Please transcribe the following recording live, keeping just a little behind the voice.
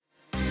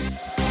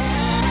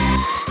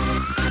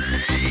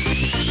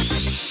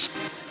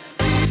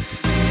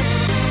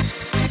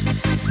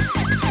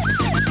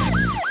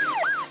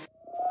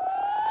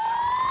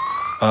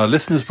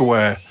listeners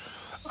beware,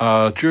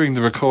 during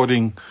the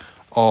recording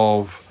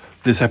of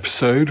this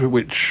episode,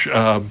 which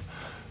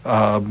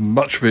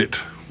much of it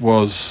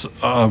was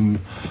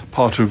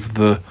part of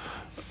the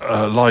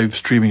live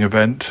streaming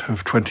event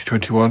of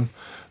 2021,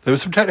 there were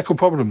some technical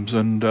problems,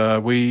 and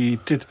we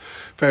did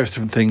various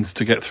different things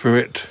to get through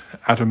it.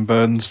 Adam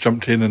Burns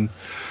jumped in and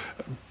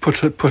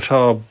put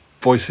our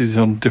voices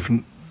on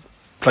different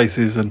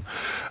places, and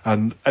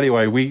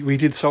anyway, we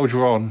did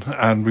soldier on,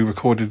 and we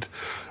recorded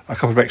a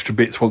couple of extra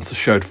bits once the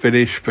show had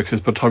finished,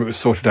 because by the time it was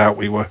sorted out,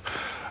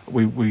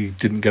 we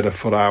didn't get a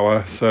full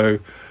hour. So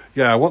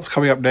yeah, what's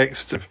coming up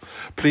next?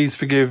 Please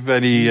forgive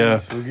any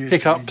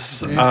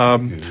hiccups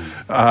during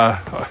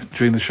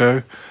the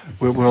show.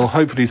 We'll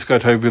hopefully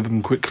skirt over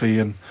them quickly,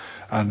 and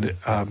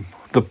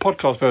the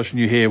podcast version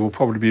you hear will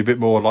probably be a bit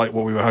more like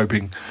what we were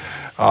hoping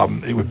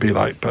it would be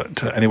like.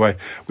 But anyway,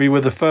 we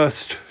were the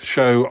first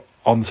show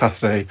on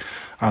Saturday,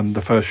 and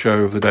the first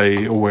show of the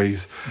day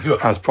always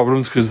has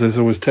problems, because there's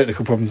always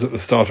technical problems at the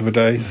start of a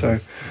day.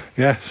 So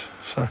yes,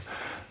 so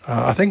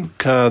I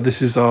think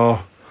this is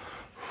our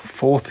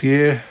fourth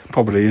year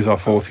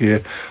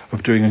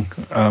of doing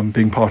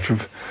being part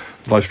of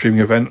the live streaming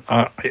event.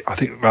 I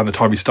think around the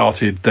time we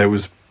started, there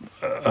was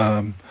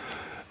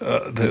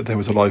there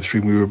was a live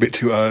stream. We were a bit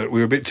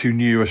too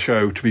new a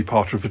show to be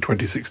part of the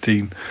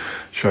 2016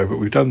 show, but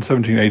we've done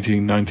 17,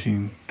 18,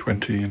 19,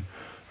 20. And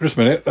just a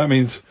minute, that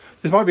means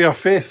this might be our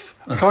fifth.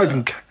 I can't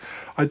even.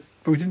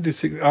 But we didn't do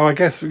six. Oh, I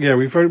guess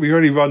we've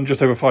already run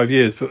just over 5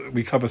 years, but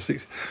we cover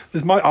six.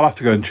 I'll have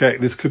to go and check.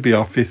 This could be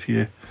our fifth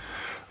year.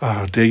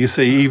 Oh dear, you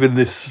see, even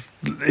this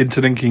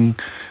interlinking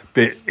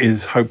bit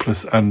is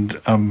hopeless and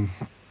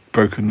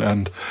broken.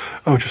 And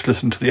just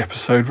listen to the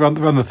episode. Run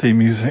the theme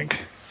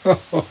music.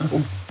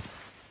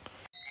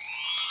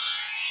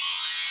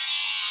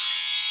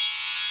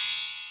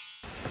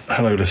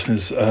 Hello,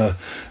 listeners.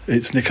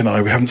 It's Nick and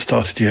I. We haven't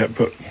started yet,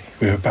 but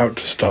we're about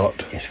to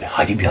start. Yes, we're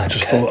hiding behind. I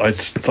just thought I'd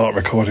start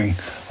recording.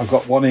 I've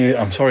got one ear.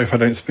 I'm sorry if I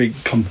don't speak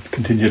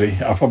continually.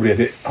 I'll probably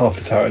edit half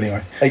this out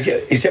anyway.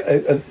 Is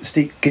it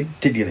Steve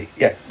continually?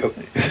 Yeah.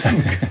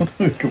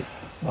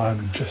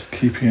 I'm just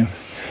keeping,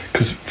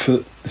 because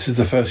this is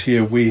the first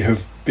year we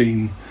have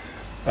been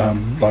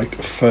the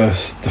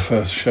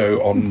first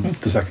show on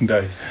the second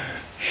day.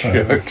 So,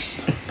 Shucks.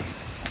 I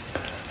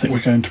think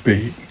we're going to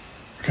be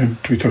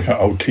talking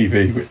about old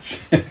TV, which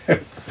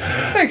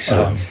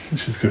excellent,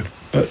 which is good.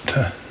 But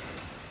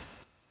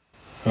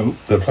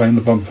they're playing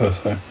the bumper,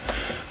 so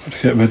I've got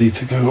to get ready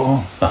to go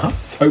on.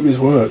 Let's hope this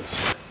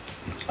works.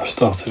 I've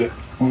started it.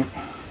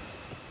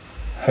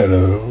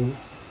 Hello.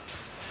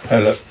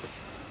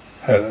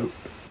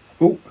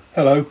 Oh,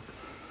 hello.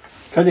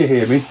 Can you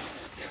hear me?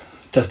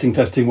 Testing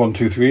 1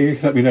 2 3.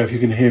 Let me know if you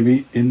can hear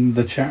me in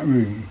the chat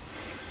room.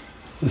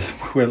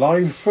 We're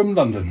live from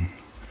London.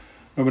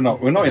 No, we're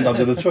not. We're not in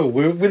London at all.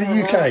 We're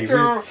the UK.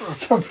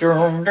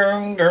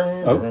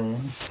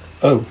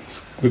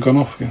 We've gone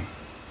off again.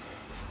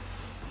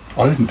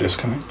 I didn't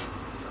disconnect.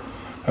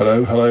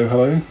 Hello.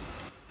 I've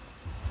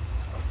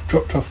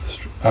dropped off the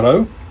street.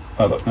 Hello?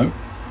 I don't know.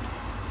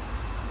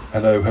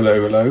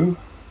 Hello.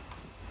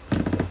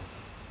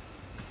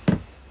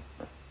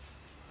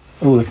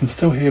 Oh, they can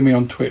still hear me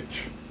on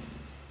Twitch.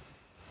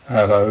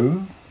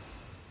 Hello.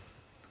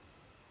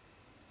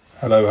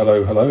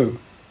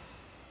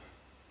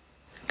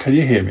 Can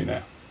you hear me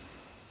now?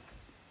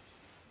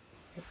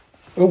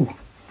 Oh,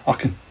 I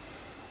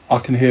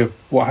can hear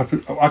what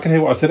happened. I can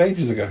hear what I said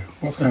ages ago.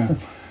 What's going on?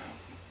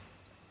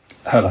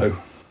 Hello.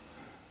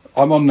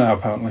 I'm on now,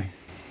 apparently.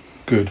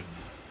 Good.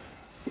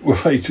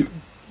 Wait.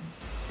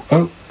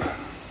 Oh,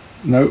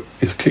 no.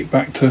 It's kicked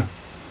back to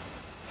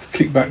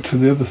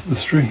the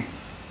stream.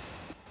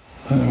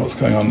 I don't know what's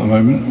going on at the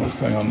moment.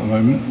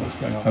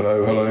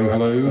 Hello.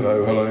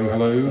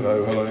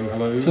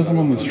 It says I'm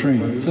on the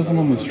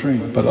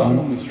stream. But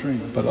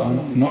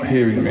I'm not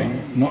hearing me.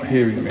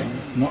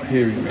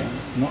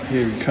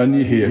 Can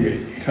you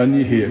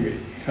hear me?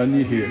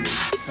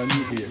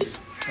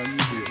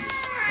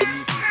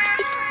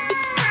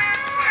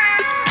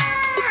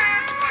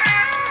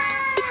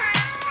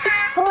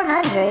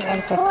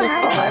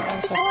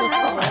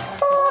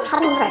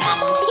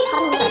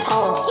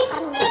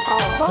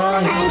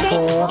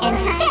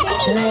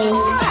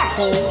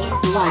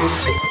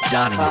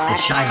 Darling, it's the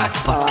Shy Life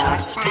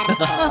podcast. But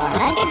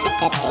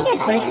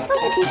it's a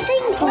positive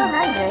thing.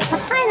 400. The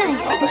highlight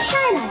of the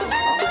Shy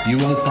Life. You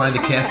won't find a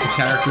cast of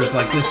characters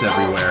like this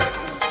everywhere.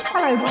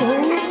 Hello,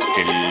 Paul.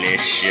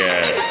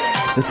 Delicious.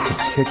 This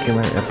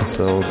particular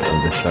episode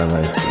of the Shy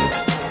Life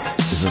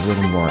is a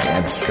little more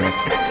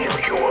abstract than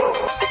usual.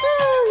 Oh,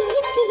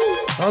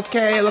 yippee.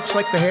 Okay, looks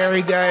like the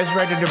hairy guy is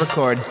ready to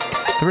record.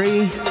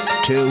 3,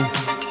 2,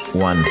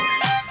 1.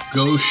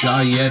 Go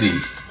Shy Yeti.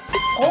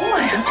 Oh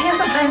my God, he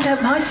hasn't found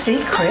out my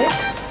secret.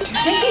 Do you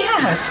think he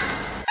has?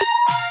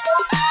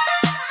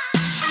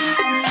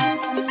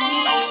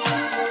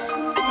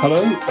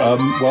 Hello.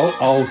 Well,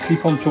 I'll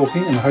keep on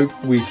talking and hope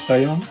we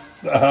stay on.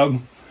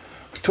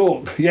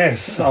 Talk.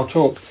 Yes, I'll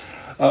talk.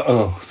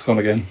 It's gone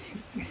again.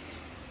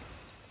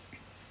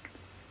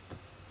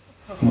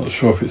 I'm not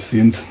sure if it's the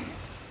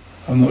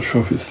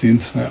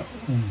internet.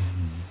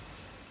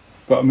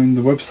 But I mean,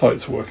 the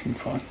website's working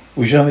fine.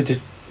 Would you like me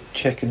to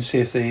check and see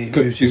if the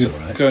router's all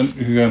right? You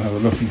can go and have a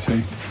look and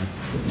see.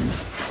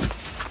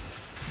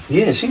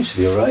 Yeah, it seems to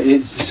be all right.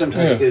 It's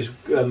sometimes it goes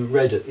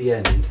red at the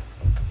end.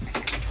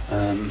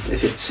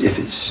 If it's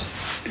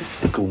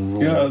gone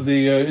wrong. Yeah,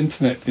 the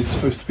internet is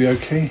supposed to be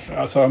okay,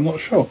 so I'm not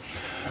sure.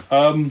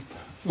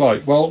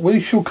 Right. Well,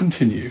 we shall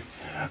continue,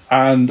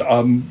 and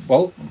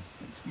well,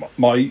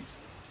 my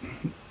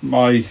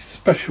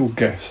special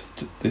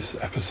guest this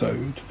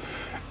episode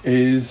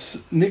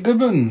is Nick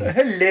Goodman.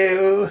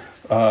 Hello.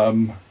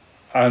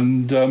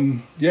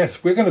 And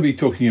yes, we're going to be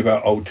talking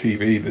about old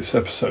TV this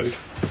episode.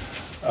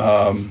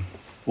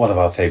 One of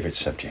our favourite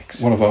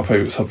subjects.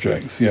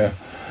 Yeah.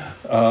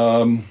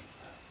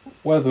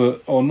 Whether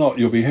or not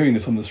you'll be hearing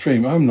this on the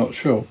stream, I'm not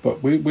sure,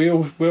 but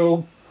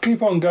we'll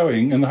keep on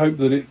going and hope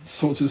that it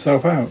sorts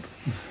itself out.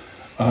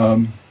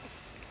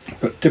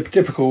 But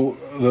typical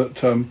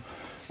that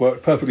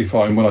worked perfectly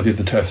fine when I did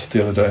the test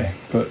the other day,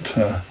 but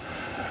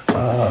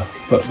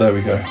there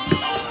we go.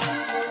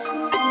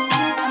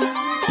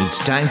 It's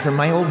time for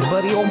my old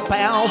buddy, old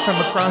pal from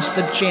across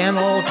the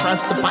channel,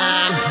 across the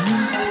pond,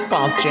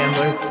 Paul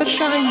Chandler, the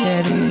Shy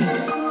Yeti.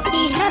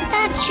 He's not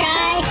that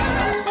shy.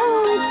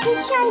 Oh, it's the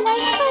Shy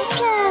Life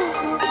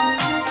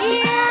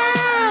podcast.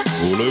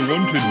 Yeah. All I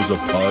wanted was a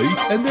pie.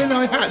 And then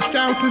I hatched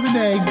out of an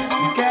egg.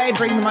 Okay,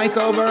 bring the mic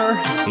over.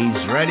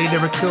 He's ready to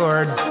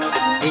record.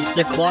 It's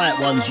the quiet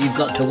ones you've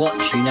got to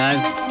watch, you know.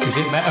 Is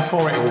it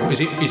metaphorical?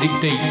 Is it deep? Is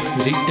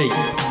it deep?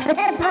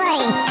 Good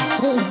boy.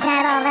 He's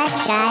not all that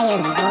shy,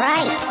 is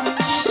right.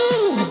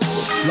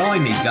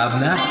 Blimey,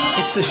 Governor.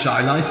 It's the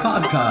Shy Life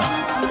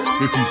podcast.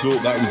 If you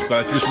thought that was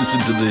bad, just listen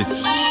to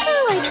this.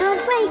 Oh, I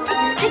can't wait.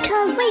 I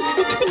can't wait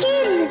for it to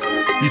begin.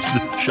 It's the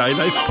Shy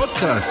Life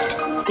podcast.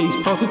 He's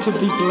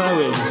positively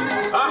glowing.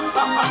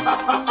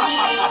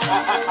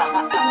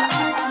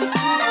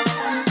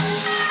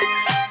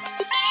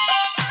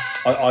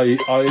 I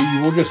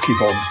will just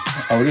keep on.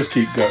 I will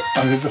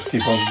just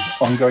keep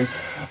on going.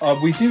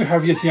 We do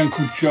have Yeti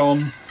Uncle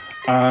John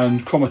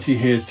and Cromitty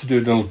here to do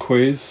a little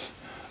quiz,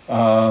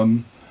 but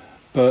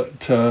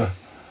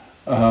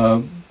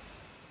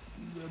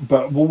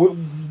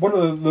one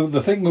of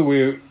the thing that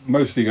we're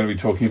mostly going to be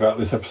talking about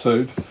this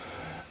episode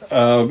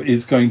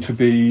is going to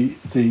be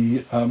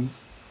the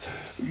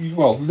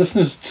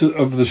listeners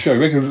of the show,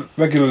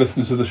 regular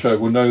listeners of the show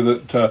will know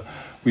that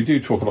we do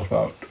talk a lot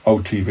about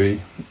old TV,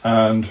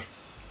 and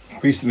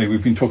recently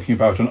we've been talking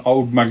about an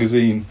old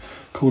magazine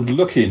called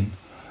Look-In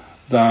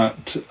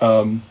that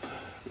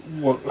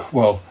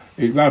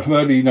it ran from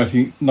early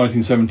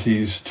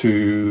 1970s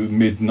to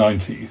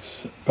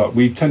mid-90s, but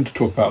we tend to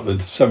talk about the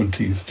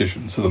 70s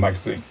editions of the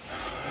magazine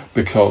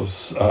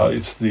because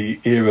it's the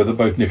era that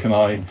both Nick and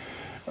I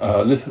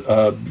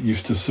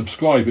used to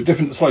subscribe at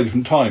slightly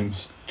different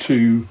times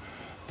to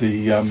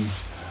this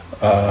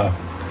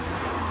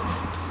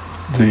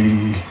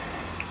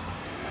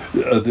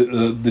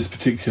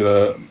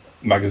particular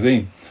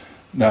magazine.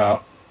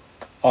 Now,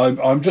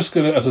 I'm just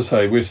going to, as I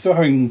say, we're still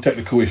having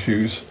technical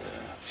issues,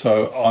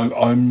 so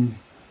I'm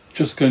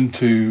just going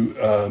to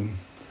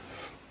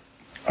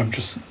I'm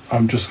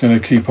just going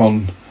to keep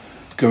on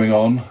going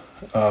on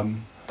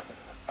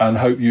and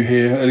hope you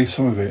hear at least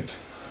some of it.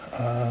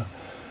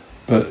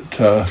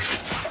 But I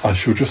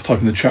shall just type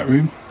in the chat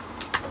room.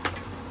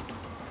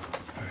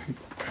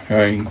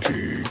 Going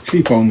to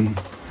keep on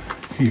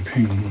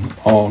keeping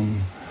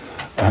on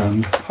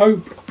and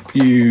hope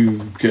you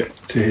get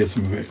to hear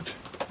some of it.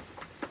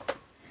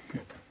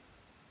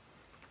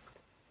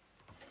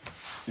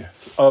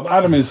 Yes.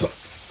 Adam is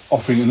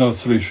offering another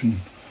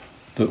solution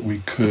that we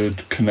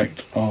could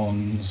connect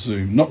on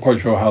Zoom. Not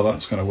quite sure how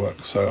that's going to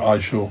work, so I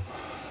shall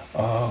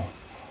I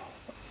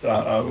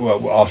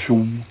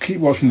shall keep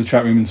watching the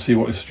chat room and see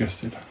what is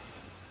suggested.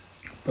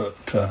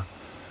 But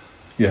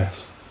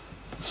yes.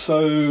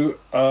 So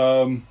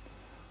as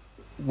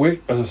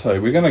I say,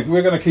 we're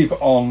gonna keeping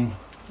on.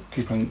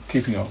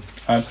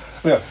 And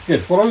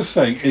yes, what I was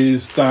saying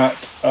is that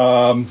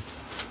so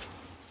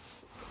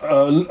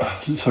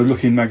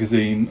Look-In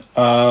magazine.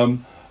 A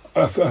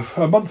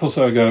month or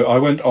so ago, I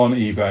went on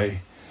eBay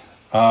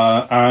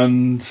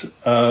and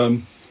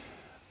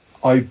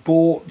I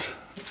bought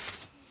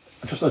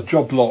just a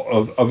job lot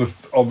of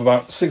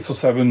about 6 or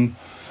 7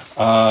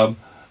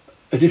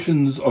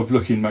 editions of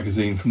Look-In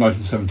magazine from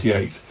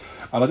 1978.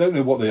 And I don't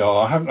know what they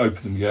are. I haven't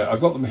opened them yet.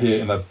 I've got them here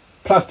in a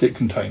plastic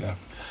container.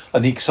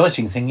 And the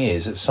exciting thing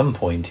is, at some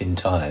point in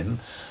time,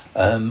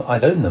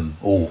 I'd own them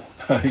all.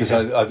 Because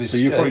I was... So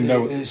you probably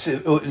know...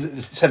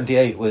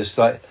 78 was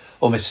like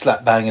almost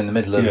slap bang in the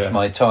middle of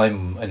my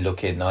time in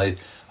Look-In. I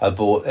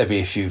bought every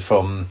issue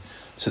from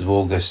sort of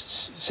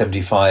August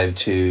 75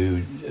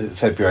 to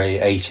February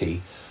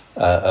 80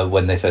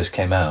 when they first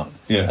came out.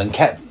 Yeah. And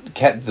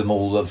kept them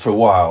all for a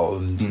while,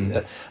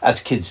 and as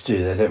kids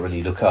do, they don't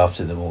really look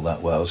after them all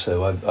that well.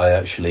 So I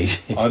actually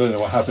I don't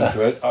know what happened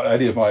to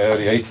any of my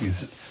early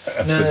 80s.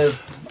 No,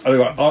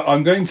 Anyway,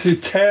 I'm going to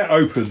tear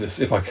open this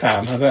if I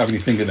can. I don't have any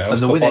fingernails.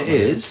 And the winner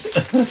is...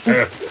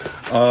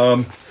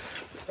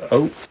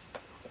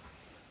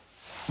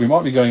 we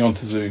might be going on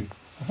to Zoom.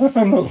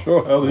 I'm not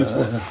sure how this.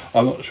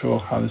 I'm not sure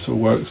how this all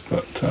works,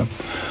 but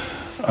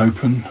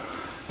open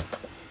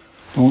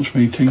launch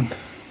meeting.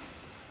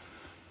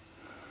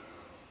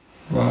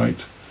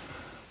 Right.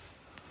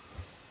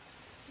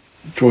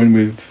 Join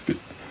with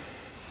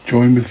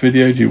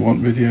video. Do you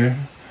want video?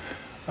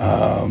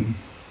 Don't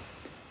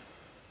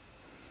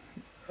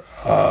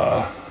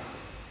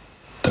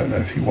know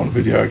if you want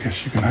video. I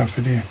guess you can have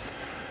video.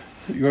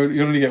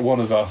 You only get one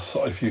of us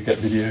if you get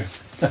video.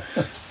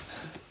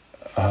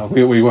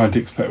 We weren't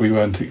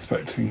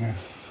expecting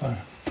this. So,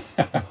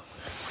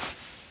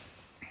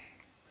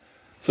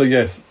 so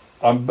yes,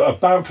 I'm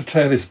about to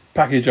tear this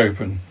package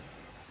open.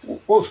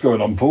 What's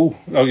going on, Paul?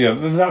 Oh yeah,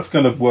 that's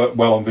going to work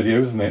well on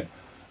video, isn't it?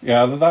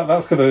 Yeah,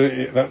 that's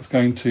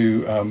going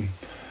to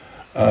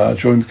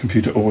join the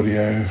computer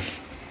audio,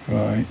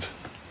 right?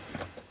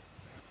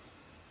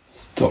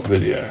 Stop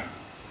video.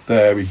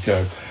 There we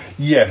go.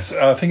 Yes,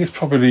 I think it's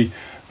probably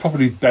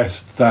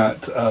best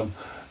that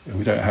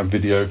we don't have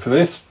video for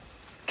this,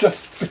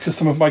 just because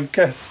some of my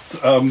guests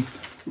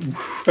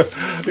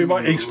we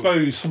might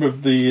expose some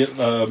of the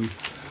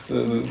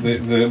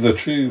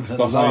truths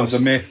behind the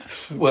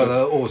myths.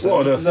 Well,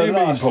 also the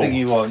last thing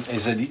you want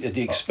is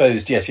the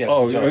exposed. Yes, yeah.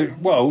 Oh,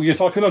 well,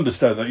 yes, I can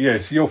understand that.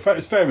 Yes,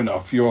 it's fair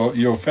enough.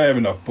 You're fair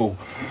enough, Paul.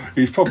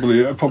 It's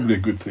probably a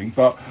good thing,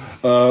 but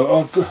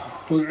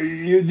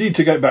you need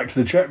to get back to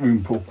the chat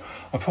room, Paul.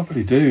 I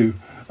probably do.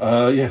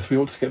 Yes, we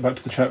ought to get back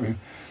to the chat room.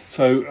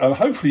 So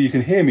hopefully you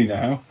can hear me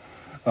now.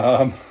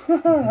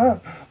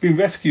 Been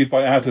rescued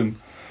by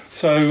Adam.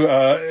 So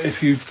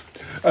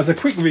as a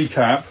quick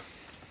recap,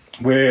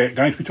 we're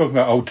going to be talking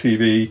about old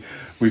TV.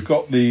 We've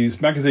got these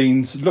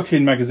magazines,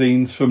 look-in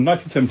magazines from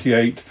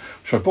 1978,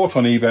 which I bought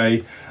on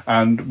eBay,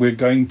 and we're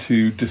going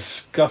to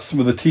discuss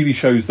some of the TV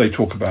shows they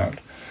talk about.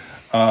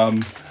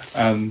 I'm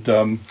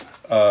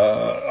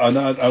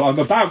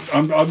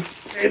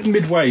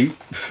midway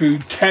through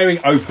tearing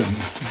open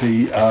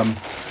the.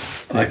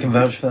 I can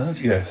vouch for that.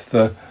 Yes,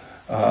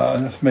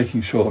 just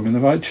making sure I'm in the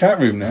right chat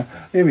room now.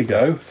 Here we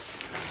go.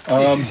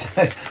 Woman's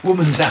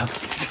out.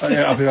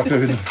 Yeah, I'll be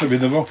in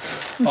the wrong.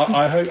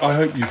 I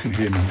hope you can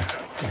hear me now.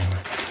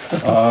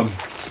 Anyway.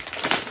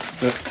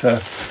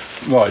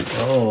 Right.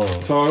 Oh.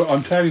 So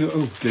I'm telling you.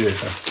 Oh dear,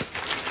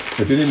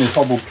 they've been in this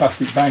horrible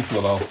plastic bag for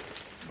the last.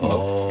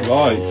 Oh.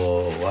 Right.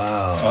 Oh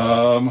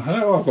wow.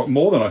 Hello, I've got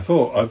more than I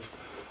thought.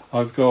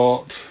 I've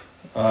got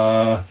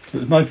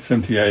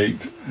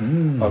 1978.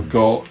 I've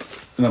got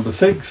number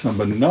 6,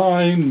 number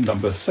 9,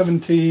 number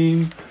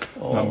 17,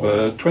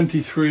 number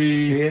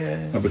 23,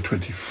 number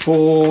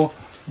 24,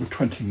 number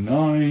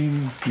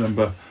 29,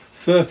 number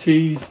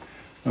 30,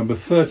 number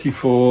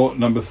 34,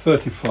 number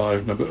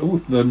 35,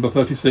 number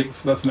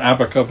 36. That's an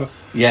ABBA cover.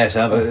 Yes,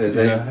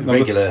 ABBA,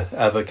 regular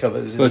ABBA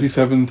covers.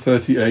 37,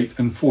 38,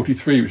 and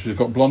 43, which has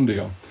got Blondie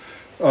on.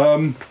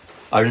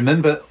 I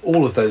remember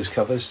all of those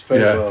covers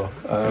very well.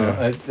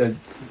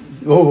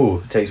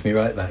 It takes me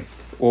right back.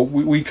 Well,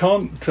 we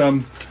can't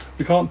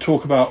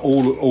talk about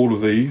all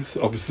of these,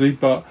 obviously,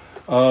 but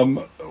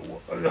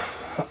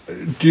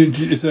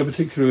is there a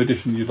particular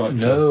edition you'd like?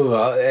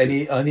 No,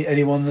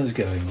 anyone that's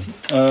going.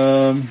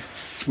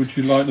 Would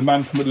you like The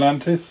Man from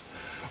Atlantis?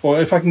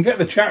 Or if I can get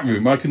the chat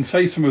room, I can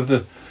say some of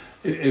the.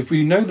 If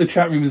we know the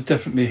chat room is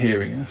definitely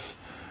hearing us,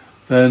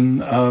 then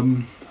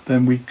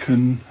we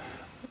can.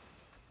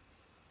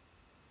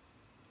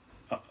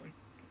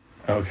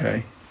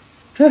 Okay.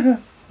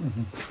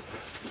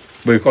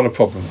 We've got a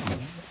problem.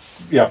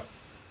 Yeah.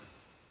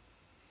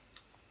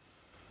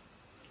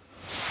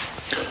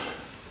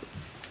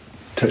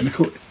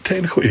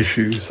 Technical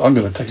issues. I'm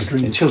going to take a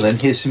drink. Until then,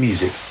 here's some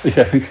music.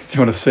 Yeah, do you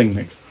want to sing,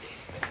 Nick?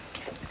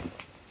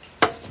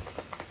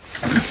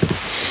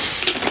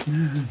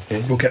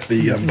 We'll get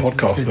the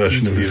podcast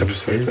version of this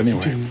episode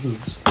anyway.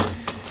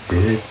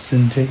 Heads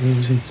and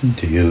tails, heads and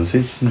tails,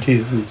 heads and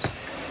tails.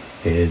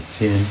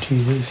 Heads and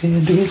tails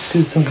and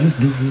whiskers on the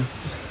news.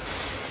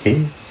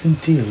 Heads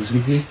and tails,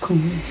 we're cool.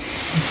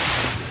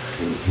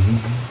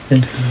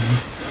 And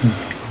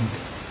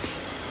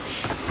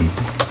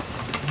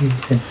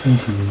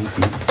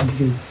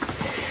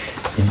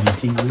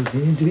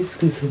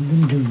whiskers on the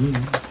nose.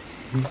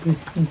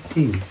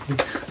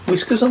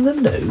 Whiskers on the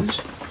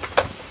nose?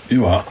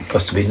 You are.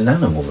 Must have been an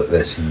animal that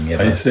they're singing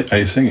about. Are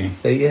you singing?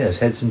 Yes,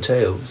 Heads and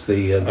Tails,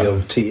 the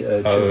old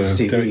children's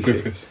TV Derek show.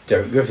 Griffiths.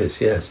 Derek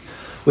Griffiths, yes.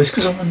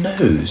 Whiskers on the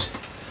nose.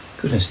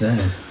 Goodness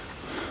no.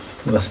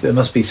 It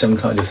must be some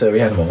kind of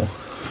furry animal.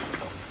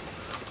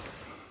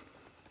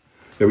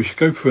 Yeah, we should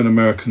go for an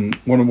American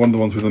one of the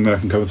ones with an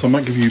American cover. So I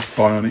might give you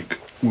Bionic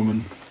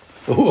Woman.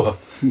 Oh,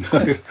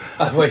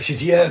 I've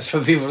waited years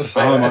for people to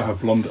say I that. might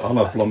have Blondie.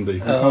 I'll have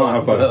Blondie. I can't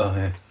have both.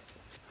 Yeah.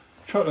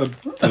 Try the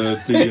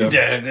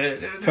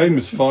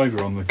famous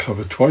Fiver on the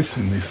cover twice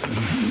in this.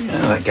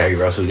 That Gary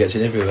Russell gets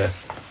it everywhere.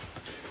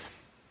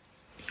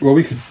 Well,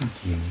 we could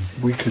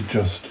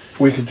just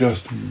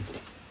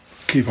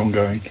keep on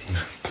going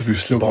because we've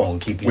still got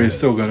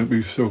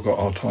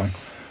our time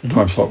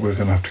slot. We're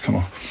going to have to come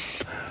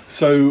off.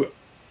 So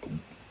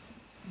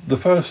the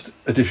first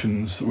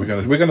editions we're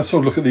going to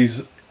sort of look at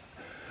these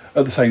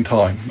at the same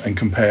time and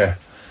compare.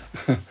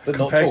 But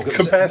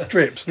compare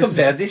strips.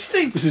 Compare these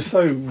strips. This is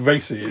so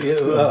racy.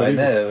 I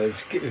know.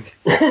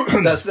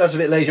 That's a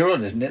bit later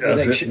on, isn't it?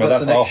 That's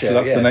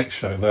the next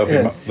show.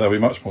 They'll be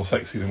much more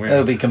sexy than we are.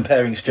 They'll be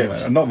comparing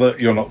strips. Not that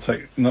you're not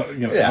sexy. Not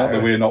that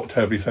we're not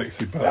terribly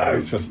sexy, but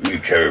it's just you're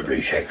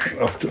terribly sexy.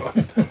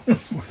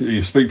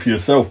 You speak for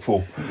yourself,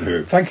 Paul.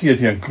 Yeah. Thank you,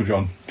 Uncle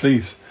John.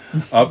 Please.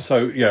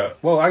 Actually,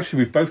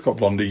 we've both got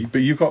Blondie,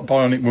 but you've got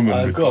Bionic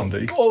Woman with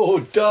Blondie. Oh,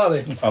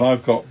 darling. And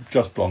I've got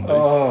just Blondie.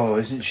 Oh,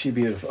 isn't she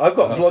beautiful? I've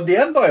got Blondie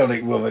and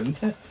Bionic Woman.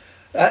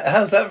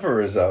 How's that for a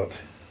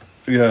result?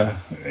 Yeah.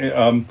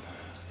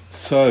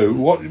 So,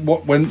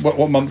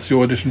 what month's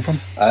your edition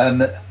from?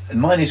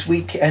 Mine is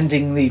week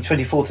ending the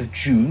 24th of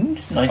June,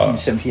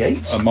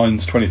 1978.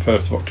 Mine's 21st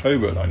of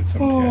October,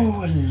 1978.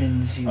 Oh,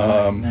 Lindsay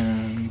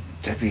Wagner,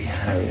 Debbie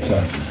Harry.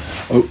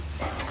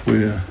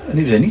 And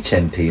it was only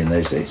 10p in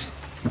those days.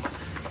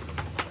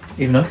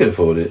 Even I could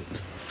afford it.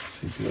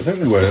 I don't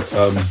know where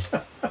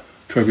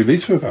Toby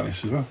Lease were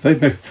vanished as well.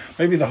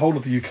 Maybe the whole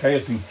of the UK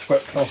has been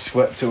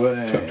swept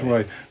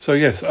away. So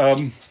yes,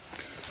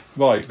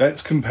 right.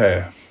 Let's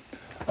compare.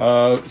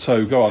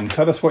 So go on.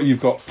 Tell us what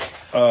you've got.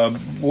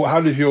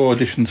 How did your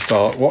audition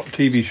start? What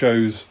TV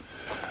shows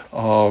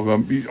are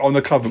on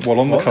the cover? Well,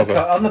 on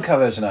the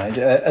cover tonight.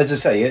 As I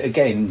say,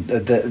 again,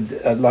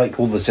 like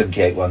all the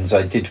 78 ones,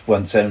 I did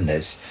once own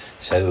this.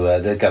 So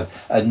there go.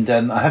 And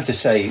I have to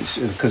say,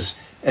 because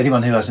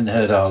anyone who hasn't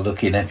heard our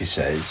look-in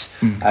episodes,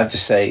 I have to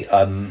say,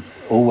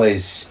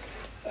 always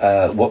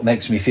what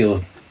makes me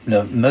feel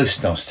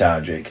most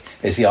nostalgic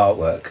is the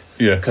artwork.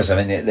 Yeah. Because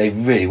I mean, they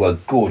really were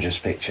gorgeous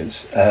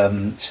pictures.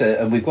 And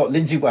we've got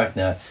Lindsay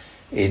Wagner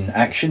in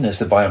action as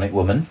the Bionic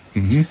Woman,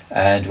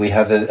 and we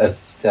have a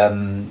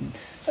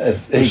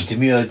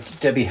demure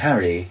Debbie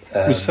Harry.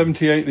 Was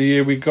 78 the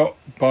year we got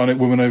Bionic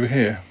Woman over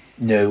here?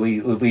 No, we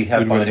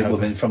had Bionic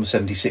Woman from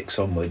 76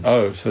 onwards.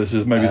 Oh, so this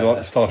is maybe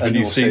the start of a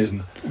new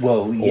season.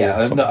 Well,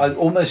 yeah, I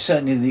almost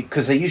certainly,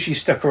 because they usually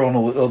stuck her on,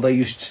 or they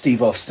used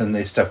Steve Austin.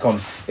 They stuck on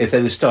if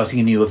they were starting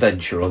a new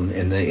adventure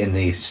in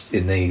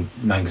the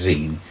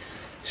magazine.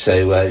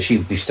 So she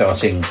would be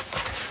starting.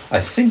 I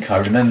think I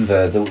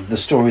remember the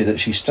story that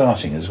she's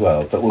starting as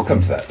well, but we'll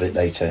come to that a bit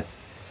later.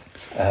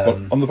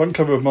 On the front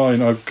cover of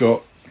mine, I've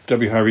got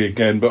Debbie Harry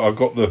again, but I've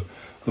got the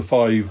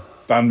 5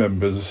 band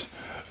members.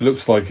 It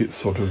looks like it's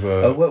sort of...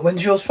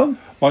 when's yours from?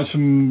 Mine's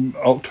from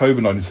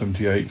October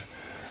 1978.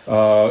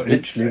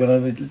 Literally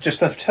when I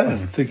just left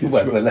home. I think it's...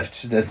 Well,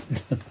 left...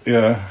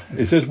 Yeah.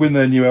 It says win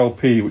their new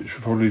LP, which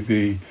would probably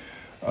be...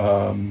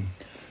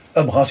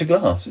 Heart of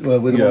Glass.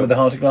 With the one with the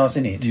Heart of Glass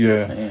in it.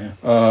 Yeah.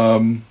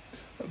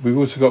 We've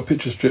also got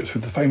picture strips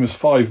with the famous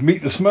 5.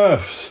 Meet the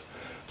Smurfs.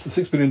 The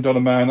 $6 Million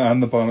Man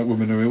and the Bionic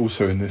Woman are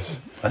also in this.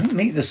 I think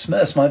Meet the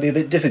Smurfs might be a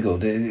bit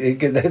difficult.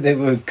 They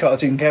were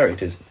cartoon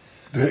characters.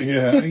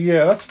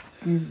 Yeah, that's...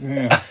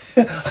 Yeah. I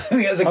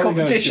think that's a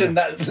competition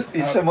that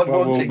is somewhat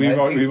wanting.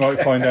 We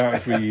might find out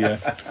as we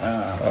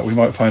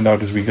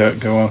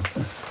go on.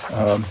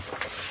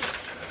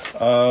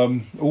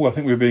 I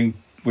think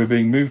we're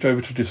being moved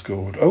over to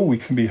Discord. Oh, we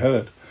can be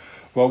heard.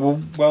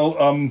 Well.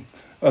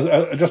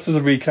 Just as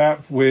a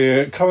recap,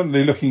 we're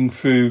currently looking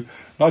through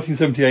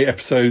 1978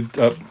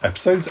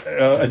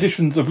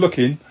 editions of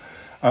Look-In,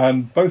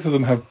 and both of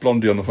them have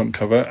Blondie on the front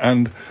cover.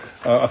 And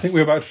I think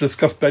we're about to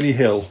discuss Benny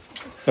Hill.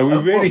 So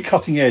we're really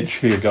cutting edge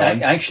here,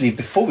 guys. Actually,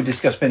 before we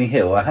discuss Benny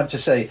Hill, I have to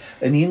say,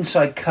 in the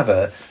inside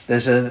cover,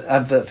 there's an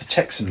advert for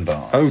Texan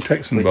bars. Oh,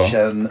 Texan bar. Which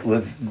were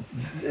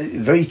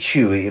very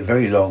chewy,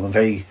 very long, and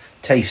very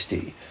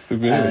tasty.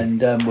 Really?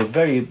 And were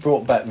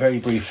brought back very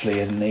briefly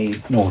in the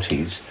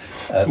noughties,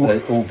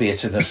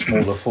 albeit in a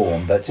smaller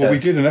form. But we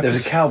did there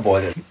was a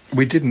cowboy.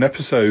 We did an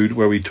episode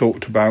where we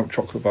talked about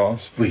chocolate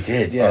bars. We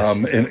did, yes.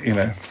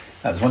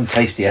 That was one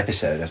tasty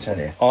episode, I tell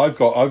you. I've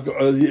got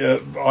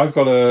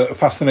a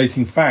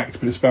fascinating fact,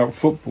 but it's about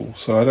football,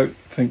 so I don't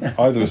think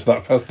either is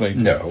that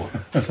fascinating. No.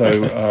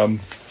 So,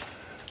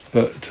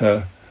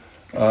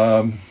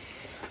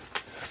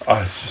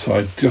 I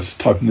just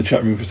type in the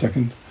chat room for a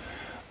second.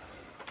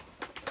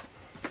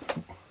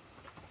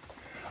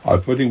 I'm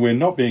putting we're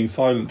not being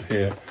silent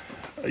here.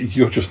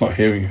 You're just not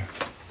hearing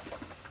us.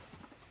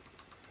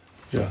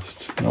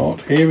 Just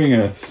not hearing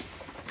us.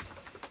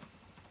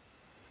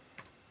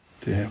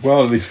 Dear.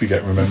 Well, at least we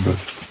get remembered.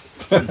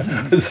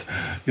 This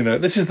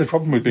is the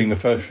problem with being the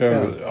first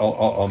show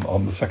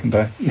on the second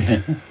day.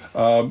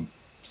 I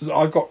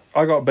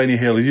got Benny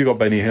Hill. Have you got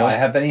Benny Hill? I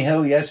have Benny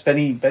Hill. Yes,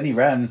 Benny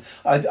ran.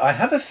 I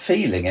have a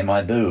feeling in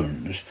my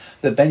bones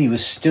that Benny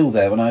was still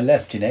there when I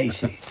left in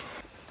 '80.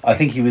 I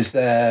think he was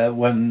there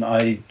when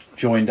I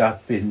signed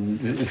up in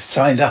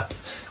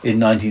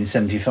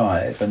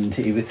 1975, and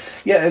he was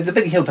the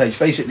Benny Hill page.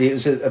 Basically, it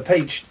was a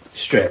page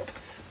strip,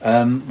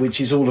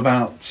 which is all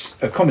about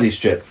a comedy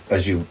strip,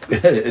 as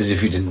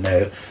if you didn't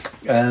know,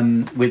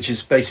 which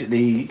is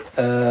basically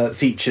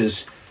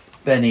features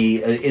Benny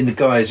in the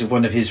guise of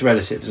one of his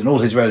relatives, and all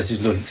his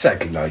relatives look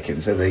exactly like him,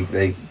 so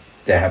they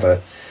have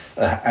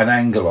an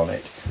angle on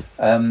it.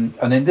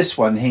 And in this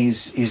one,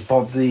 he's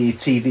Bob the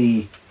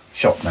TV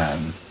shop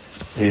man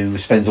who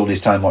spends all his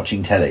time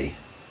watching telly.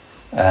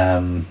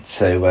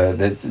 So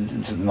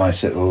it's a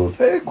nice little.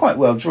 They're quite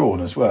well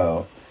drawn as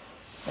well,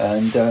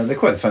 and they're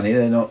quite funny.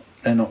 They're not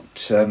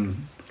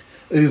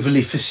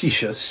overly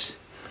facetious,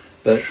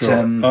 but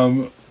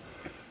sure.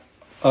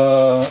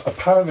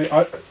 Apparently,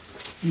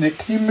 Nick,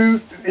 can you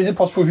move? Is it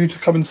possible for you to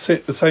come and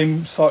sit the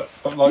same side?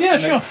 Like, yeah,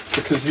 Nick? sure.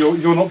 Because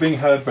you're not being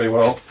heard very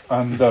well,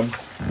 and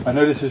I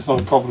know this is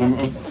not a problem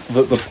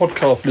that the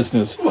podcast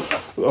listeners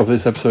of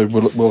this episode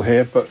will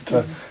hear, but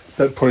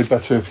they're probably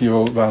better if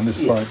you're around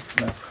this side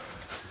now.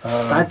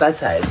 Side by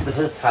side for the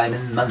first time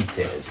in months.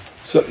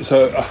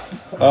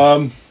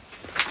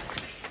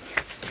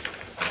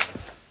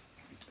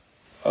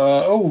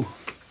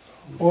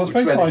 Well, that's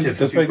very kind.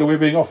 That's very good. We're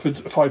being offered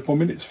 5 more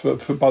minutes for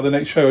by the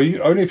next show. Are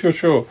you, only if you're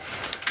sure.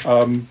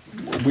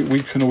 We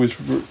can always.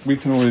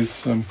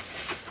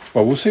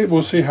 Well, we'll see.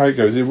 We'll see how it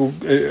goes. We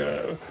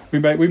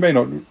may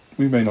not need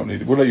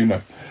it. We'll let you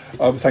know.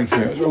 Thank you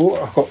very much. Oh,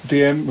 I've got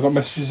DM. We've got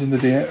messages in the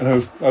DM.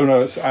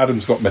 No, it's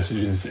Adam's got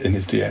messages in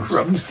his DM.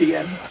 Crumb's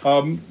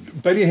DM.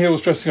 Benny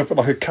Hill's dressing up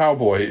like a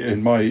cowboy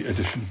in my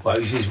edition. Well,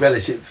 he's his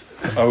relative.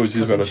 Oh, he's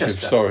his relative.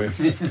 Chester. Sorry.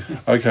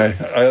 Okay.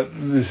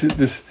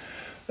 This.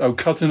 Oh,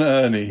 cousin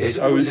Ernie. It's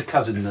always a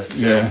cousin that.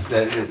 Yeah.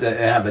 They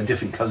have a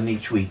different cousin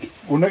each week.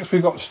 Well, next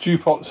we've got Stu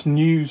Pot's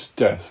news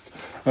desk.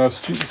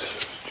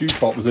 Stu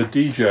Pot was a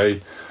DJ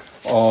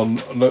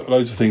on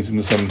loads of things in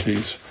the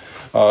 70s.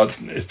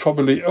 It's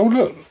probably. Oh,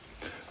 look.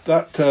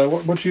 That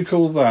what do you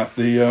call that?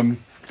 The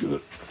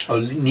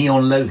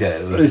neon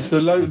logo. It's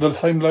the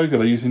same logo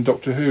they use in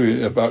Doctor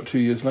Who about 2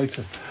 years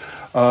later.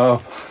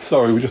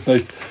 Sorry, we just know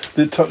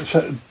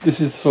this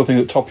is the sort of thing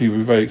that Toppy would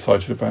be very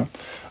excited about.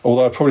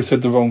 Although I probably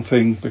said the wrong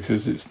thing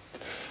because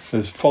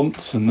there's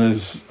fonts and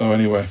there's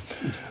anyway.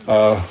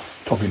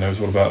 Toppy knows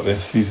all about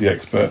this. He's the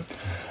expert.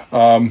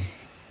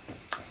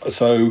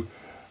 So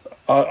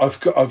I've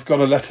got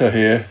a letter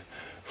here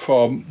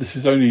from. This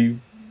is only.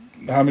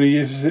 How many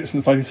years is it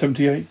since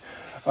 1978?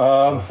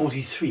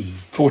 43.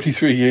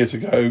 43 years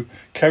ago,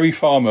 Kerry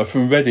Farmer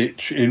from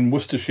Redditch in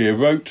Worcestershire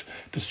wrote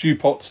to Stu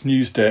Pot's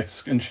news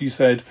desk, and she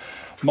said,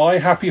 "My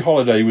happy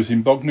holiday was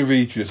in Bognor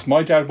Regis.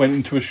 My dad went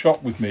into a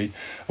shop with me,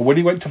 and when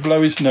he went to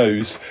blow his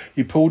nose,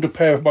 he pulled a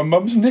pair of my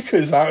mum's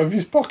knickers out of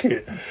his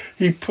pocket.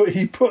 He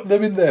put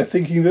them in there,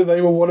 thinking that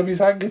they were one of his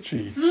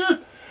handkerchiefs."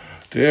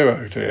 Dear,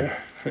 oh dear.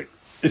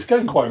 It's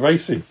getting quite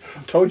racy.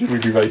 I told you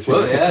we'd be racing.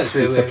 Well, yeah,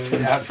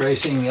 we're out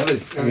racing the other.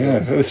 Yeah,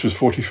 this was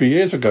 43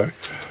 years ago.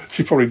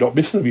 She's probably not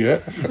missed them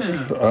yet.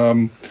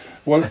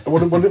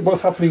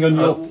 What's happening on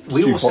your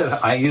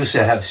I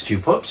also have Stu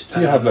Pot.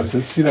 You have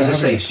letters. As I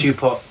say, Stu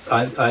Pot,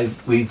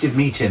 we did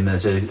meet him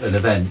at an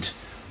event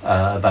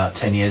about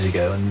 10 years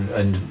ago,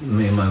 and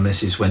me and my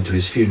missus went to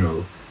his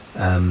funeral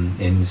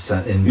in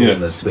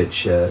Bournemouth,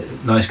 which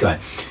nice guy.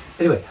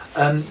 Anyway,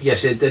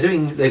 yes,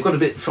 they've got a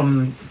bit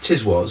from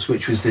Tiswas,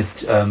 which was the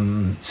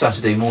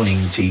Saturday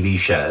morning TV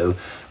show,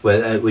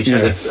 which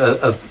had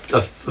a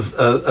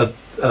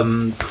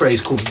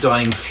phrase called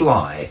 "dying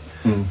fly,"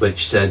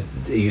 which said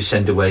you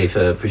send away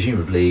for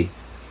presumably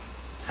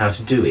how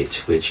to do it,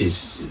 which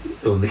is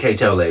on the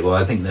KTEL label.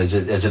 I think there's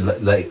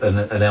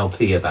an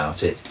LP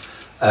about it.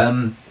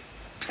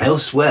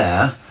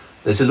 Elsewhere,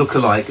 there's a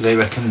lookalike. They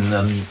reckon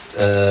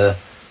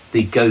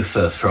the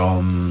gopher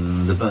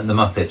from the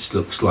Muppets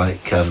looks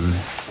like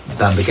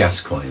Bamba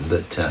Gascoigne,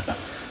 but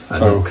I'm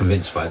not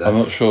convinced by that. I'm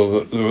not sure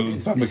that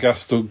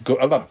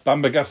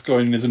Bamba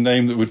Gascoigne is a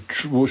name that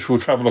which will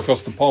travel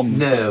across the pond.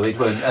 No, it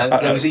won't.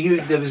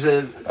 There was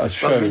a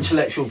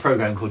intellectual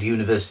program called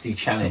University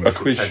Challenge, a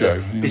quiz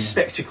show,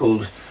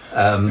 bespectacled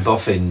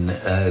boffin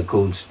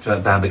called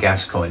Bamba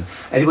Gascoigne.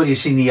 Anybody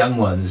who's seen the young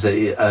ones?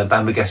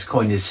 Bamba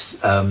Gascoigne is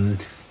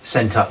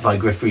sent up by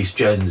Griff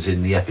Rhys-Jones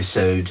in the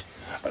episode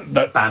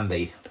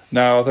Bambi.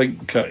 Now I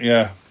think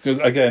because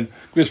again,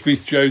 Griff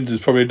Rhys-Jones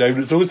is probably a name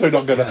that's also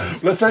not going to.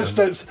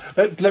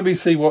 Let me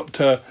see what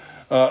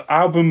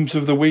albums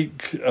of the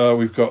week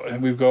we've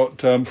got. We've got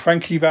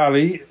Frankie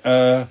Valli.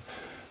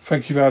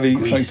 Frankie Valli,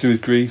 thanks to his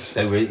Grease.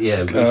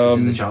 Grease was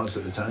in the charts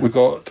at the time. We've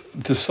got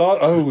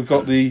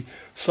the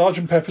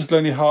Sgt. Pepper's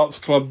Lonely Hearts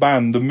Club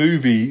Band, the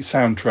movie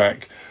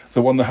soundtrack,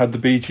 the one that had the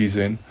Bee Gees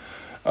in,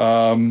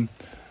 and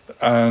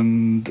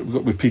we've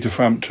got with Peter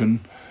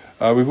Frampton.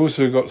 We've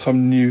also got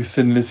some new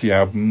Thin Lizzy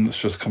album that's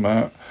just come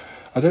out.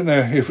 I don't know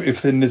if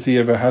Thin Lizzy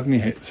ever had any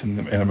hits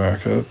in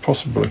America,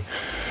 possibly.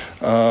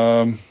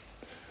 Somebody's,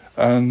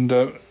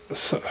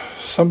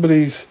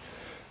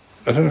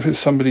 I don't know if it's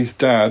somebody's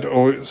dad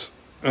or it's,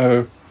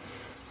 oh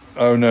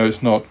no,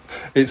 it's not.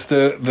 It's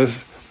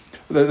there's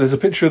a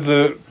picture of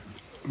the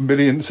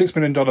 $6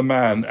 Million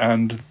Man,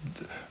 and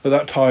at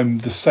that time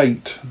The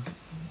Saint,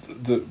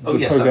 the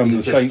program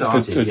The Saint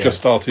had just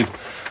started.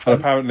 And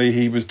apparently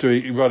he was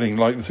running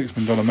like the $6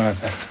 Million Man.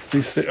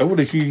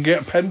 You can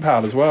get a pen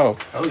pal as well.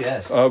 Oh,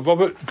 yes.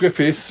 Robert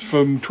Griffiths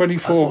from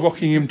 24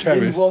 Rockingham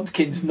Terrace. In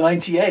Watkins,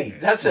 98.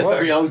 That's a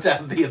very old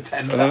Danby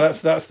pen pal. And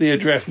that's the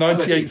address,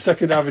 98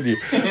 2nd Avenue.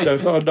 No,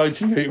 it's not a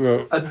 98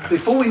 road.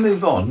 Before we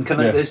move on,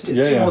 there's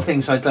two more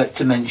things I'd like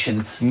to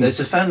mention. There's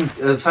a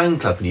fan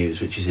club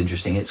news, which is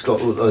interesting. It's got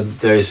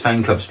various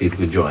fan clubs people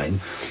can join,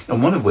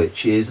 and one of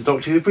which is the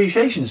Doctor Who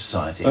Appreciation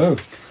Society. Oh.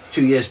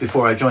 2 years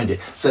before I joined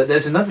it. But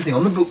there's another thing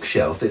on the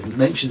bookshelf that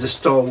mentions a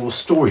Star Wars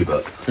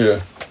storybook.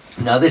 Yeah.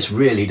 Now, this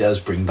really does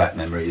bring back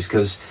memories,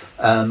 because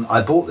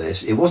I bought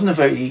this. It wasn't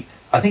I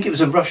think it was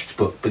a rushed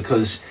book,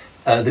 because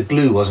the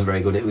glue wasn't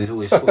very good. It was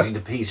always falling to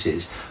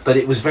pieces. But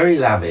it was very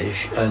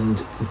lavish,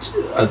 and,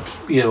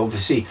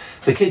 obviously,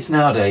 for kids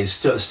nowadays,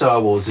 Star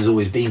Wars has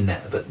always been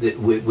there. But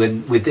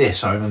with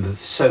this, I remember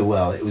so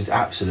well, it was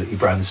absolutely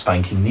brand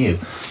spanking new.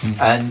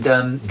 And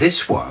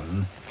this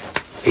one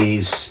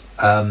is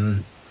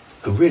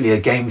really a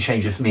game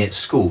changer for me at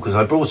school, because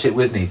I brought it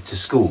with me to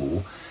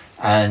school,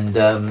 and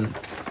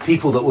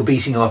people that were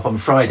beating you up on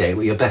Friday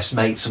were your best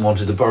mates and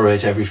wanted to borrow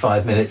it every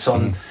 5 minutes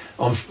on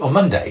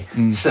Monday.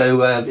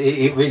 So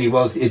it really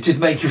was. It did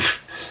make you.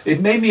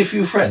 It made me a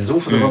few friends, all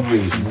for the wrong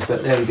reasons.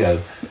 But there we go.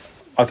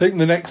 I think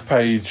the next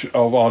page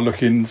of our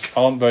look-ins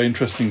aren't very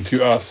interesting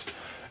to us.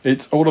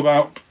 It's all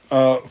about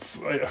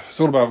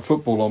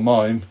football on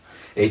mine.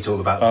 It's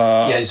all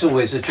about it's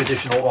always a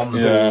traditional on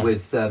the ball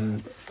with.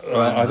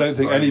 I don't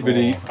think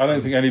anybody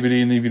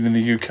even in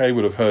the UK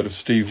would have heard of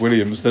Steve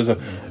Williams. We've got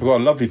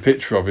a lovely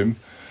picture of him.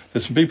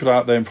 There's some people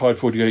out there in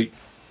PRIDE48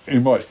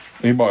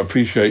 who might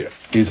appreciate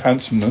his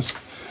handsomeness.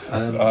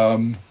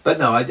 But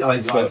no,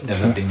 I've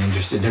never been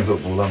interested in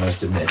football, I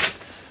must admit.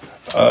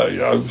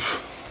 I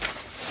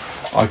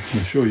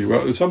can assure you.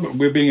 Well,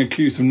 we're being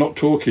accused of not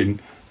talking.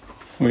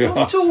 We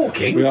are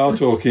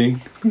talking.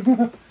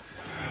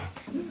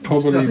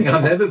 Probably. Nothing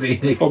I've ever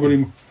been.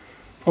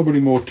 Probably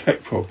more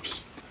tech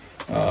props.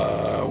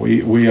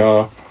 We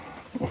are.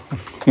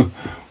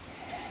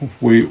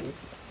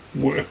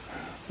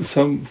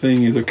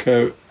 Something is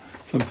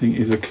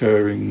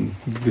occurring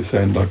this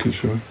end, I can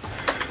show you.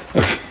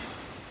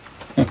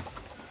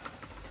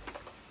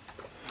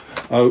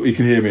 Oh, you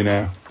can hear me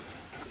now.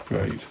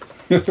 Great.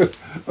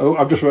 Oh,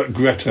 I've just wrote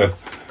Greta.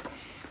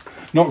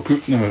 Not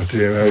oh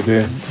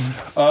dear.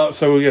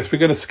 So yes, we're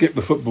going to skip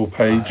the football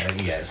page.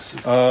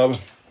 Yes.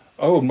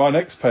 My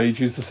next page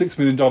is the $6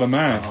 Million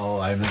Man. Oh,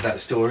 I remember that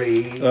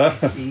story.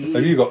 Have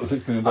you got the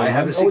 $6 Million Man? I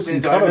have the $6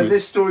 Million. I have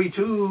this story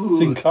too.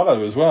 It's in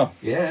colour as well.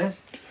 Yeah.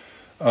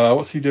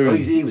 What's he doing? Oh,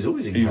 he was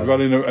always in colour. He's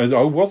running.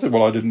 Was it?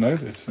 Well, I didn't know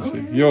this.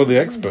 You're the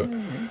expert.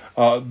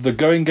 The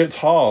going gets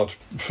hard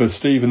for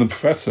Steve and the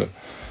Professor.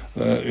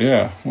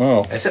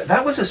 Well.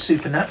 That was a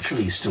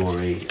supernaturally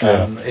story.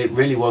 It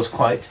really was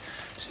quite.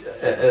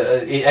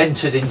 It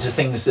entered into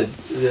things that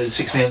the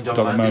 $6 Million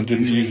Man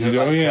didn't usually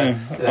do.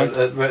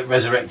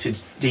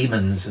 Resurrected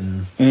demons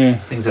and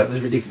things. That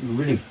was really,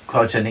 really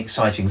quite an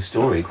exciting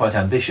story, quite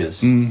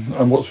ambitious.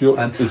 And what's your?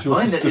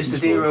 Mine is the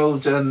dear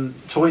old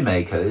toy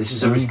maker. This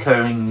is a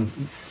recurring.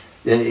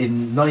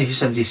 In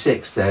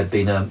 1976, there had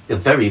been a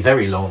very,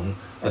 very long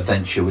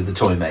adventure with the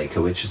toy maker,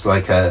 which is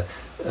like a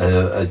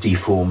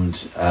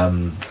deformed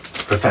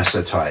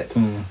professor type,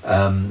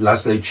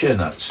 Laszlo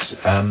Chernut's,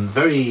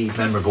 very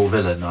memorable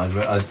villain.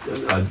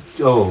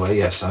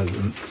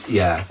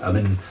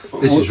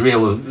 This is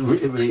real.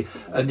 Really,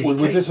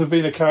 would this have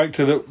been a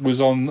character that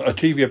was on a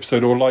TV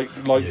episode, or like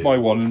my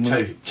one,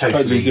 and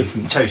totally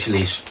different,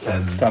 totally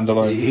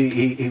standalone?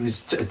 He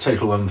was a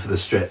total one for the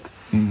strip.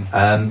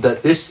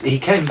 But he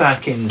came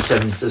back in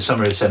the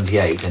summer of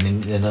 '78,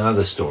 and in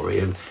another story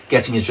of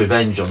getting his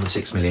revenge on the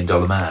 $6 Million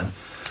Man.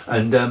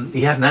 And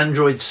he had an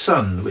android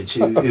son,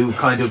 who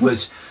kind of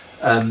was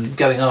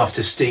going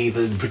after Steve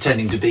and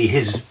pretending to be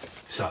his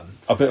son.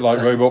 A bit like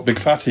Robot Big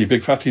Fatty.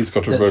 Big Fatty's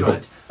got a robot.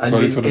 Right. And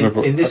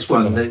in this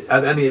one,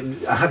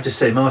 I have to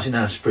say, Martin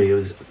Asprey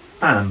was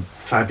a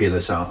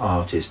fabulous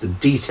artist. The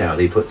detail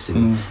he puts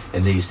in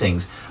these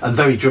things, and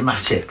very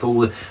dramatic. All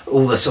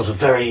the sort of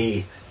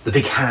the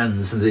big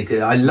hands, and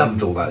I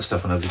loved all that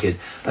stuff when I was a kid.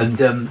 And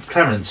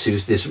Clarence,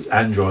 who's this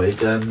android.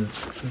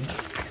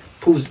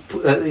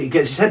 He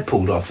gets his head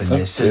pulled off in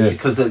this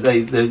because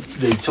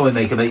the toy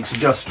maker makes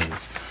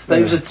adjustments. But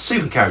he was a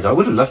super character. I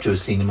would have loved to have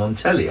seen him on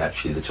telly,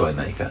 actually, the toy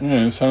maker.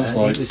 Yeah, it sounds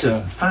like... He was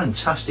a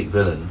fantastic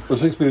villain. The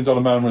 $6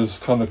 Million Man was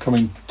kind of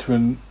coming to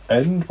an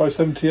end by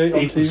 '78 on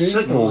TV? It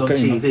certainly was on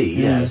TV,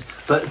 yes.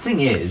 But the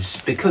thing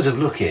is, because of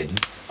Lookin',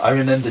 I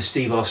remember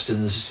Steve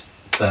Austin's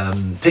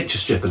picture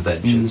strip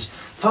adventures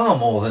far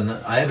more than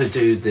I ever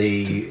do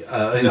the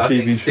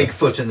TV show.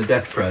 Bigfoot and the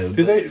Death Probe.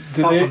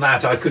 Apart from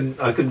that, I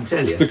couldn't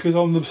tell you. Because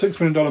on the $6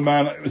 Million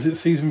Man, was it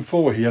season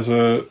 4?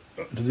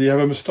 Does he have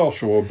a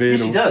moustache or a beard?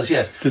 Yes, he does.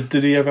 Yes.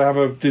 Did he ever have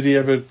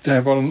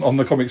on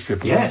the comic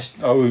strip? Yes.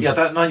 Oh, yeah.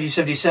 About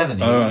 1977,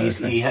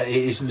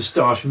 his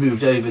moustache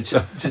moved over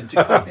to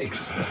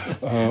comics.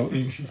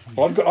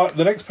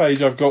 The next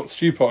page, I've got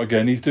Stewpot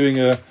again. He's doing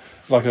a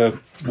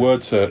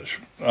word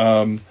search.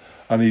 And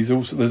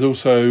there's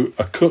also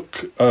a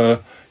cook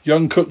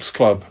Young Cooks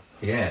Club.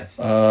 Yes.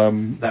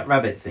 That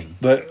rabbit thing.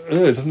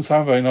 It doesn't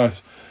sound very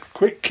nice.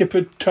 Quick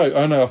kippered toad.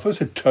 Oh no, I thought it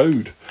said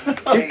toad.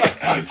 Hey,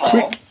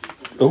 Paul.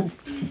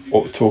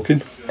 What was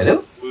talking?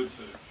 Hello?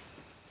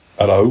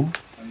 Hello?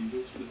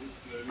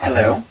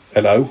 Hello.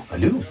 Hello?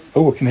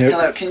 Oh, I can hear.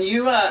 Hello. Can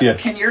you?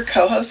 Can your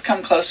co-host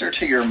come closer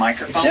to your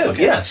microphone? So,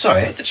 yeah,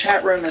 sorry. What the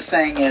chat room is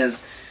saying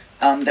is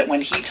that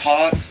when he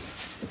talks,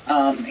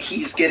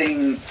 he's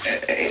getting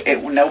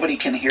nobody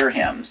can hear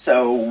him,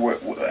 so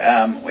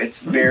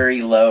it's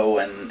very low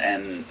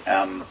and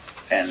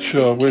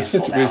Sure, we're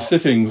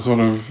sitting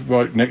sort of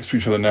right next to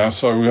each other now,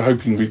 so we're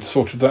hoping we'd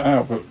sorted that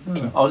out. But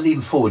I'll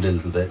lean forward a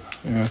little bit.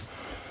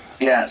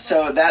 Yeah.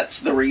 So that's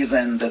the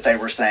reason that they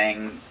were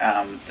saying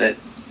that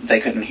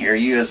they couldn't hear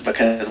you, is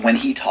because when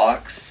he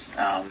talks,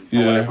 for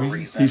whatever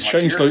reason, he's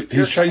changed.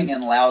 You're coming in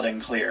loud and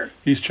clear.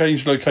 He's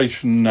changed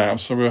location now,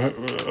 so we're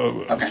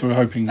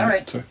hoping. All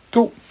right.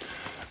 Cool.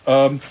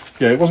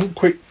 It wasn't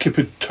quick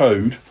kippered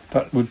toad.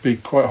 That would be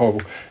quite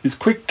horrible. It's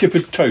quick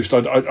kippered toast.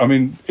 I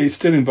mean, it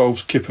still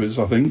involves kippers,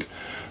 I think.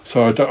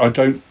 So I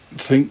don't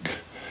think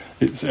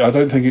it's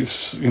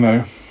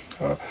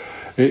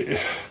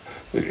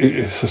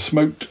it's a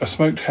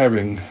smoked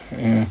herring.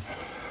 Yeah.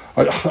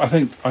 I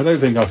don't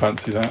think I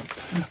fancy that.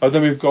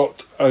 Then we've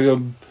got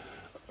the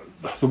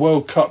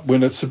World Cup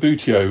winner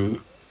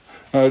Sabutio.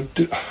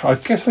 I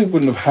guess they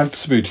wouldn't have had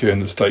Sabutio in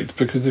the States,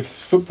 because if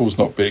football's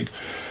not big,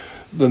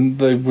 then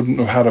they wouldn't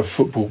have had a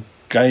football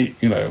game,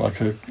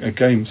 like a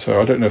game. So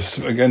I don't know.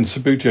 Again,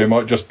 Sabutio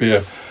might just be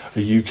a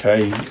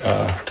UK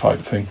type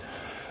thing.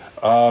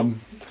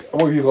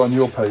 What have you got on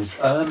your page?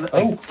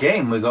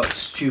 Again, we've got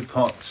Stu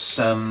Potts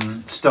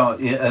somebody's done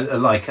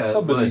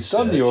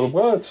your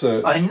word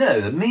search. I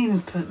know, the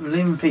mean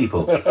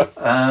people.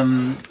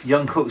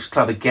 Young Cooks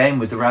Club again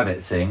with the rabbit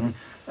thing.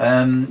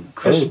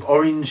 Crisp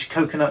orange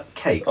coconut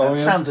cake. That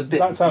sounds a bit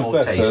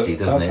more tasty,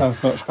 doesn't it?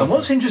 Sounds much better. And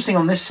what's interesting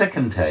on this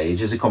second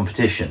page is a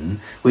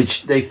competition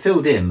which they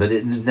filled in, but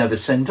it never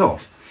sent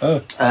off.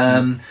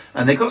 And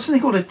they got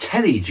something called a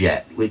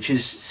telejet, which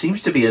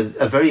seems to be a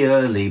very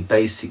early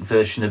basic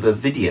version of a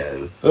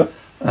video. That's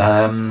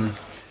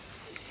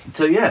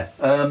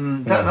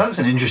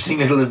an interesting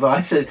little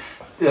device.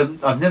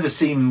 I've never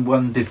seen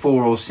one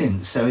before or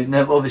since, so it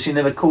obviously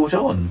never caught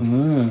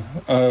on.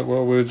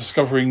 Well, we're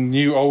discovering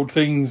new old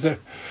things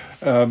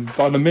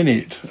by the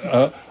minute.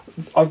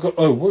 I've got.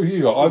 Oh, what have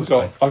you got? I've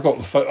got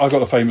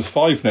the famous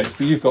five next,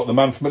 but you've got the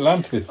Man from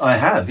Atlantis. I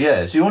have,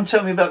 yeah. So you want to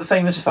tell me about the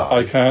famous five?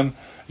 I can.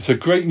 It's a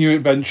great new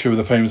adventure with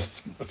the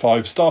famous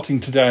five,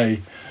 starting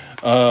today.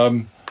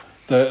 They're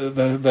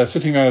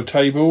sitting around a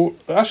table.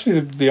 Actually,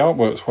 the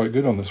artwork's quite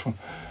good on this one.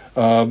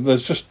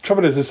 There's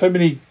so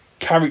many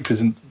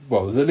characters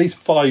there's at least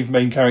five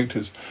main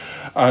characters,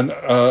 and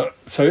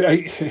so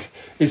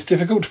it's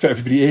difficult to fit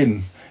everybody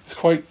in. It's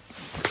quite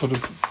sort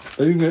of.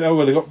 They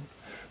got.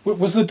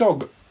 Was the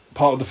dog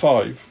part of the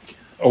five,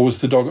 or was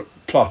the dog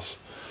plus?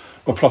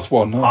 Or plus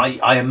one? Huh?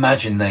 I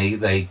imagine they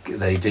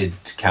did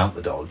count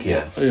the dog.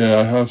 Yes.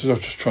 Yeah, I was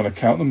just trying to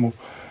count them all.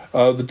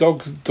 The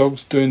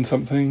dog's doing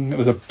something.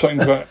 There's something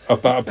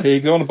about a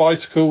pig. They're on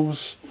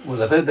bicycles.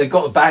 Well, they've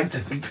got a bag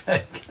to.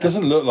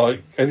 Doesn't look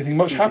like anything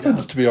much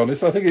happens, to be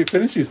honest. I think it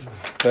finishes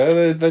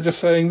there. They're just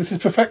saying this is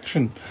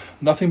perfection.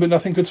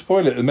 Nothing could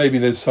spoil it. And maybe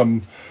there's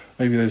some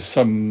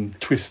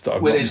twist that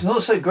I've Well, it's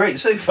not so great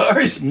so far,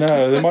 is it?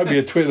 No, there might be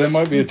a twist. There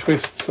might be a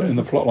twist in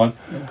the plot line.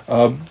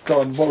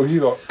 Go on. What have you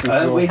got?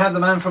 We had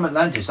the Man from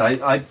Atlantis.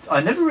 I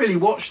never really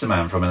watched the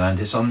Man from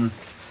Atlantis on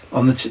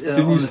the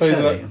Didn't you say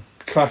telly. That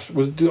Clash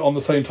was on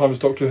the same time as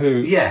Doctor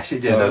Who? Yes,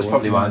 it did. That's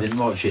probably why I didn't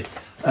watch it.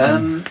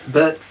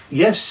 But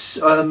yes,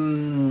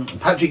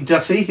 Patrick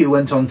Duffy, who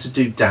went on to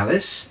do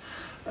Dallas.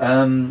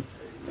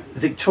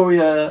 Victor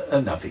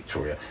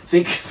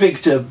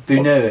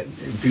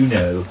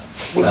Buono,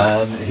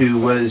 who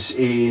was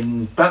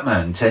in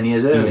Batman 10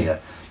 years earlier,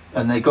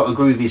 and they got a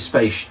groovy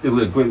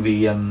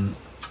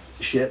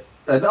ship.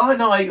 And I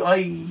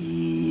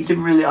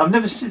didn't really. I've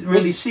never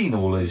really seen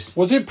all those.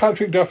 Was it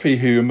Patrick Duffy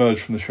who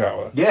emerged from the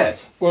shower?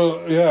 Yes.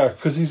 Well, yeah,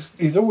 because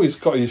he's always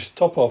got his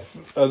top off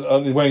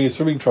and wearing his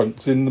swimming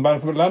trunks in the Man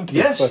from Atlantis.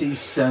 Yes,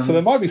 so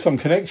there might be some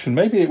connection.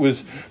 Maybe it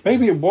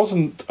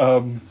wasn't.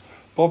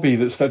 Bobby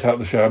that stepped out of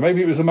the shower.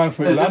 Maybe it was the Man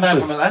from Atlantis. The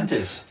Man from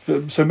Atlantis.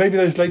 So maybe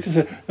those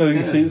later.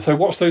 So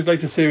watch those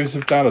later series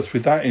of Dallas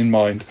with that in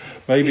mind.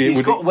 Maybe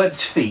he's got webbed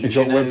feet. He's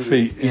got webbed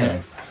feet.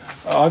 Yeah.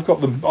 I've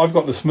got the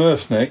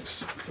Smurfs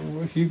next.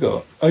 What have you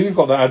got? Oh, you've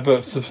got that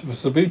advert for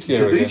Sabutio.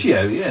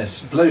 Sabutio,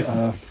 yes. Blue.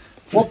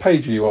 What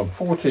page are you on?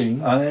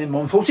 14. I'm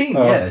on 14.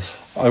 Yes.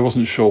 I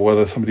wasn't sure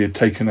whether somebody had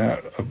taken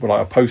out a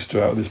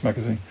poster out of this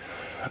magazine.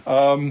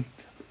 So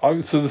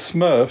the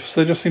Smurfs,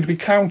 they just seem to be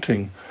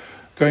counting,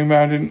 going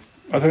round in.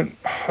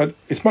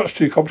 It's much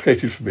too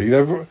complicated for me.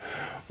 They're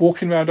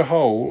walking around a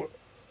hole.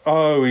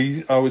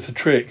 It's a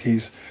trick.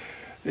 He's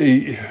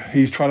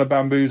trying to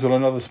bamboozle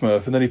another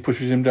Smurf, and then he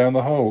pushes him down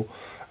the hole.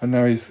 and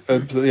now he's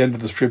at the end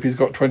of the strip. He's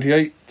got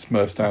 28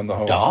 Smurfs down the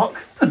hole.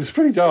 Dark. It's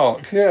pretty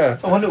dark, yeah.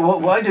 I wonder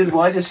why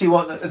does he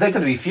want? They're going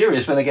to be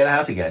furious when they get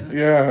out again.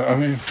 Yeah, I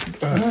mean,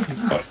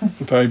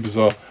 very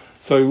bizarre.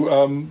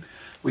 So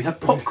we have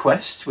Pop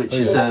Quest, which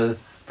is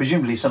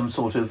presumably some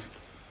sort of.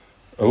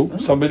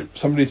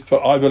 Somebody's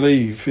put, I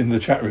believe, in the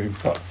chat room.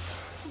 But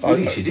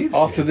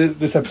after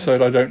this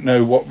episode, I don't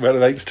know what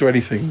relates to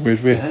anything. We're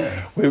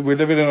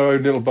living in our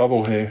own little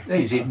bubble here. Yeah,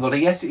 he's even got a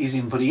Yeti. He's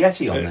even put a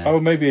Yeti on there. Oh,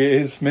 maybe it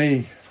is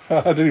me.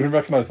 I don't even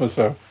recognise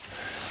myself.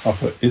 I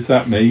thought, is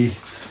that me?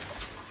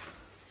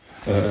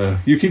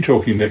 You keep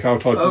talking, Nick. I'll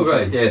type. Oh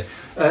right, yeah.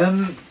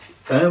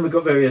 We've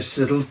got various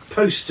little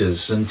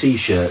posters and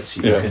T-shirts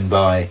you can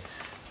buy.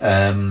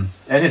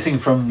 Anything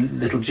from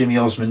little Jimmy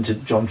Osmond to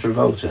John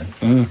Travolta.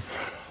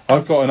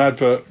 I've got an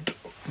advert.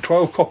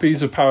 12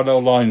 copies of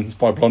Parallel Lines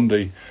by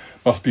Blondie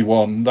must be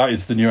one. That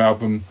is the new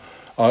album.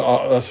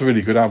 That's a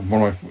really good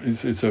album.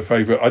 It's a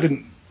favourite. I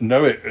didn't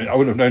know it. I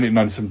wouldn't have known it in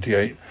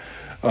 1978,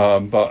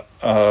 but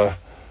I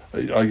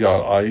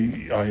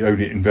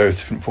own it in various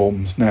different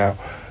forms now.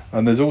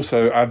 And there's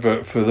also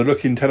advert for the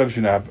Look In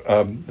Television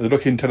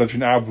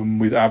album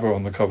with ABBA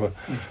on the cover,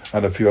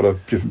 and a few other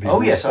different people.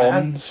 Oh yes,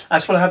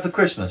 that's what I have for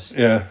Christmas.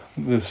 Yeah,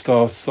 the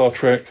Star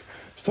Trek.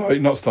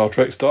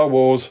 Star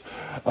Wars,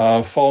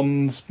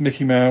 Fonz,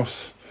 Mickey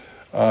Mouse,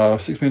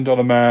 $6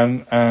 Million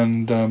Man,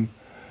 and the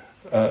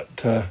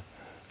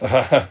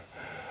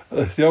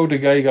older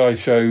gay guy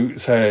show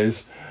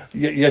says,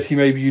 Yeti,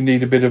 maybe you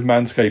need a bit of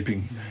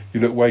manscaping. You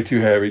look way too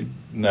hairy.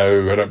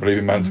 No, I don't believe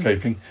in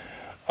manscaping.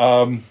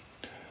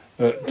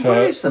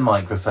 Where is the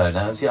microphone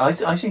now?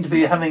 I seem to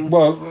be having.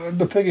 Well,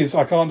 the thing is,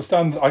 I can't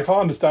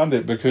understand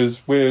it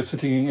because we're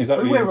sitting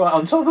exactly. We're right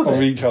on top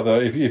of each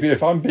other.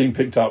 If I'm being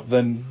picked up,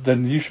 then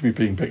you should be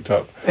being picked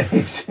up.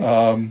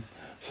 So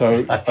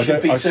I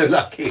should be so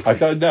lucky. I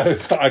don't know.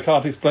 I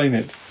can't explain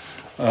it.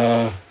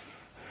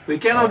 We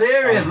cannot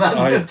hear him.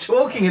 I'm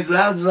talking as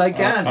loud as I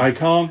can. I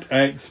can't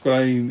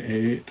explain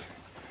it.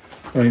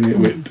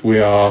 We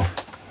are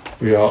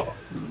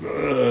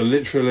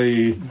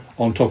literally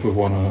on top of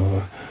one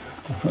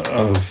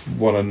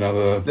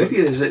another. Maybe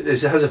it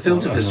has a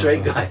filter for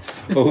straight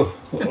guys.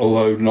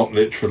 although not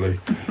literally.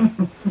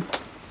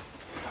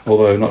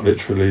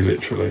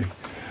 Literally.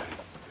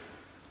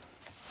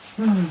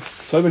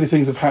 So many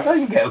things have happened. I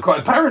can get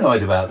quite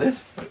paranoid about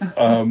this.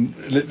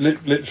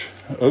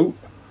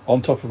 On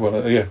top of one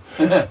another, yeah.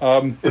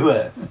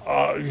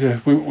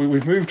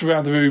 We've moved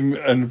around the room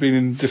and been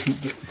in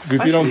different.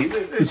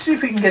 Let's see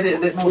if we can get it a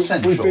bit more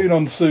central. We've been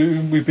on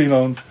Zoom. We've been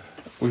on.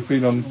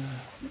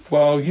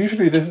 Well,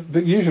 usually this,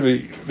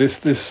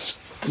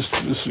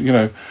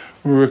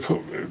 we're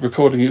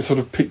recording. It sort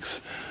of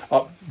picks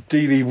up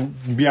Dealey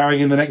meowing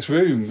in the next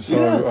room.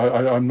 So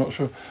I'm not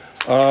sure.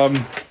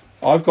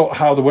 I've got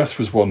How the West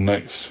Was Won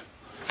next.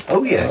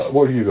 Oh yes.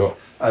 What have you got?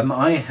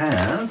 I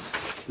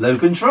have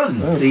Logan Trun,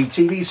 the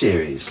TV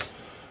series.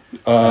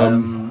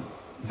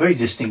 Very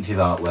distinctive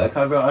artwork.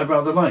 I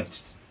rather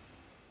liked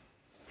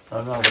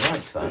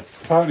that.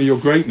 Apparently, you're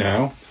great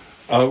now.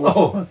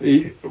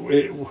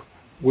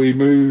 We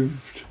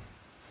moved.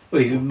 Well,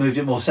 you moved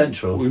it more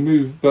central. We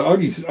moved, but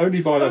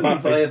only by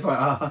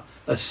about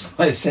a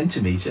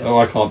centimetre. Oh,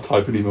 I can't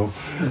type anymore.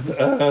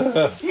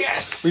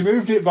 Yes. We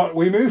moved it by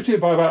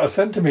about a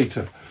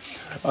centimetre.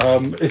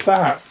 If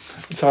that.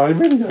 So I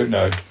really don't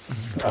know.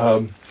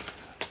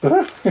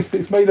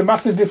 It's made a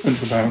massive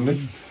difference apparently.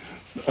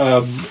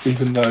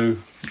 Even though.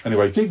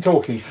 Anyway, keep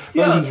talking.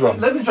 Logan's Run.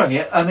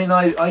 Yeah. I mean,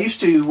 I used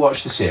to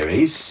watch the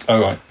series.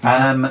 Oh right.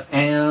 And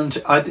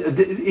a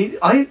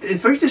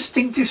very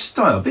distinctive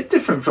style, a bit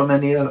different from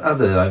any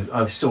other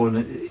I've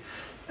seen,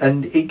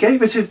 and it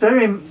gave it a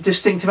very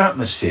distinctive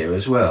atmosphere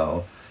as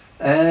well.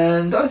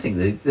 And I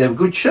think they were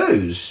good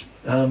shows.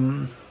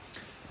 They're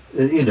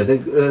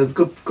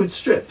good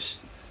strips.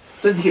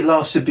 Don't think it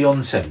lasted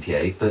beyond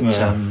 78, but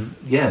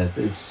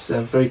it's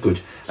very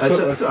good.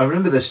 I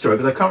remember this story,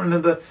 but I can't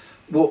remember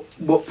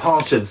what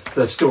part of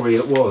the story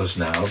it was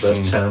now.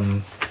 But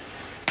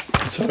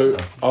so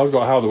I've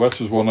got How the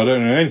West Was Won. I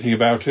don't know anything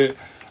about it.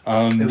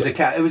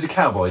 It was a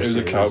cowboy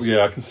series.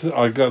 I can.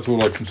 That's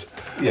all I can.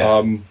 Yeah.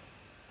 I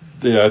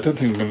don't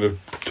think I'm going to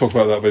talk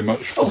about that very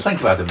much. Oh,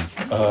 thank you, Adam.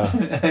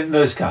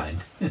 Most kind.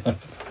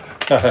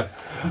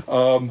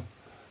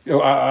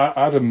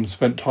 Adam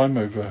spent time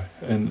over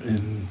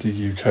in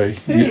the UK.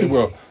 Hey.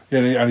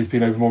 And he's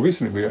been over more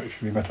recently. We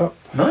actually met up.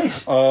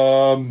 Nice.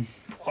 So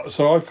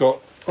I've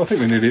got. I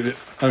think we're nearly.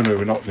 Oh no,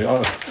 we're not.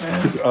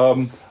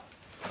 I've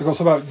got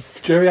some about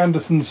Jerry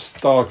Anderson's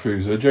Star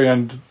Cruiser. Jerry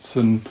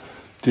Anderson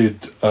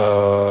did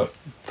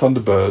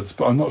Thunderbirds,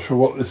 but I'm not sure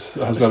what this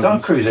has. Star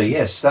Cruiser,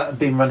 yes, that had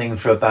been running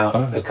for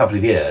about a couple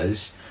of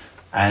years.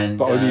 And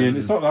but only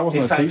it's not that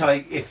wasn't. In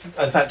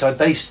fact, I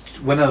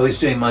based when I was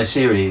doing my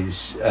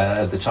series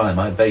at the time.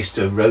 I based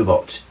a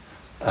robot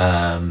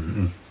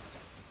on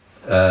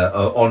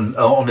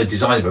a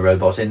design of a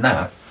robot in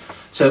that.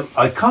 So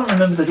I can't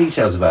remember the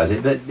details about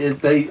it, but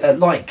they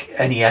like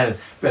any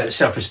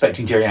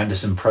self-respecting Jerry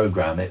Anderson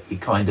program.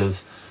 It kind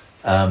of.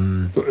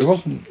 But it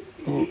wasn't.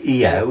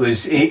 Yeah, it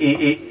was.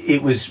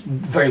 It was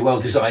very well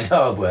designed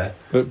hardware.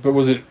 But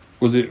was it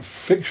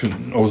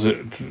fiction or was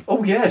it?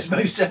 Oh yes,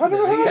 most definitely.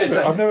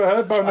 I've never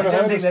heard. But I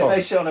don't think they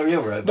based it on a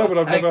real robot. No, but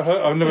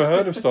I've never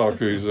heard of Star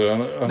Cruiser.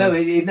 No,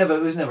 it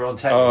was never on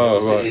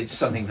television. It's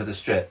something for the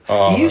strip.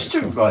 He used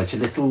to write a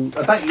little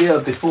about a year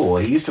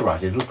before. He used to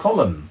write a little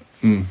column,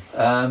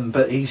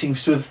 but he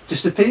seems to have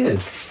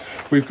disappeared.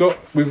 I've got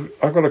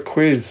a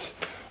quiz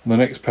on the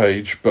next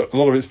page, but a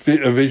lot of it's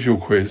a visual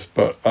quiz.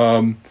 But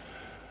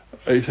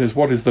it says,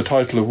 "What is the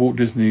title of Walt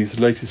Disney's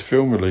latest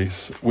film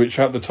release?" Which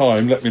at the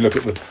time, let me look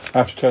at I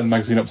have to turn the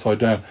magazine upside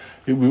down.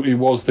 It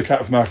was The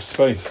Cat from Outer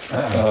Space.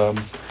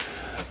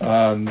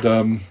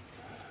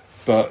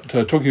 But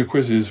talking of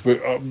quizzes,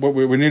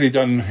 we're nearly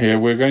done here.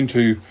 What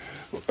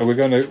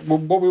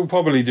we'll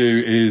probably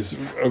do is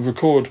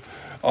record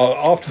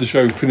after the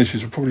show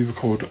finishes. We'll probably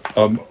record.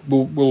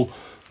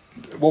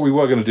 What we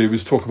were going to do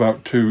was talk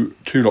about two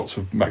lots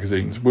of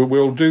magazines.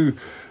 We'll do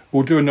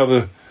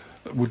another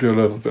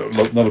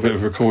bit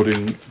of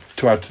recording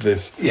to add to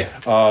this. Yeah.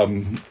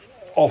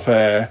 Off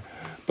air,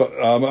 but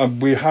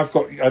we have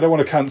got. I don't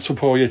want to cancel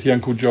poor Yeti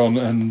Uncle John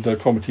and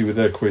Comedy with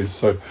their quiz,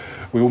 so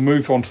we will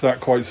move on to that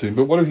quite soon.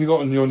 But what have you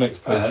got on your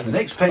next page? The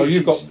next page.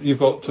 You've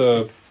got.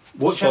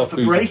 Watch Out for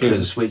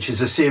Breakers, which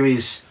is a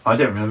series I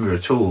don't remember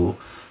at all.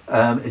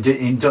 One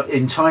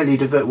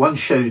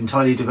show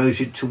entirely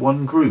devoted to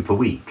one group a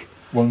week.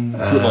 One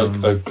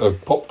like a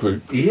pop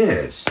group.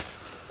 Yes.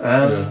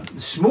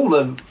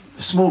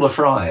 Smaller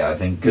fry, I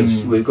think,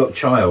 because we've got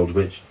Child,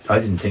 which I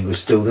didn't think was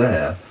still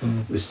there.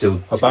 It was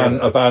still a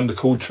band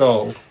called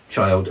Child.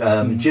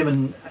 Jim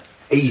and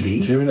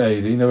Edie.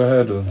 Never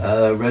heard of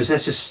them.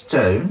 Rosetta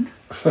Stone,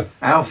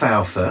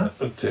 Alfalfa.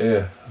 Oh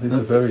dear, these are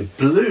very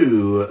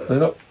Blue. They're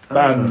not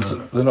bands.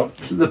 They're not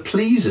the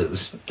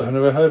Pleasers. I've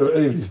never heard of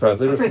any of these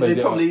bands. I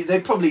think they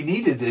probably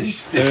needed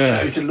this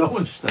show to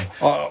launch them.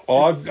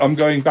 I'm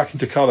going back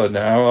into colour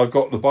now. I've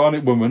got the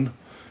Bionic Woman.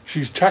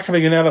 She's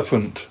tackling an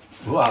elephant.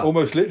 Wow.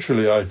 Almost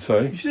literally, I'd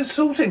say. She's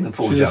assaulting the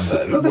poor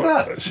jumbo. Look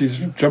at that. She's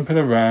jumping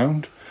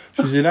around.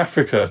 She's in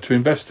Africa to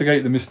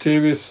investigate the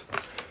mysterious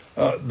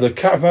the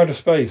Cat from Outer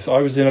Space.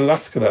 I was in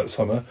Alaska that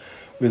summer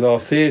with our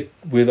theatre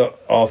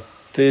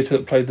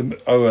that played the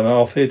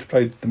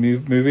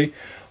movie.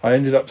 I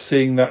ended up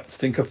seeing that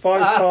stinker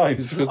 5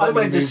 times. Because I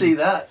went to see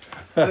that.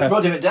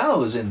 Roddy McDowall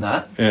was in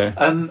that. Yeah.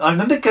 I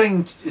remember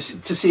going to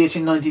see it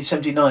in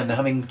 1979 and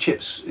having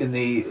chips in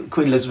the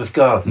Queen Elizabeth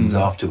Gardens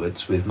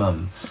afterwards with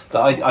Mum.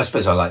 But I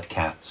suppose I liked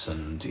cats,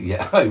 and it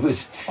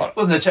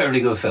wasn't a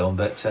terribly good film.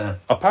 But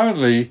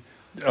apparently,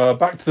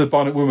 back to the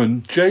Bionic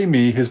Woman,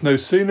 Jamie has no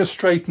sooner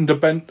straightened a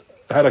bent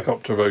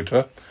helicopter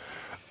rotor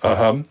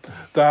than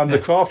the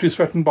craft is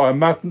threatened by a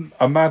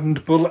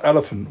maddened bull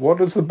elephant. What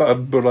does the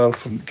bull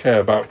elephant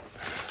care about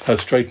her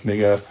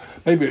straightening a...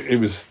 Maybe it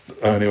was...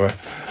 anyway.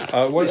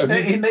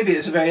 Maybe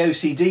it's a very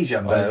OCD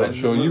jumbo. I'm not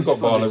sure. You've got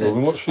Bionic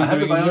Woman. What's she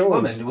doing in yours?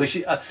 Woman.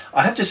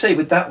 I have to say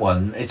with that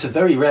one, it's a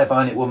very rare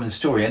Bionic Woman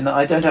story, and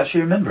I don't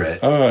actually remember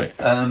it. All right.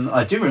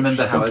 I do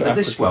remember, however,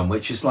 this one,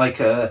 which is like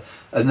a...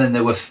 And then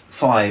there were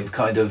 5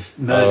 kind of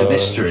murder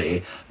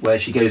mystery where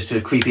she goes to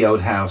a creepy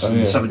old house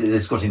and somebody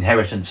that's got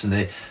inheritance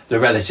and the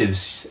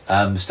relatives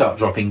start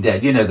dropping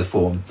dead. You know the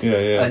form.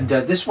 Yeah. And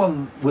this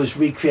one was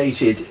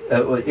recreated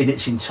in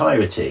its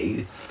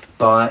entirety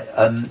by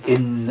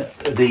in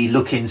the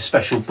Look-In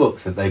special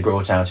book that they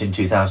brought out in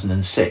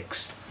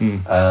 2006,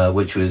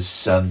 which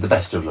was the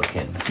best of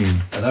Look-In.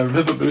 And I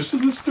remember most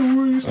of the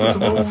stories.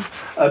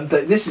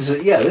 But this is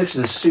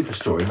a super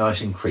story,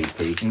 nice and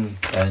creepy,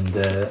 and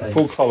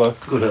full colour,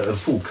 good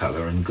full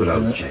colour, and good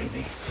old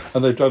Jamie.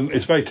 And they've done.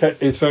 It's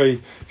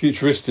very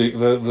futuristic.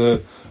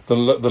 The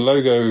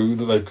logo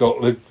that they've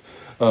got.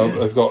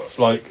 They've got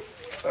like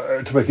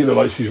to make it look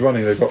like she's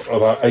running. They've got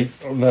about 8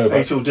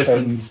 or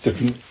 10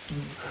 different.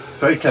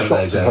 Very clever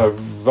shots of her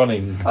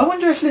running. I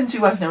wonder if Lindsay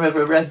Wagner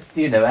ever read,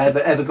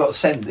 ever got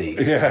sent these,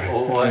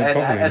 or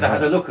ever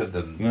had a look at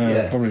them.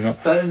 No, probably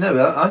not. But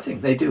no, I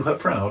think they do her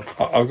proud.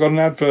 I've got an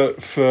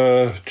advert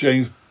for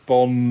James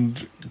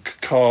Bond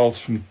cars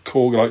from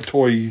Corgi, like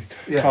toy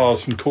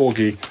cars from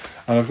Corgi,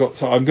 and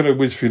I'm going to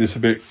whiz through this a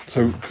bit,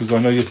 because I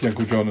know Yeti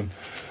Uncle John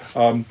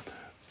and.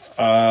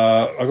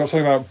 I've got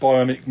something about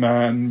Bionic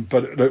Man,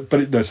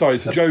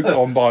 it's a joke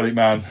on Bionic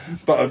Man,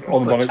 but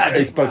on the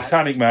it's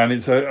Botanic Man.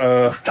 It's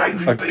a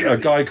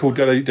guy called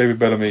David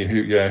Bellamy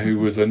who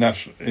was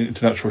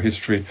into natural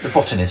history, the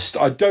botanist.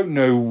 I don't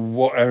know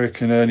what Eric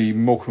and Ernie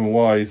Morecambe and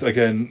Wise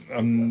again.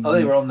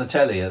 They were on the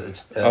telly.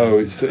 It's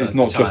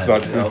not just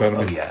about David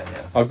Bellamy.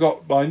 I've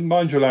got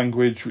Mind Your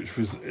Language, which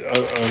was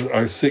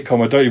a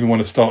sitcom I don't even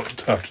want to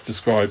have to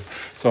describe.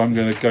 So I'm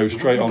going to go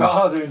straight on.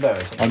 Rather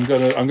embarrassing. I'm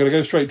going to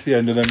go straight to the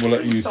end, and then we'll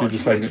let you do the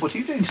same. What are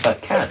you doing to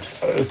that cat?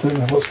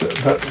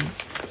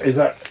 Is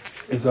that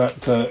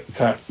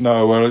cat?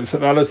 No, well,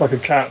 that looks like a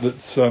cat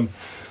that's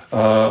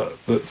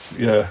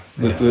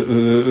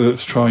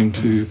trying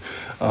to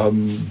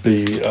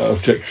be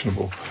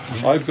objectionable.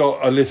 I've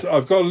got a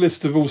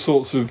list of all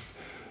sorts of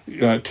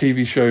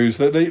TV shows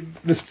that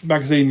this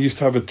magazine used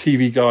to have a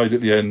TV guide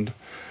at the end.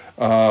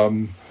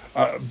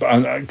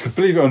 and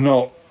believe it or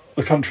not,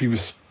 the country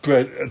was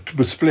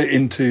split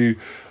into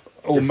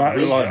I don't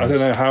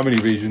know how many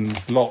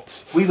regions,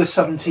 lots. We were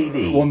Southern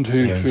TV. 1,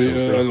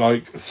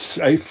 2,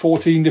 3,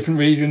 14 different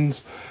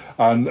regions,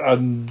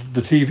 and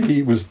the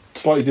TV was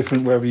slightly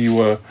different wherever you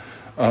were.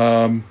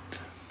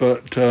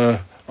 But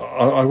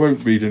I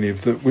won't read any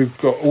of that. We've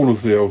got all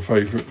of the old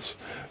favourites,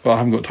 but I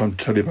haven't got time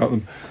to tell you about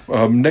them.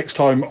 Next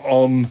time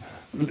on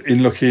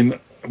In Looking,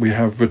 we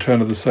have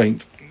Return of the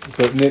Saint.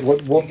 But Nick,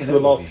 what's the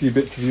last few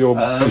bits of your...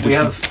 we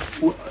have...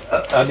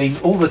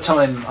 all the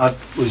time I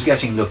was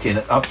getting Looking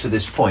up to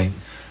this point,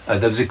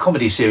 there was a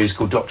comedy series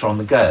called Doctor on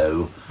the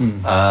Go,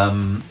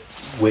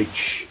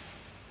 which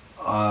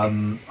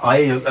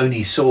I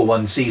only saw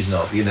one season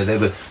of. They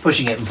were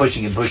pushing it, and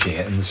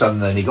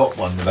suddenly only got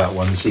about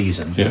one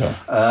season. Yeah.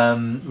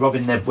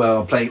 Robin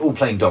Nedwell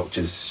playing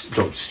doctors,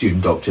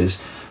 student doctors.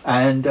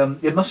 And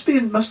it must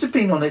have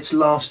been on its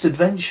last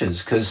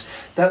adventures, because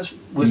it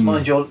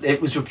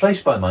was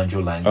replaced by Mind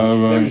Your Language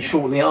very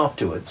shortly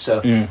afterwards. So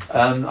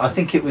I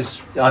think it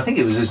was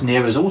as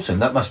near as autumn.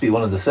 That must be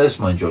one of the first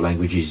Mind Your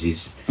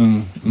Languages.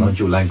 Mind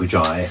Your Language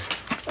Eye.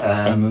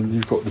 And then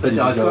you've got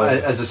the I've got,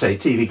 as I say,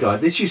 TV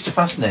Guide. This used to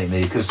fascinate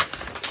me because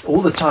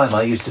all the time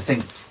I used to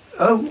think,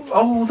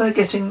 they're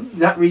getting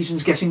that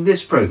region's getting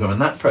this program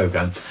and that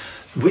program.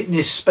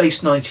 Witness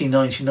Space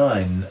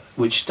 1999,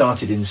 which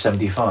started in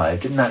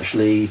 75, didn't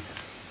actually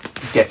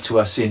get to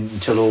us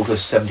until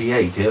August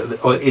 78,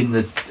 or in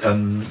the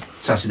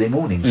Saturday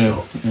morning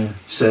slot. Yeah.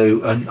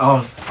 So, and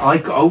I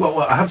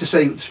have to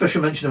say,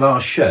 special mention of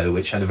our show,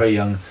 which had a very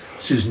young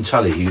Susan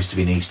Tully, who used to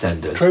be an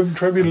EastEnders.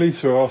 Trevi and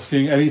Lisa are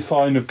asking any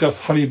sign of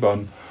Gus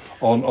Honeybun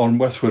on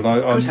Westwood.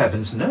 Good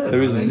heavens, no.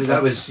 There isn't.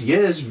 That was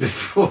years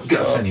before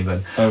Gus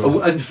Honeybun.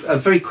 And a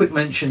very quick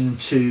mention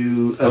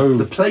to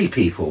the Play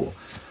People.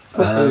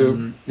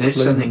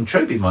 There's something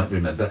Troby might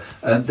remember.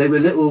 They were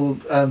little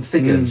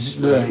figures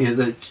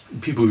that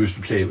people used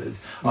to play with.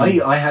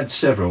 I had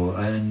several,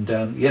 and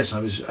yes,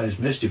 I was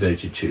most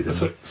devoted to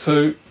them.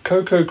 So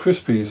Cocoa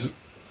Krispies,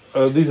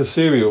 these are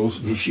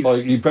cereals,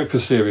 like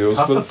breakfast cereals.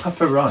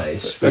 Puffer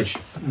Rice, which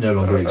no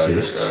longer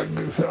exists.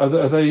 Are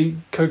they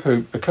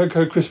Cocoa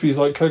Krispies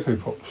like Cocoa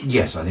Pops?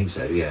 Yes, I think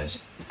so.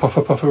 Yes.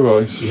 Puffer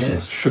Rice.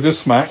 Yes. Sugar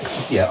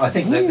Smacks. Yeah, I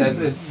think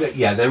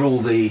they're all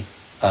the.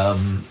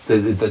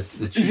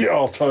 Is it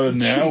our turn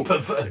now?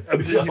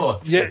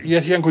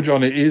 Yeti Uncle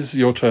John, it is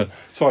your turn.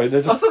 Sorry,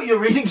 I thought you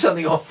were reading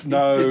something off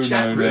the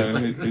chat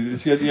room. No.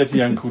 It's Yeti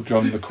Uncle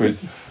John, the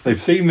quiz.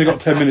 They've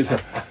got 10 minutes.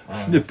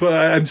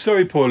 But I'm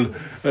sorry, Paul.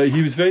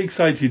 He was very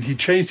excited. He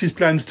changed his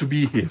plans to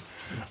be here.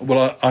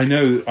 Well, I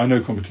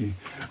know, comedy.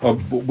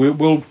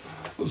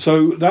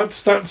 So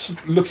that's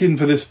looking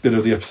for this bit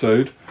of the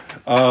episode.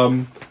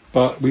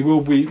 But we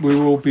will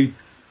be.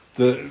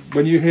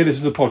 When you hear this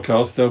as a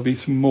podcast, there'll be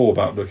some more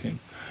about looking.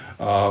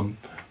 Stay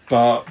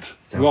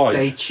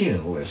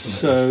tuned, listeners.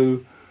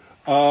 So,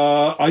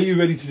 are you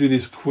ready to do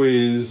this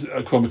quiz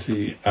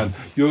comedy? And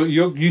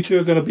you two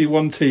are going to be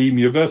one team.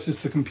 You're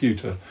versus the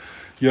computer.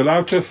 You're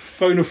allowed to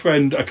phone a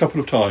friend a couple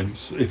of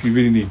times if you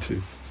really need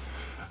to.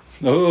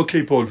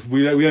 Okay, Paul.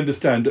 We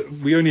understand.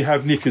 We only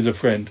have Nick as a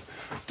friend.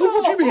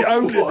 What do you mean?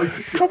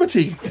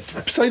 Comedy.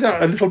 Say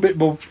that a little bit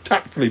more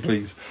tactfully,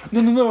 please.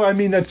 No. I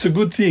mean, that's a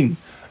good thing.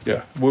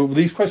 Yeah. Well,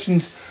 these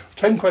questions,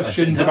 10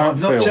 questions about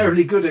film. I'm not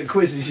terribly good at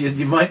quizzes.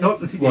 You might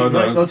not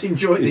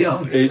enjoy the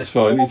answer. It's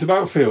fine. It's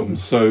about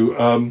films. So,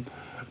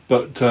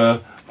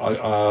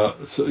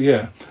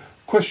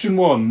 Question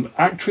 1: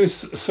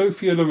 Actress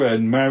Sophia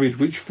Loren married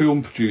which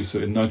film producer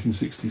in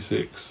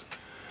 1966?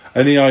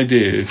 Any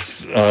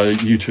ideas,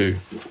 you two?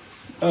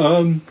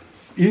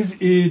 Is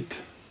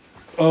it?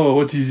 Oh,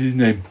 what is his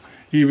name?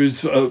 He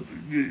was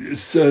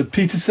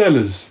Peter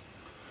Sellers.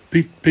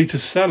 Peter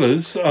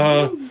Sellers.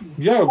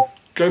 Yeah,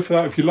 go for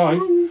that if you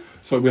like.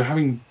 So we're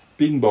having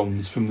bing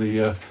bongs from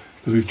the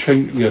because we've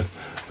changed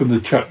from the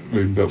chat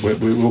room, but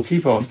we'll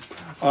keep on.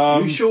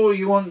 You sure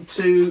you want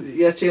to,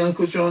 Yeti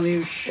Uncle John?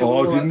 You sure?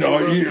 Oh, I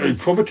didn't. He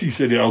probably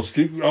said it. I'll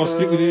stick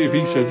with it if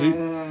he says it.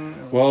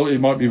 Well, it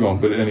might be wrong,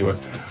 but anyway,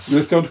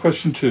 let's go on to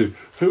question 2.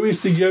 Who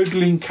is the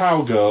yodeling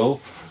cowgirl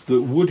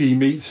that Woody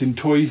meets in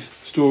Toy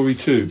Story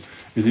 2?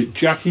 Is it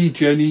Jackie,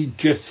 Jenny,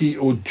 Jessie,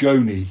 or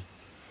Joni?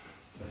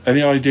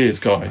 Any ideas,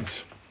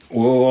 guys?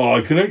 Well,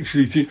 I can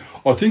actually think.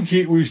 I think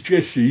it was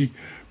Jessie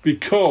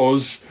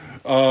because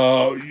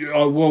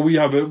we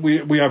have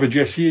a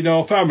Jessie in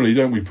our family,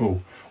 don't we,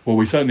 Paul? Well,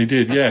 we certainly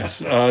did.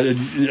 Yes.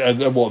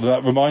 And what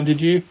that reminded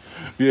you?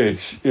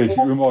 Yes, it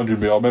reminded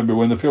me. I remember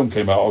when the film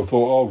came out. I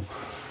thought,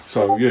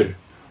 so yeah.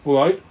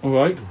 All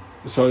right.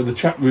 So the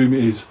chat room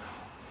is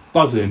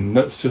buzzing.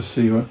 Let's just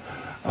see what.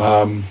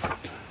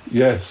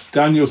 Yes,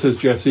 Daniel says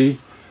Jessie.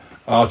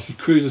 Archie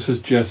Cruiser says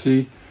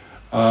Jessie.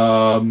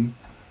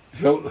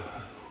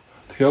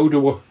 The older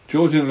one,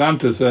 George in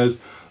Atlanta says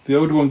the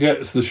older one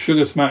gets the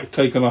sugar smack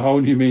take on a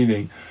whole new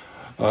meaning.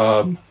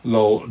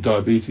 Lol,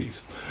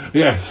 diabetes.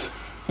 Yes.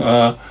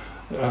 Let's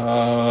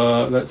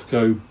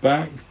go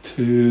back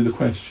to the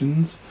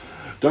questions.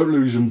 Don't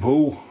lose them,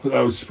 Paul.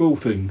 Spoil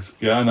things.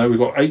 Yeah, I know. We've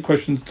got 8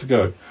 questions to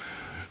go.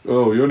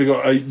 Oh, you only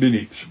got 8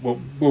 minutes. Well,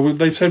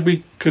 they've said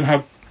we can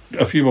have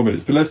a few more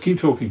minutes, but let's keep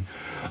talking.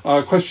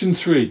 Question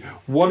 3.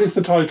 What is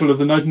the title of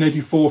the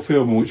 1984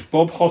 film in which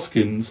Bob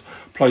Hoskins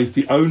plays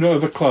the owner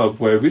of a club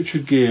where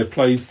Richard Gere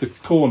plays the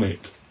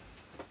cornet?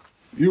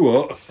 You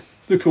what?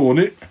 The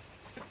cornet?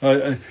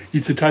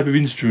 It's a type of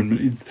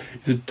instrument.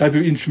 It's a type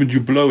of instrument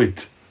you blow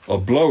it. I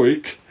blow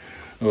it?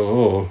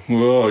 Oh,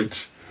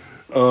 right.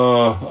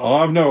 I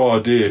have no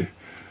idea.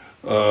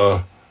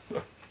 Well,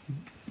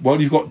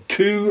 you've got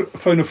 2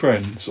 phone a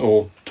friends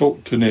or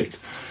talk to Nick.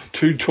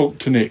 2 talk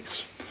to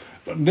Nicks.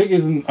 Nick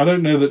isn't. I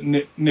don't know that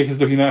Nick is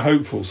looking that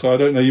hopeful, so I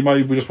don't know. You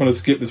may just want to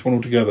skip this one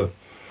altogether.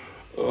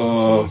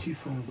 Nick.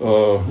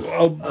 Go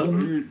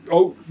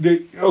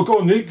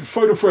on, Nick.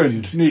 Phone a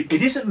friend, Nick.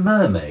 It isn't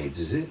mermaids,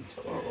 is it?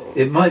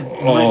 It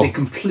might be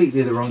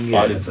completely the wrong year.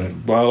 I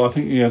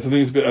think it's a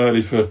bit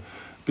early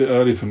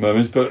for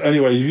mermaids. But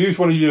anyway, you've used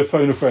one of your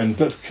phone a friends.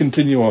 Let's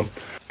continue on.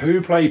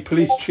 Who played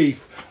Police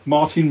Chief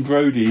Martin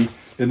Brody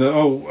in the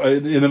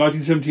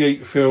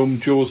 1978 film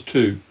Jaws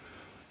 2?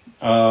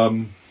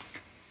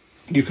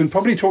 You can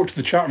probably talk to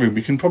the chat room.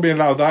 We can probably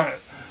allow that.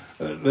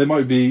 They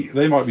might be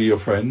your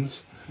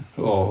friends.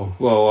 Oh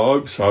well, I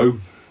hope so.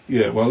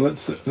 Yeah. Well,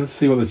 let's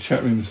see what the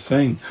chat room is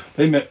saying.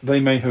 They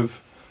may have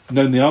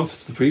known the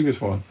answer to the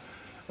previous one.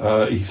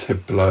 He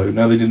said blow.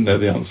 No, they didn't know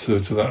the answer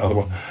to that other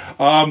one.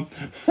 Right.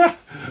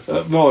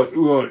 What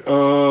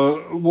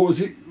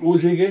was it? What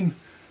was he again?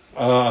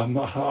 I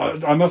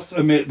must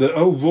admit that.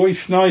 Oh, Roy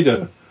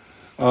Schneider.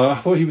 I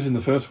thought he was in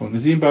the first one.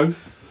 Is he in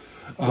both?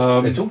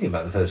 They're talking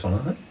about the first one,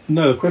 aren't they?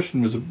 No, the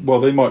question was... Well,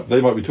 they might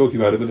be talking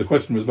about it, but the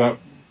question was about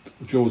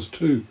Jaws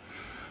 2.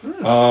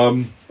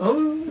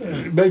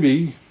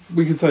 Maybe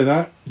we can say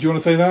that. Do you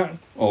want to say that?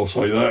 I'll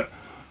say that.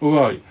 All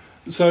right.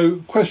 So,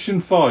 question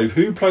 5.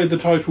 Who played the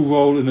title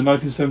role in the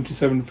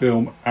 1977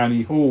 film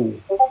Annie Hall?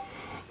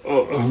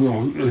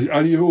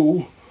 Annie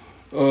Hall?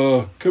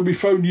 Can we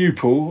phone you,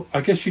 Paul?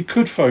 I guess you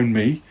could phone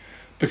me,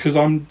 because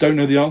I don't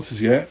know the answers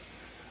yet.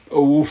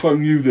 Or we'll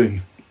phone you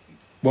then.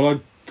 Well,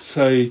 I'd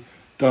say...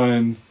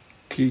 Diane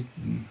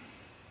Keaton.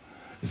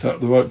 Is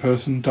that the right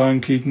person?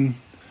 Diane Keaton?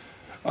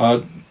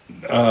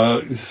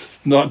 It's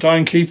not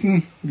Diane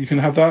Keaton. You can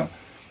have that.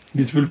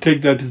 Yes, we'll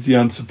take that as the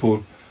answer,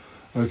 Paul.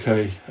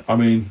 Okay. I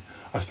mean,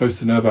 I'm supposed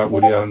to know about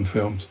Woody Allen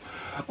films.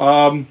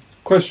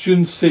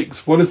 Question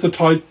 6. What is the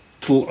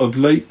title of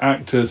late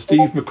actor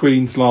Steve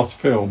McQueen's last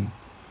film?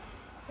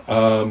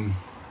 So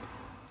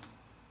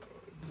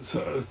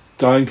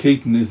Diane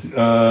Keaton is...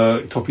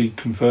 Toppy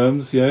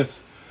confirms,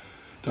 yes.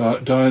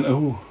 Diane...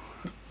 Oh...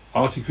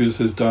 Articus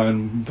says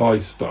Diane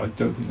Weiss, but I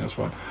don't think that's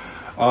right.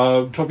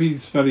 Toppy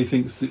Smelly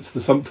thinks it's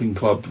the Something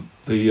Club.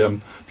 But I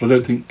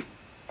don't think.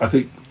 I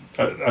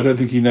don't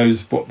think he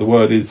knows what the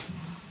word is,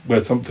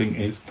 where something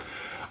is.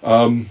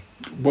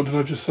 What did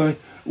I just say?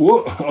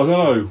 What? I don't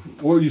know.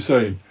 What are you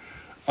saying?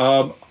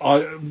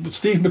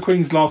 Steve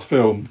McQueen's last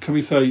film. Can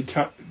we say?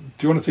 Do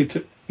you want to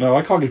say? No,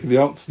 I can't give you the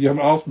answer. You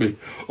haven't asked me.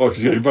 Oh,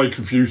 it's getting very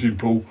confusing,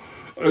 Paul.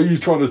 Are you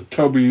trying to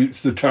tell me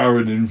it's the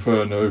Tower in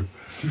Inferno?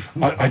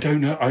 I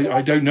don't know.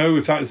 I don't know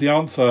if that's the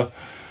answer.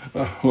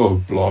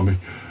 Oh, blimey.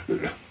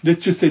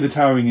 Let's just say the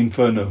Towering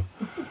Inferno.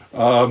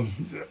 Right,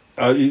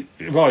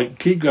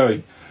 keep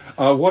going.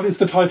 What is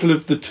the title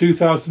of the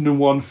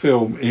 2001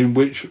 film in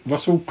which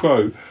Russell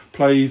Crowe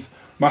plays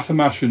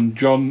mathematician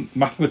John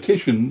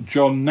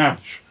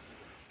Nash?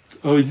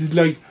 Oh, is it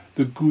like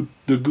the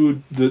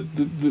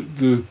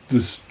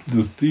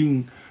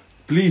thing?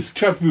 Please,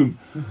 chat room.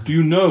 Do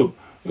you know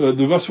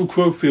the Russell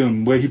Crowe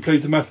film where he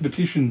plays the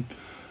mathematician?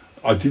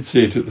 I did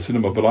see it at the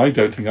cinema, but I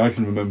don't think I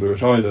can remember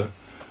it either.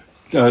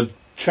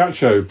 Chat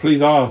show, please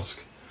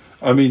ask.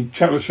 I mean,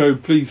 chat show,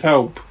 please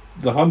help.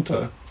 The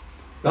Hunter.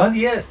 Oh,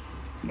 yeah.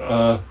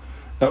 That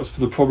was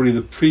for probably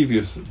the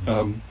previous.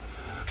 Yeah.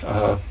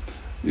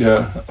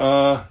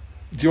 Do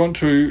you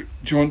want?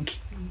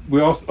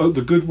 We asked. Oh,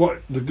 the good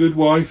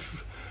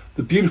wife,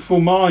 the beautiful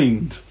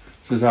mind.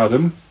 Says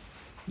Adam.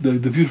 The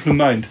beautiful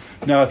mind.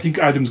 Now I think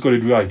Adam's got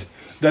it right.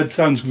 That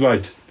sounds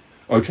right.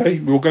 Okay,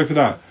 we'll go for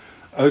that.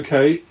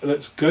 Okay,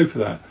 let's go for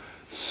that.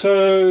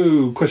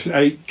 So, question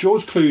 8.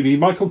 George Clooney,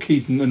 Michael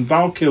Keaton and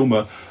Val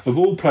Kilmer have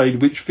all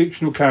played which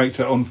fictional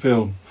character on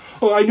film?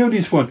 Oh, I know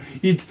this one.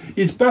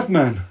 It's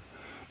Batman.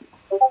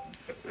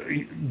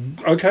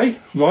 Okay,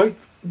 right.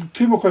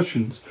 2 more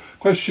questions.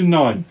 Question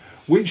 9.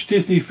 Which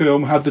Disney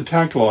film had the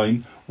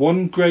tagline,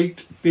 "One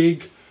great,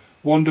 big,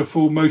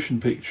 wonderful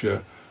motion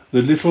picture,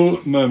 The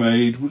Little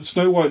Mermaid,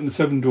 Snow White and the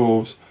Seven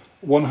Dwarfs,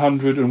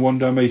 101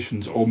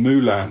 Dalmatians," or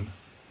Mulan?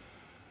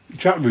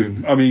 Chat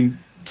room. I mean,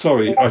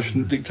 sorry, I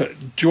shouldn't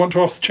dictate. Do you want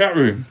to ask the chat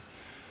room?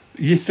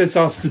 Yes, let's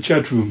ask the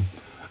chat room.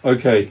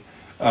 Okay.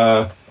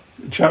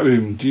 Chat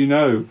room, do you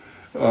know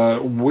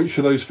which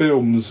of those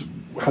films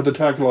had the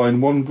tagline,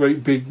 "One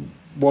great, big,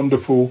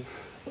 wonderful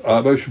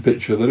motion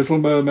picture, The Little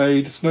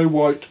Mermaid, Snow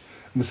White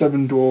and the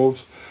Seven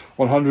Dwarfs,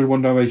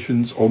 101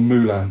 Dalmatians," or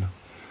Mulan?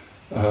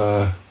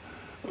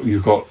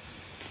 You've got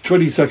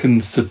 20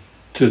 seconds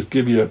to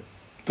give your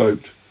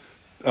vote.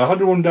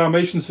 101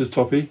 Dalmatians, says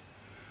Toppy.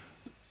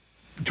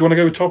 Do you want to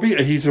go with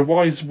Toppy? He's a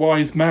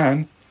wise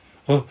man.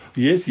 Oh,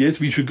 yes,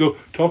 we should go.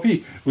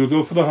 Toppy, we'll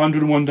go for the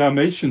 101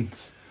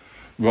 Dalmatians.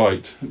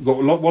 Right. We've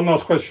got one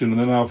last question, and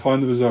then I'll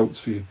find the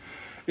results for you.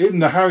 In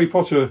the Harry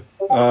Potter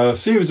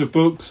series of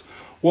books,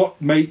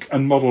 what make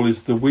and model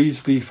is the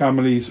Weasley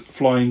family's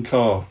flying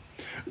car?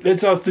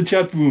 Let's ask the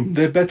chat room.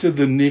 They're better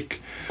than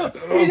Nick.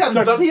 You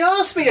haven't bloody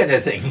asked me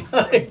anything.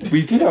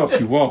 We did ask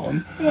you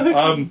one.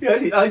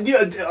 I knew.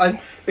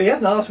 He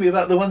hadn't asked me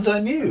about the ones I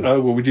knew. Oh,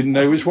 well, we didn't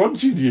know which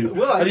ones you knew.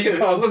 Well, I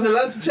wasn't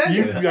allowed to tell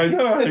you. I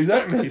know,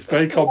 exactly. It's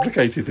very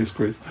complicated, this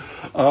quiz.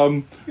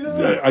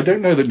 I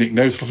don't know that Nick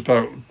knows a lot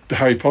about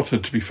Harry Potter,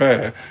 to be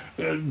fair.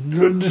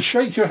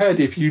 Shake your head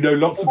if you know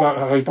lots about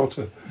Harry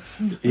Potter.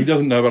 He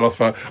doesn't know about lots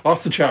about.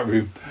 Ask the chat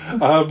room.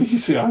 You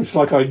see, it's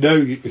like I know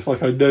you. It's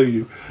like I know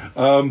you.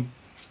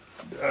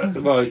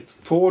 Right,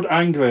 Ford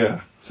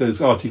Anglia,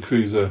 says Artie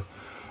Cruiser.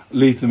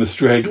 Lead them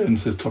astray again,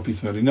 says Toppy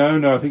Smelly.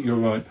 No, I think you're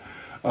right.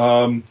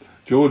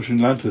 George in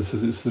Atlanta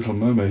says it's Little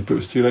Mermaid, but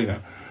it's too late now.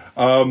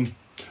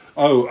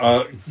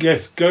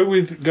 Yes, go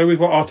with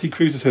what Artie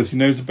Cruiser says. He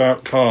knows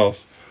about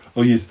cars.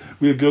 Oh yes,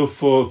 we'll go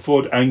for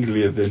Ford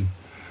Anglia then.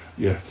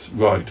 Yes,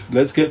 right.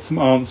 Let's get some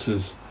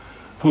answers.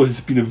 Oh,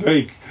 it's been a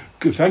very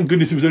good. Thank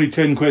goodness it was only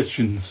 10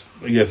 questions.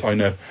 Yes, I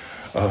know.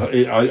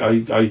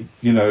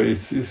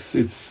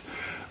 It's.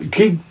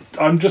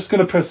 I'm just going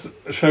to press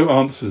show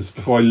answers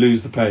before I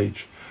lose the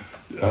page.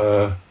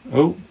 There.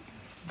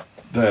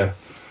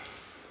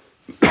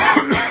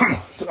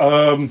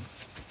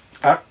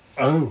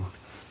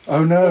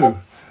 Oh no,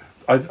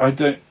 I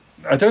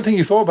don't think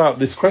you thought about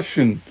this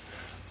question.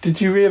 Did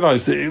you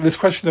realise that this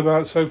question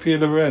about Sophia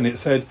Loren? It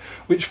said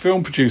which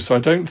film producer. I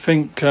don't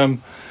think.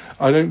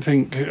 What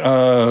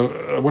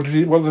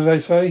did they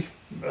say?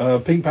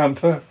 Pink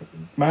Panther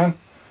man.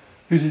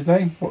 Who's his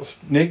name? What's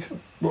Nick?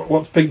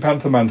 What's Pink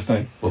Panther man's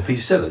name? Well,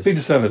 Peter Sellers.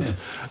 Peter Sellers.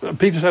 Yeah.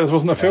 Peter Sellers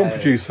wasn't a film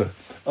producer.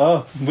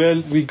 Well,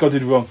 we got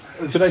it wrong.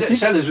 But I think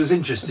Sellers was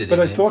interested in him. But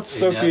I thought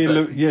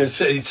Sophia... yes.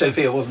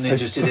 Sophia wasn't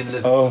interested in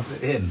him.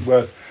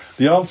 Well,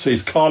 the answer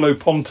is Carlo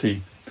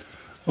Ponti.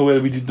 Oh, well,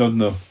 we did not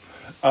know.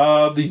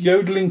 The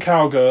yodeling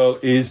cowgirl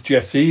is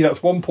Jessie.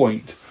 That's 1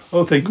 point.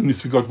 Oh, thank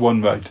goodness we got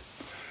one right.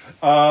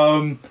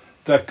 The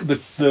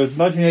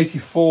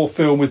 1984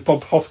 film with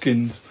Bob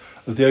Hoskins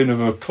as the owner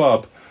of a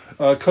club.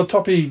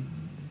 Toppy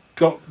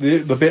got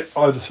the bit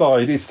either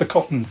side. It's the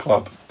Cotton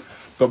Club.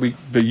 But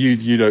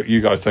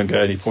you guys don't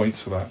get any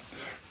points for that.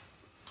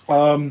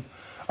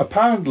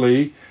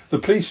 Apparently, the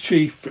police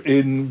chief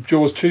in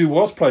Jaws 2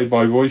 was played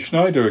by Roy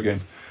Schneider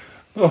again.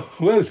 Oh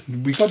well,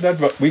 we got that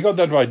right. We got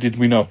that right, did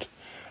we not?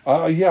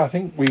 Yeah, I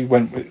think we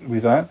went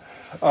with that.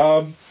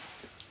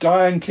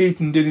 Diane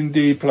Keaton did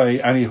indeed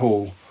play Annie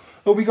Hall.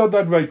 Oh, we got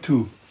that right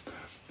too.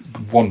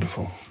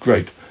 Wonderful,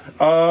 great.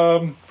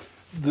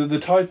 The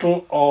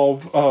title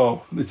of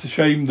it's a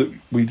shame that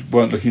we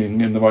weren't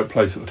looking in the right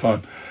place at the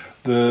time.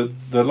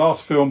 The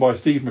last film by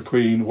Steve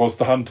McQueen was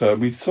The Hunter.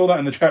 We saw that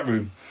in the chat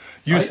room.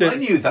 I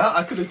knew that.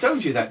 I could have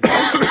told you that,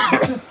 guys.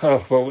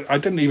 Oh well,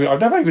 I've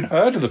never even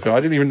heard of the film. I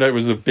didn't even know it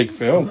was a big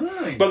film.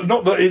 Right. But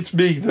not that it's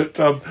me that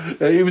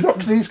it was up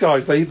to these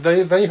guys. They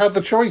had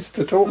the choice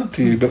to talk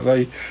to you, but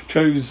they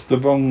chose the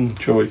wrong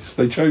choice.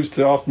 They chose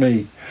to ask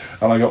me,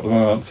 and I got the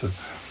wrong answer.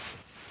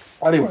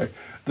 Anyway,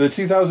 the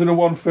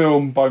 2001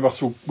 film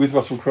with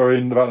Russell Crowe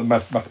in about the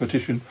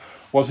mathematician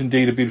was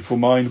indeed A Beautiful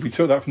Mind. We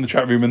took that from the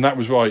chat room, and that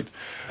was right.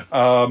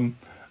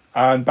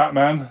 And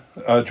Batman,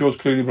 George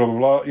Clooney, blah, blah,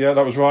 blah. Yeah,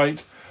 that was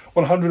right.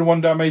 101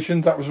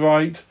 Dalmatians, that was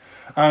right.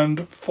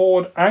 And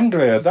Ford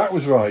Anglia, that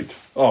was right.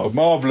 Oh,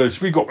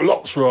 marvellous. We got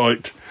lots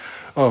right.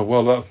 Oh,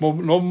 well, that's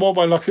more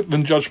by luck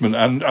than judgment.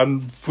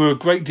 And for a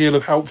great deal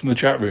of help from the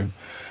chat room.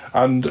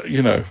 And,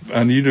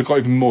 and you'd have got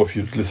even more if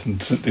you'd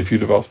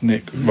have asked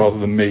Nick rather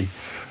than me.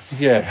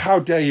 Yeah, how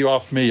dare you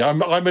ask me?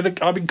 I'm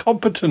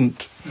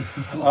incompetent.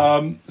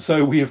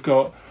 So we have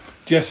got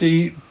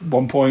Jessie,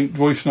 1 point.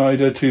 Roy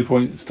Schneider, 2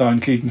 points. Diane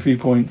Keaton, 3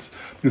 points.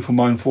 Beautiful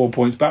Mind, 4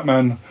 points.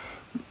 Batman,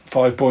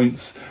 5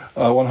 points.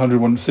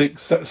 101,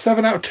 6.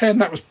 7 out of 10.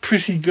 That was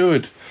pretty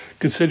good,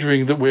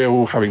 considering that we're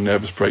all having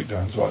nervous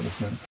breakdowns right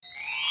this minute.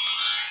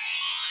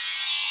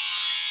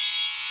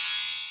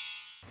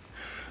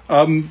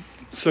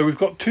 So we've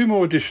got 2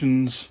 more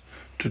editions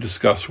to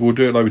discuss. We'll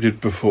do it like we did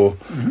before.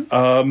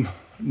 Mm-hmm.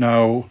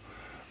 Now,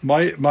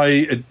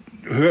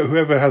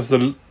 whoever has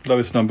the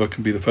lowest number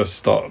can be the first to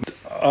start.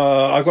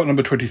 I've got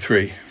number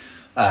 23.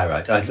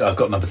 Right. I've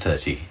got number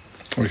 30.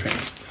 Okay.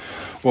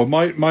 Well,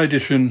 my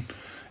edition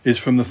is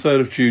from the 3rd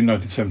of June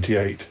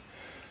 1978,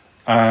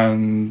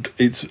 and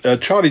it's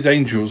Charlie's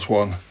Angels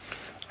one,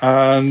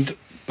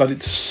 but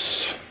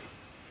it's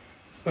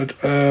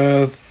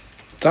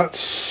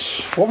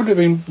that's what would it have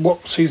been?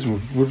 What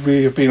season would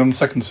we have been on the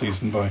second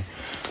season by?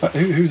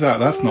 Who's that?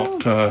 That's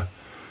not.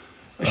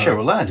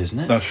 Cheryl Ladd, isn't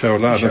it? That's Cheryl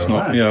Ladd. That's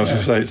not. Yeah, I was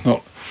going to say it's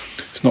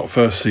not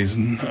first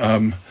season.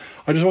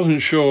 I just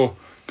wasn't sure,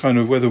 kind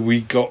of, whether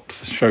we got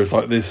shows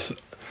like this.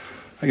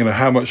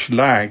 How much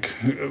lag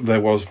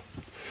there was.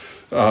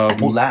 Or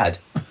lad.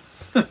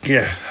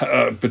 Yeah,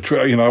 but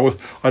I know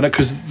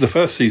because the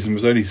first season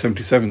was only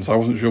 77, so I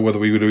wasn't sure whether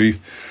we would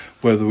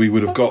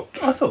have got.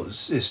 I thought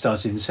it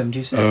started in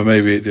 76. Oh,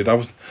 maybe it did.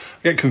 I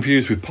get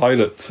confused with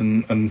pilots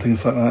and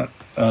things like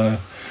that.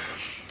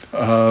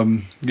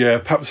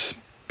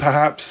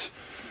 Perhaps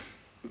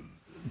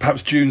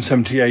June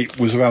 78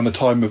 was around the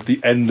time of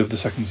the end of the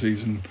second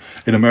season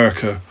in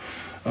America.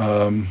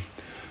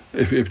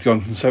 If it had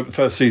gone from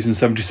first season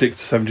 76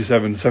 to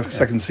 77,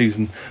 second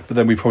season, but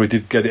then we probably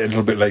did get it a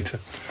little bit later.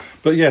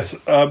 But yes,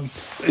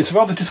 it's a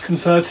rather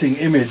disconcerting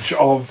image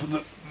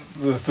of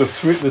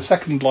the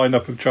second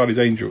lineup of Charlie's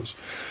Angels,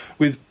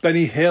 with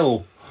Benny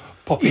Hill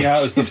popping out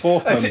as the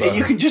fourth member.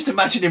 You can just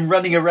imagine him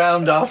running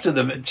around after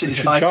them at his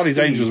high Charlie's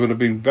speed. Angels would have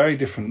been very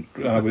different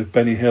with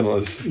Benny Hill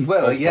as.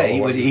 Well, yeah,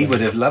 he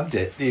would have loved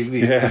it.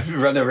 He'd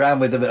run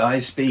around with them at high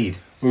speed.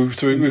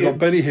 So we've got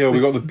Benny Hill,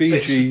 we've got the Bee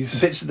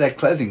Gees. Bits of their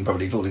clothing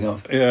probably falling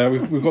off. Yeah,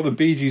 we've got the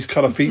Bee Gees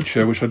colour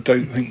feature, which I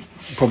don't think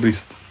probably.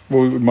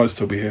 Well, it might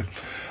still be here.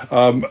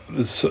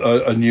 There's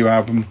a new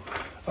album.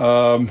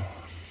 Got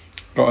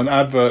an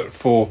advert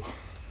for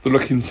the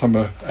Looking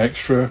Summer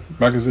Extra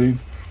magazine.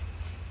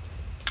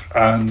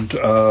 And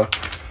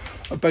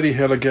Benny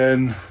Hill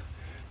again.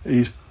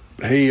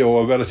 He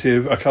or a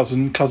relative, a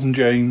cousin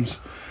James,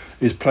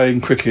 is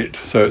playing cricket.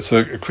 So it's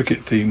a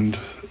cricket themed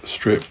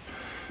strip.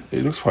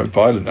 It looks quite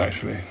violent,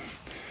 actually,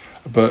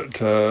 but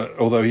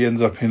although he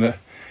ends up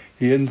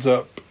in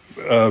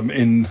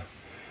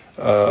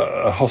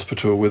a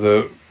hospital with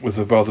a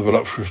rather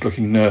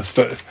voluptuous-looking nurse,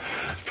 but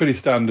pretty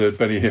standard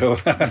Benny Hill.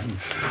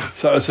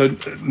 so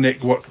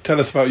Nick,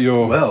 tell us about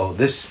your? Well,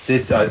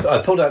 this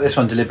I pulled out this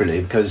one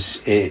deliberately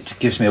because it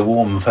gives me a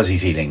warm, fuzzy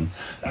feeling.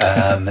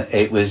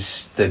 It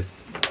was the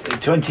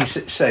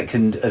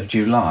 22nd of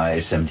July,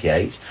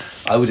 78.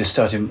 I would have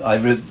started.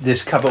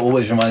 This cover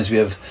always reminds me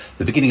of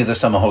the beginning of the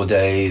summer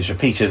holidays,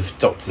 repeat of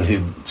Doctor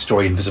Who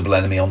story Invisible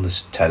Enemy on the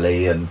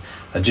telly, and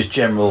just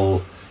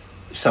general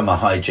summer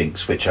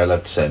hijinks, which I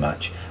loved so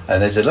much.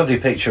 And there's a lovely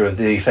picture of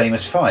the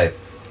famous five.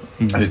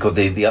 We've got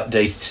the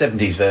updated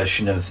 70s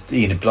version of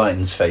Enid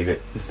Blyton's famous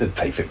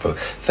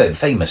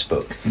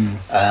book.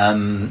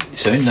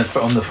 So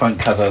on the front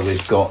cover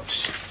we've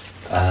got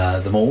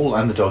them all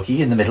and the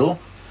doggy in the middle.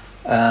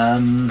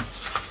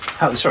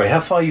 How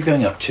far are you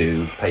going up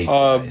to page?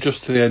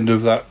 Just to the end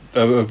of that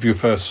of your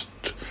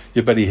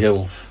Benny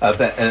Hill. Up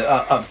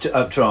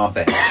to our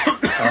Benny.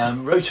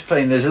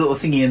 Rotoplane. There's a little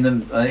thingy in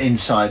the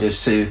inside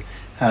as to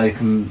how you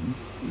can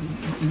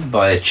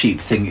buy a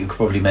cheap thing you could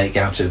probably make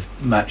out of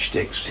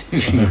matchsticks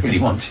if you really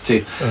wanted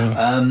to.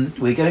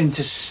 We're going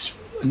to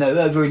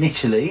over in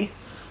Italy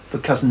for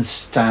cousin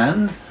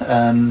Stan.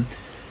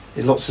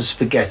 Lots of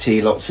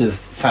spaghetti, lots of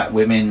fat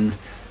women,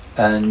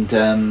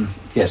 and.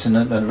 Yes, and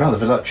a rather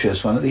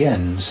voluptuous one at the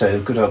end.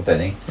 So good old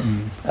Benny.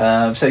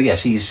 So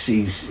yes, he's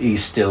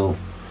still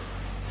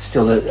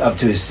up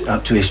to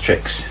his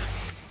tricks.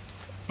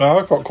 Now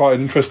I've got quite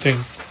an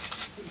interesting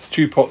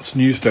Stu Potts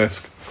news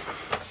desk.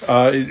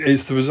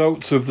 It's the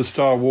results of the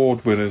Star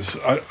Award winners.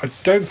 I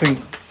don't think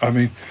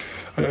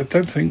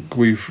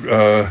we've we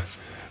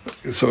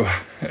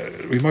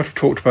might have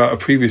talked about a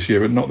previous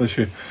year, but not this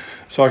year.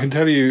 So I can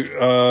tell you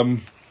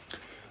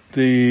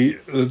the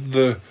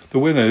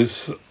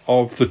winners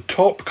of the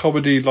top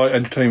comedy light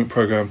entertainment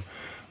programme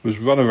was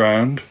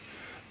Runaround.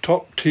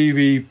 Top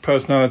TV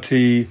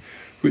personality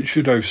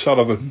Richard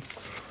O'Sullivan.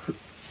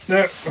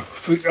 Now,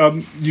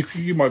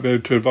 you might be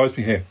able to advise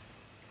me here.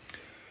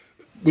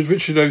 Was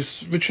Richard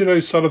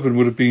O'Sullivan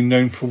would have been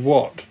known for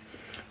what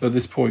at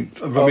this point?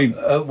 He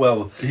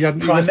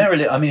hadn't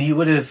primarily. He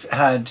would have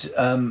had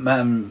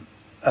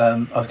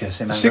I was going to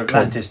say Man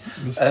Atlantis.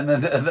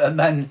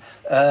 Man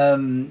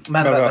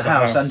About the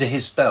House under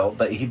his belt,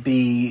 but he'd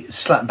be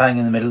slap bang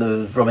in the middle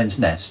of Robin's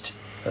Nest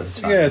at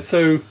the time. Yeah,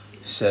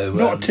 so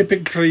not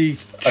typically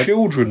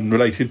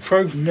children-related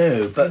program.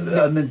 No,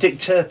 but Dick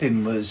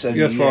Turpin was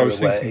only a year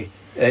away.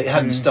 It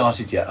hadn't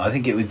started yet. I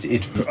think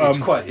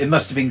it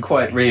must have been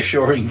quite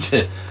reassuring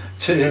to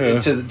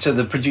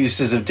the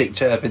producers of Dick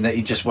Turpin that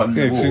he just won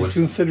an award. So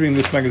considering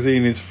this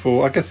magazine is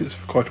I guess it's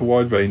for quite a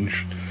wide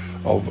range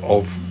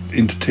of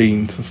into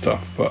teens and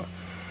stuff, but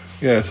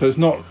yeah, so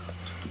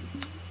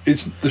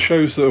it's the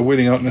shows that are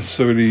winning aren't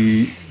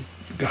necessarily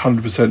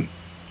 100%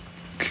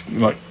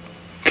 like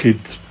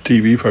kids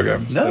TV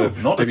programs. No,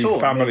 not at all.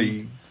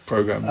 Family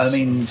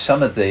programs.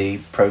 Some of the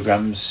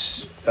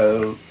programs,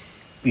 they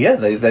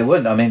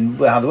weren't.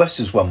 How the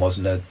Westers one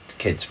wasn't a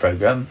kids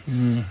program.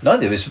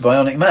 Neither was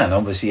Bionic Man.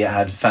 Obviously, it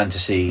had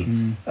fantasy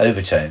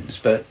overtones,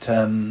 but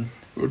the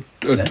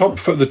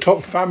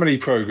top family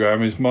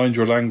program is Mind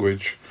Your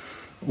Language,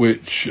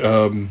 which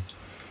would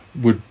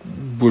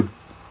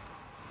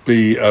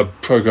be a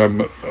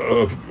program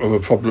of a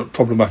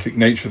problematic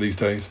nature these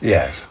days.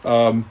 Yes.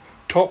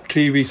 Top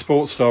TV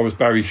sports star was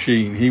Barry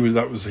Sheen. He was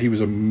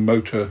a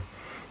motor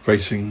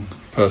racing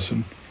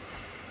person.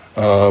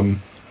 I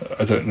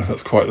don't know if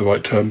that's quite the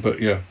right term, but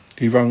yeah,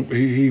 he rode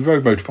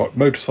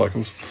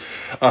motorcycles.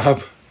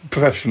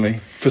 professionally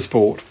for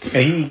sport.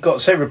 He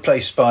got so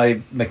replaced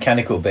by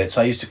mechanical bits.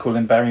 I used to call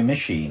him Barry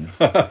Machine.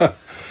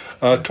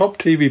 Top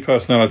TV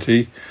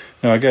personality.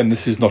 Now, again,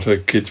 this is not a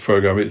kids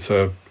program.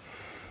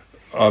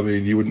 I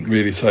mean, you wouldn't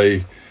really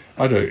say.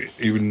 I don't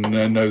even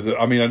know that.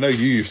 I mean, I know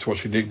you used to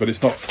watch it, Nick, but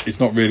it's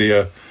not really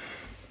a.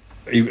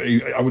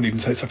 I wouldn't even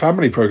say it's a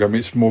family program.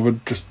 It's more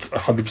of just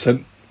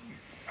 100%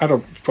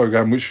 adult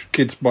program, which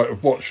kids might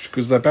have watched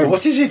because they're parents.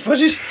 What is it?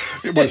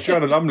 Well,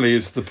 Joanna Lumley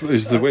is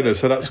the winner,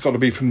 so that's got to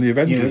be from the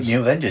Avengers. New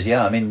Avengers,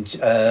 yeah. I mean,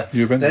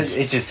 New Avengers.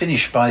 It had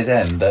finished by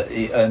then, but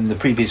the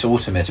previous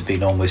autumn it had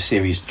been on with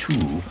series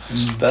 2.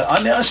 But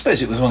I mean, I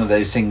suppose it was one of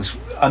those things.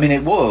 I mean,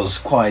 it was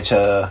quite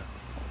an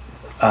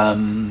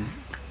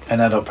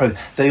adult program.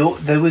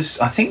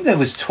 I think there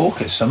was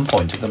talk at some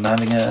point of them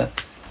having a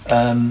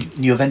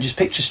New Avengers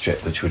picture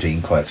strip, which would have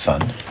been quite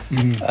fun.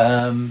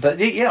 But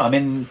yeah, I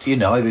mean,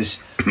 I was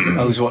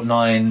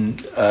 9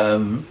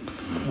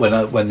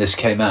 when this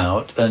came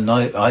out, and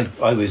I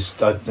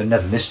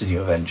never missed a New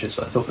Avengers.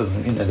 I thought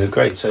them, they're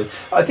great. So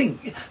I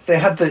think they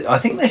had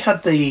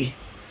the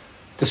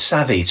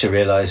savvy to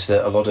realise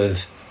that a lot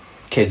of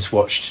kids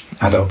watched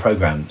adult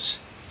programs,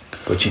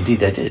 which indeed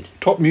they did.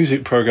 Top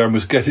music program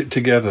was Get It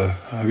Together.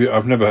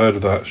 I've never heard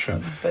of that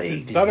show.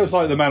 That was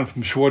like the man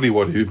from Schwaddy,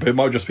 but it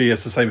might just be he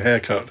has the same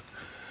haircut.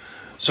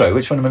 Sorry,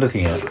 which one am I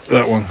looking at?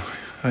 That one.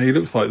 He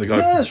looks like the guy.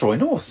 Yeah, that's Roy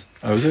North.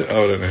 Oh, is it?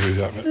 Oh, I don't know who's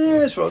that. Yeah,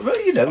 that's right. From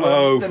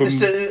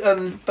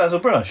Mr. Basil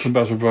Brush. From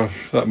Basil Brush.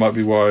 That might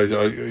be why.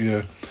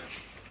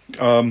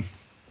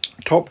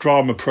 Top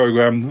drama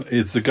program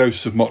is The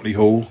Ghosts of Motley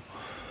Hall,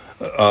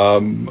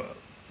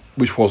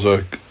 which was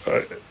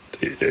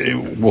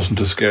it wasn't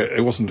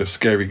a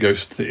scary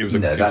ghost. It was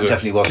that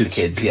definitely was for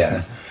kids.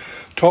 Yeah.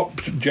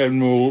 Top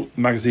general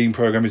magazine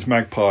program is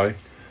Magpie.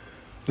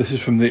 This is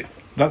from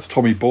that's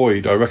Tommy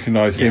Boyd. I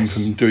recognise him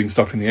from doing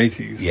stuff in the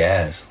 80s.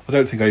 Yes. I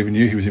don't think I even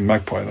knew he was in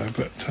Magpie though.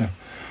 But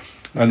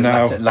and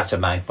now latter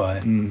Magpie.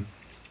 And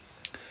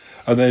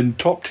then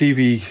top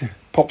TV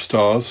pop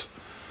stars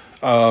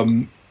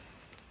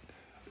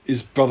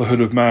is Brotherhood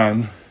of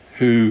Man.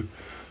 Who,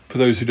 for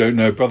those who don't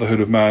know,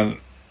 Brotherhood of Man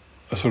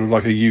are sort of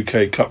like a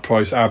UK cut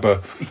price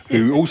ABBA,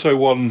 who also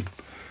won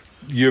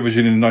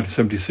Eurovision in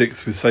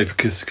 1976 with Safer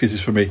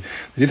Kisses for Me.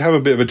 They did have a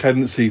bit of a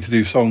tendency to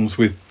do songs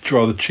with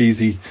rather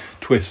cheesy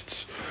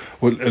twists,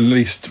 well, at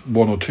least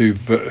one or two,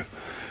 but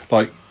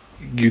like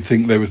you'd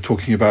think they were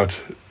talking about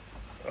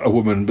a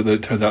woman, but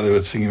it turned out they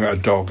were singing about a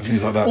dog and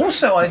things like that.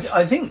 Also,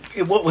 I think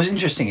what was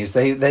interesting is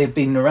they've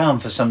been around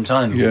for some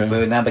time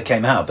when ABBA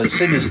came out, but as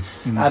soon as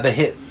ABBA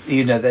hit,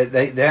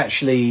 they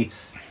actually,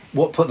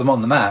 what put them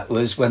on the map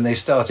was when they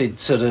started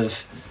sort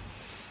of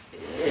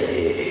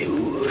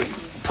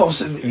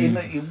possibly,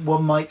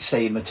 one might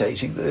say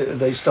imitating.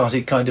 They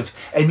started kind of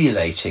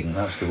emulating.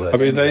 That's the word.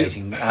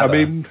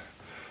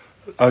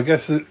 I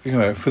guess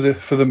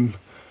for them,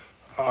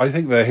 I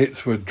think their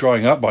hits were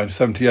drying up by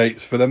 78.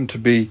 For them to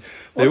be,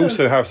 they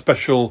also have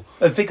special.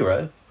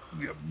 Figaro.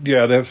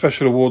 Yeah, they have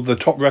special award. The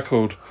top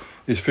record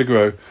is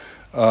Figaro.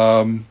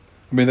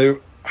 They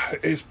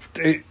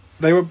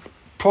were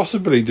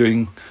possibly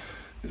doing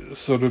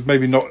sort of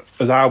maybe not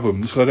as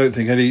albums. So I don't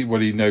think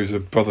anybody knows a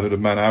Brotherhood of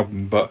Man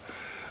album, but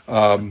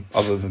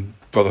other than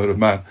Brotherhood of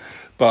Man.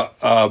 But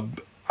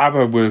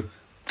ABBA were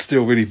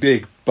still really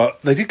big.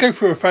 But they did go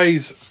through a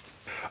phase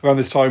around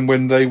this time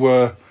when they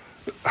were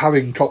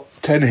having top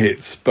 10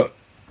 hits, but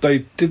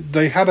they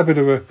had a bit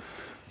of a,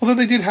 although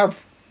they did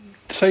have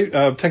Take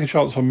a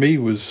Chance on Me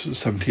was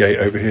 78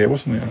 over here,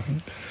 wasn't it? I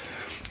think.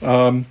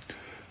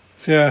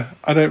 So yeah,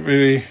 I don't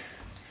really.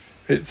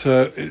 It's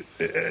a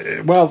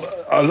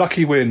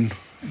lucky win,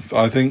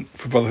 I think,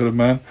 for Brotherhood of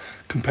Man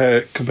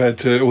compared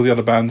to all the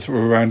other bands that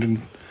were around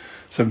in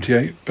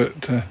 78,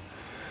 but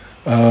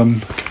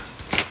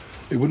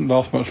it wouldn't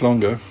last much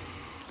longer.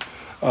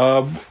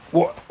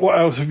 What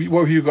else have you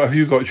got? Have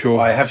you got your?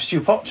 I have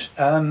Stew Pot.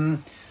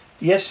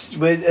 Yes,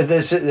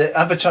 there's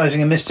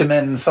advertising a Mr.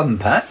 Men fun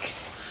pack.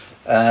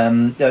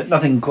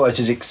 Nothing quite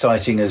as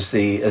exciting as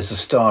the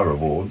Star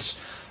Awards.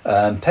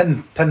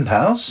 Pen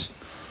pals.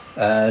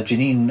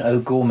 Janine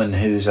O'Gorman,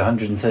 who's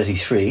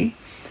 133.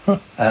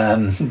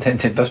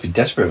 They must be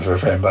desperate for a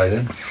friend by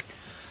then.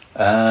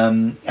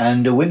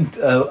 And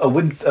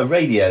a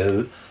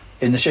radio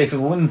in the shape of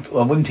a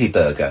Wimpy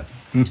burger,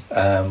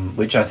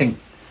 which I think,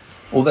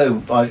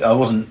 although I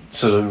wasn't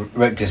sort of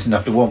reckless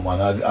enough to want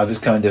one, I was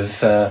kind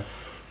of, I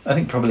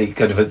think probably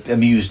kind of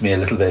amused me a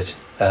little bit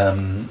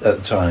at the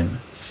time.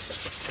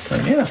 So,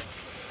 yeah.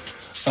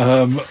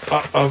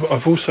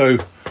 I've also,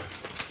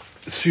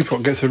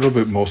 Supot gets a little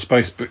bit more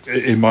space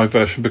in my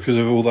version because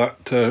of all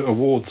that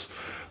awards.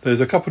 There's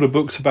a couple of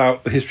books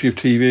about the history of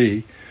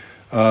TV.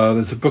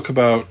 There's a book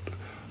about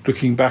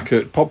looking back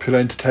at popular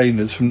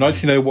entertainers from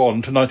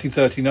 1901 to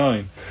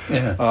 1939,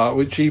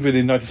 which even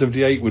in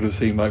 1978 would have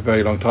seemed like a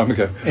very long time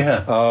ago.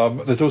 Yeah.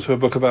 There's also a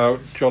book about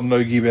John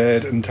Logie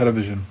Baird and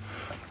television,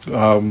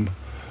 and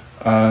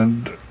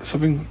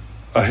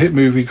a hit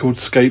movie called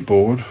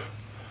Skateboard,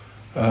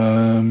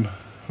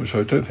 which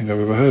I don't think I've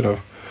ever heard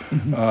of.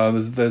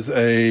 Mm-hmm. There's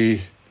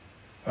a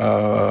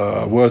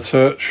word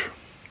search,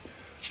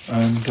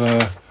 and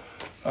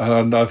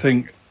I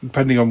think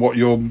depending on what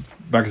your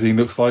magazine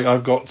looks like,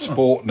 I've got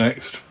sport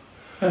next.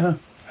 Uh-huh.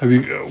 Have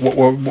you? What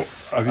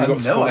have you got? No,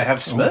 sport? I have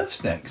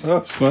Smurfs next.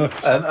 Oh,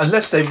 Smurfs.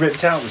 Unless they've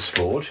ripped out the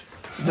sport.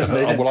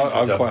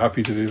 I'm quite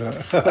happy to do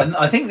that. And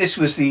I think this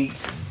was the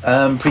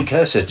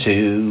precursor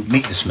to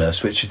Meet the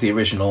Smurfs, which is the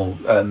original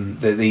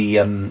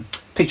the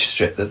picture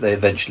strip that they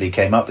eventually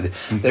came up with.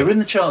 Mm-hmm. They were in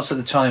the charts at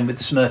the time with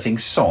the Smurfing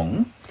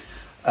song,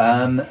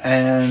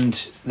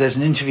 and there's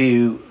an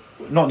interview.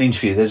 Not an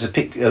interview. There's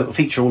a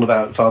feature all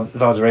about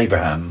Father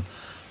Abraham,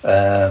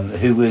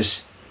 who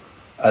was.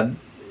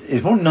 It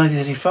was born in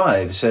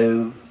 1935,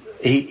 so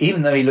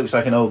even though he looks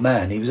like an old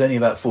man, he was only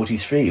about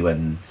 43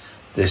 when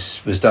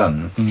this was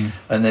done. Mm.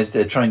 And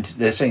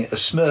they're saying a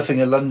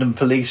Smurfing a London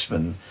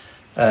policeman.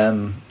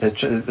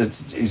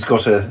 He's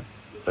got a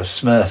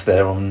Smurf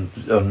there on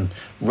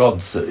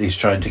rods that he's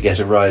trying to get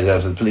a rise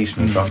out of the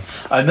policeman from.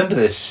 I remember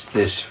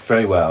this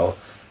very well,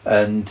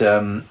 and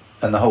the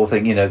whole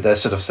thing. They're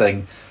sort of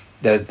saying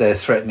they're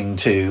threatening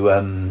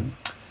to.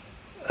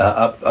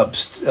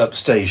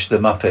 Upstage the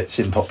Muppets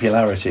in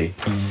popularity,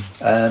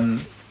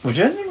 which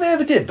I don't think they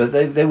ever did, but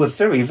they were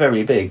very,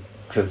 very big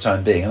for the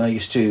time being. And I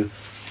used to,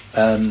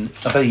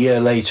 about a year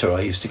later,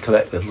 I used to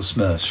collect little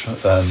Smurfs,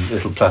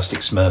 little plastic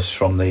Smurfs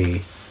from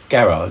the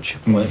garage.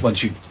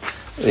 Once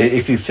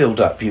if you filled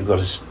up, you've got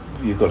a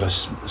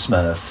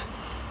Smurf.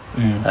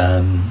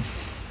 Yeah.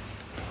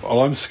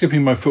 Well, I'm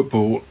skipping my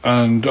football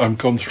and I'm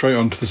gone straight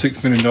on to the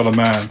 $6 Million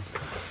Man,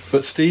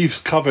 but Steve's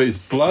cover is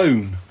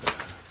blown.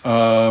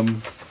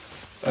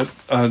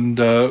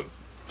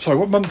 Sorry,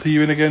 what month are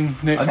you in again,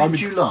 Nick? I'm in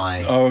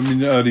July. Oh, I'm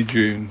in early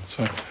June.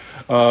 So,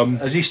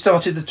 has he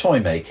started the toy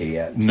maker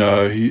yet?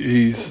 No,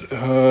 he's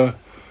something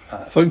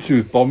to do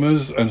with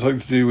bombers and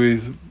something to do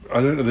with,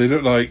 I don't know, they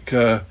look like...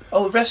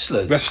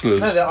 wrestlers. Wrestlers.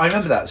 No, I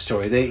remember that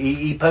story.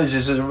 He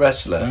poses as a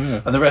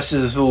wrestler, and the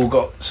wrestlers have all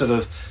got sort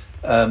of...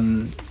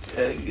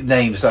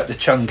 names like the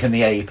Chunk and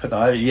the Ape, and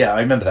I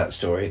remember that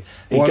story.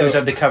 He goes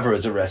undercover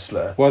as a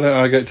wrestler. Why don't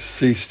I get to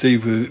see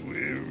Steve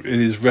in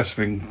his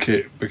wrestling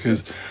kit?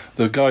 Because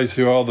the guys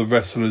who are the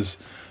wrestlers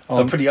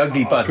are a pretty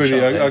ugly bunch.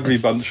 Ugly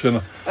bunch,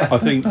 and I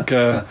think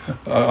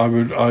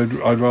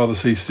I'd rather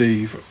see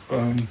Steve.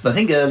 I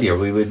think earlier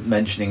we were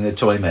mentioning the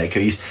toy maker.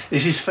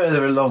 This is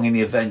further along in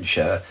the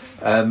adventure.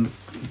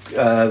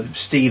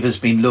 Steve has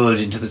been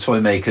lured into the toy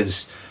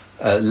maker's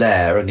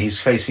lair, and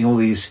he's facing all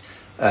these.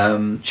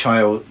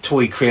 Child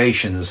toy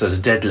creations that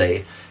are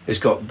deadly. It's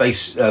got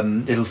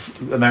little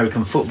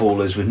American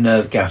footballers with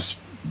nerve gas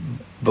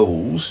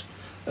balls,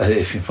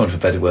 if you want a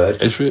better word.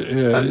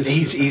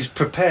 He's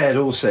prepared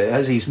also,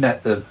 as he's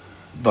met the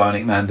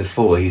Bionic Man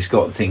before. He's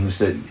got things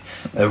that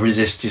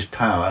resist his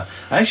power.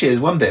 Actually,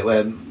 there's one bit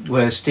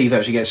where Steve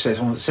actually gets set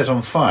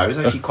on fire. It's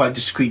actually quite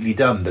discreetly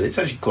done, but it's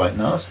actually quite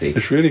nasty.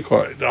 It's really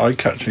quite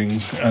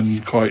eye-catching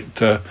and quite.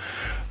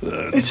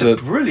 It's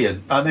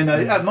brilliant. I mean,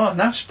 Martin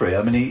Asprey.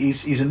 I mean,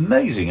 he's an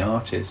amazing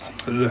artist.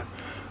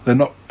 They're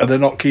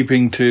not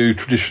keeping to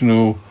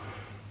traditional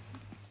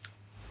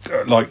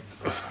like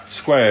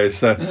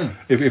squares.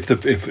 If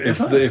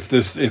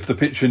the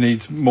picture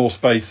needs more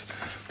space,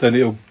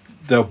 then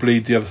they'll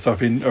bleed the other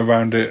stuff in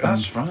around it.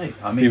 That's right.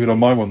 I mean, even on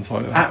my one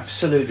side,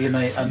 absolutely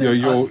amazing. I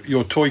mean,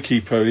 your toy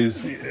keeper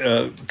is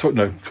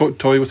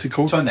toy. What's he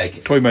called?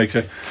 Toy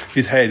maker.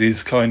 His head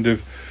is kind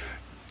of.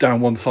 Down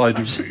one side,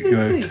 his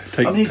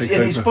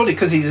body,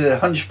 because he's a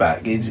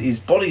hunchback, his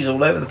body's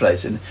all over the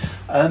place, and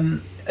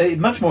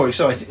much more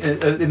exciting.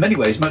 In many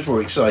ways, much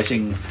more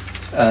exciting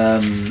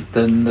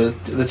than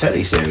the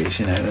telly series.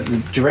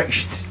 The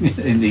direction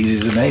in these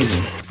is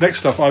amazing.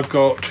 Next up, I've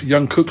got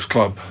Young Cooks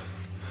Club,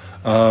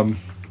 and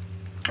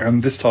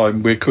this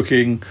time we're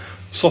cooking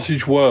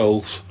sausage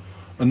whirls,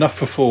 enough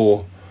for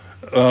 4.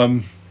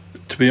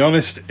 To be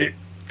honest,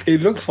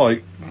 it looks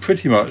like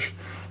pretty much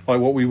like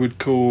what we would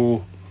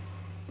call.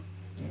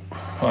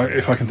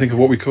 If I can think of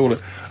what we call it,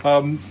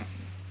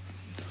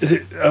 is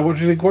it? What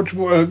do you think? What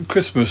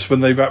Christmas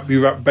when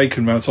you wrap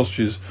bacon around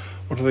sausages?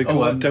 What do they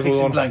call it?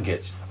 Pigs in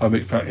blankets.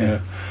 Mixed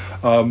blankets.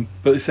 Yeah.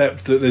 But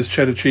except that there's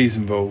cheddar cheese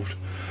involved.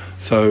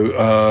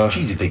 So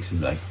cheesy pigs in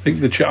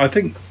blankets. I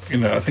think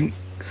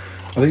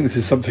this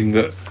is something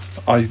that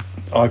I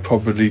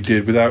probably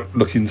did without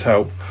Looking's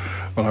help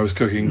when I was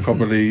cooking.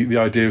 Probably the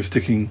idea of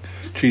sticking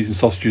cheese and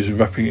sausages and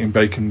wrapping it in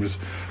bacon was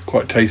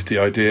quite a tasty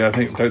idea. I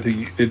don't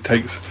think it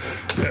takes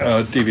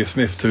Delia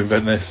Smith to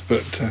invent this,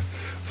 but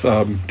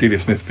Delia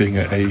Smith being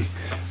a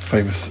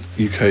famous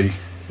UK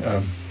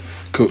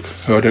cook,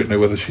 who I don't know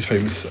whether she's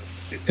famous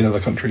in other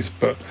countries,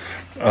 but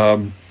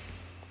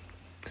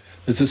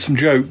there's some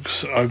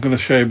jokes. I'm going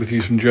to share with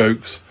you some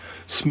jokes.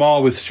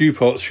 Smile with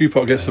Stewpot.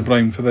 Stewpot gets the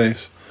blame for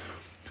this.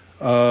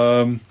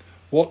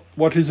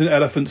 What is an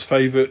elephant's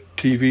favourite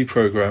TV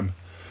programme?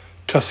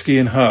 Tusky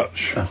and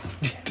Hutch. Oh,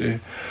 dear.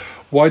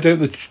 Why don't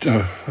the...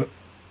 no,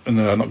 I'm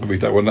not going to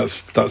read that one.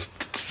 That's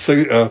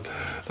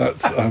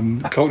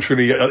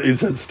culturally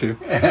insensitive.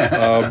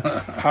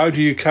 How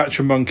do you catch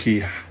a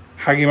monkey?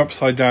 Hang him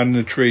upside down in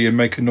a tree and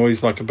make a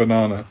noise like a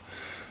banana.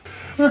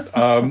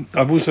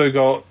 I've also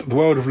got The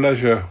World of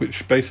Leisure,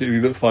 which basically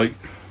looks like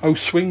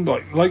swing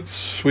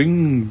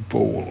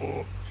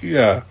ball.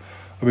 Yeah,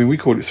 I mean we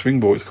call it swing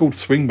ball. It's called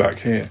swing back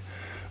here,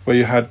 where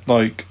you had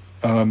like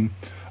a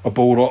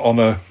ball on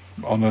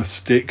a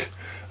stick,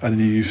 and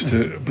you used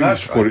to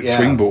call it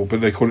swing ball,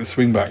 but they call it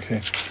swing back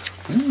here.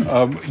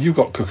 You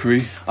got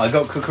cookery. I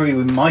got cookery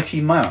with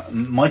Mighty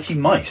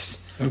Mice.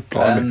 Oh,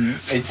 blimey.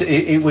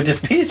 It would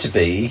appear to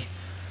be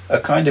a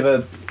kind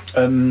of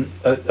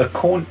a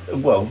corn.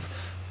 Well,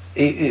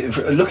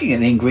 looking at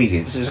the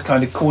ingredients, it's a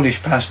kind of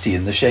Cornish pasty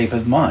in the shape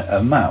of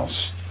a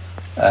mouse,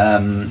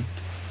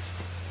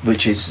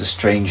 which is a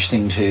strange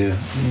thing to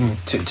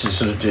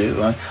sort of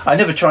do. I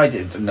never tried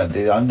it. No,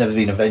 I've never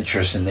been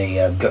adventurous in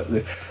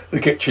the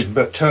kitchen,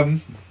 but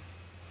and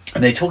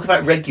they talk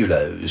about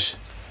regulos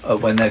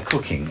when they're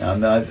cooking,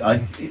 and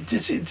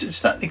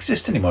does that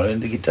exist anymore? I don't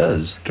think it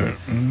does.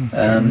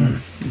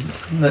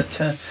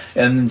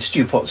 And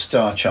stew pot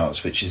star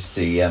charts, which is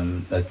the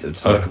like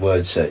a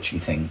word searchy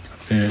thing.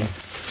 Yeah.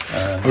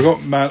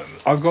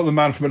 I've got the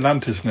Man from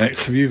Atlantis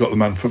next. Have you got the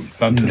Man from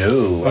Atlantis?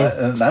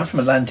 No, Man from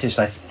Atlantis.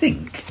 I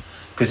think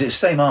because it's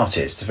the same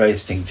artist, a very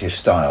distinctive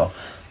style.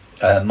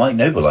 Mike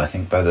Noble, I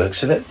think, by the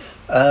looks of it.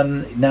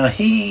 Now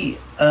he.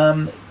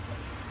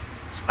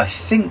 I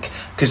think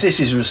because this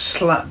is a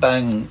slap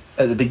bang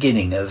at the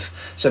beginning of.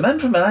 So Man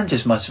from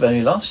Atlantis must have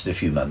only lasted a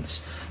few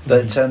months,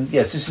 but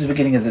yes, this is the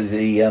beginning of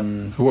the.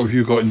 What have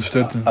you got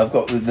instead? Then? I've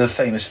got the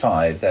Famous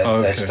Five.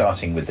 They're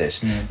starting with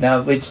this.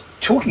 Now,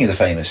 talking of the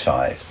Famous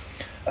Five,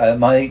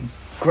 my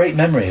great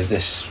memory of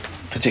this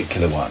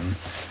particular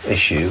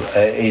issue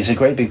is a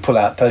great big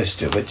pull-out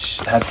poster which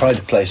had Pride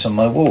of Place on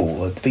my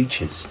wall at the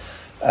beaches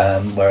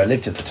where I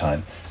lived at the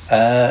time.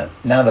 Now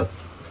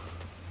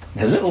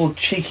the little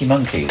cheeky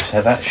monkeys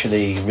have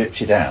actually ripped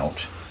it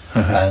out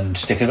and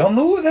stick it on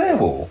their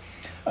wall.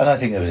 And I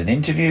think there was an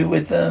interview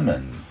with them,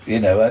 and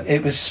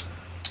it was.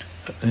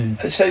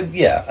 So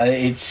yeah,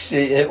 it's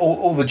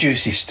all the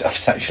juicy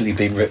stuff's actually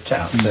been ripped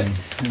out. So,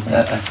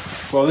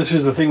 well, this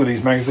is the thing with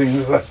these magazines,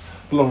 is that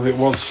a lot of it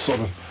was sort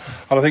of,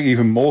 and I think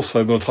even more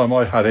so by the time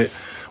I had it,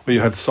 where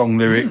you had song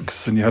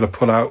lyrics and you had a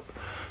pull-out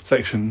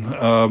section.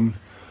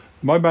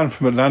 My Man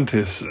from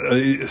Atlantis,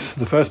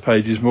 the first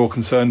page is more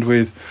concerned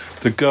with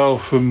the girl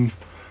from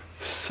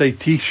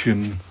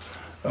Citation,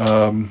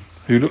 who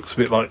looks a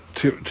bit like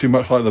too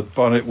much like the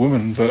Barnett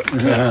Woman, but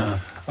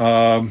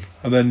and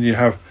then you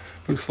have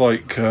looks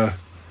like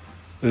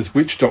there's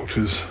witch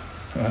doctors.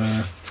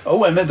 I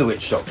remember the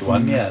witch doctor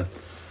one. Yeah.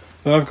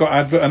 Then I've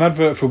got an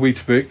advert for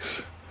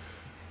Weetabix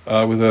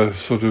with a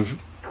sort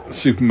of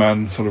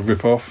Superman sort of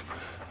rip-off,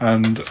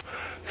 and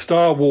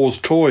Star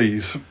Wars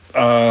toys.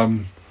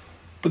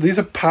 But these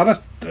are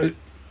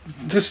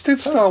did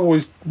Star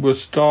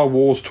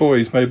Wars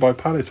toys made by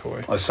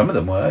Palitoy? Well, some of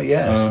them were,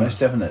 yes, most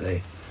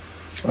definitely.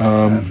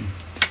 And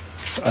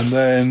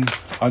then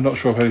I'm not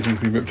sure if anything's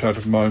been ripped out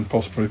of mine,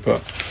 possibly,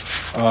 but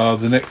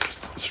the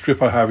next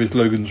strip I have is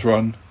Logan's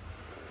Run.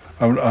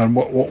 And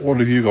what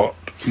have you got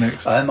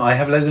next? I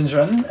have Logan's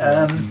Run.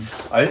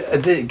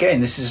 Again,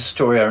 this is a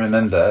story I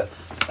remember.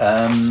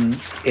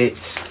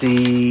 It's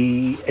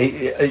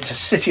a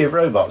city of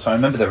robots. I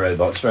remember the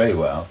robots very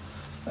well.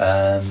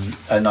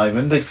 And I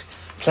remember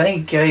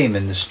playing a game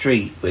in the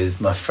street with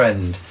my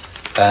friend,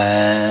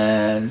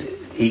 and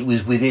it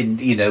was within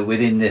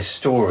this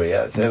story,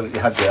 so it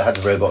had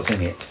the robots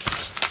in it.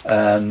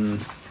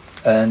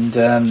 And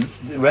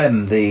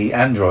Rem, the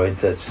android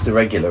that's the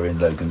regular in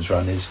Logan's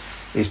Run, is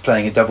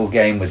playing a double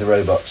game with the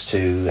robots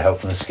to help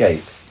them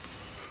escape.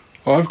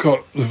 Well, I've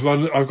got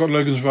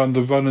Logan's Run.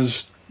 The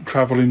runners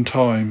travel in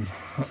time.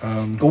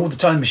 The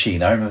Time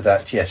Machine. I remember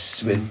that.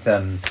 Yes, with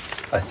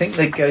I think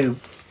they go.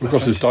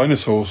 Because there's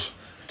dinosaurs.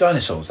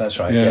 Dinosaurs, that's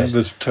right. Yeah, yes.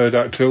 There's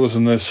pterodactyls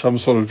and there's some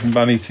sort of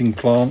man-eating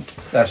plant.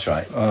 That's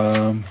right.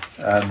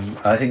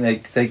 I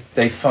think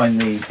they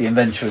find the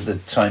inventor of the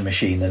time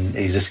machine, and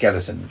he's a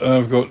skeleton.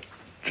 I've got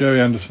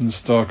Jerry Anderson's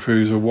Star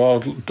Cruiser,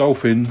 Wild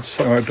Dolphins,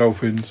 something about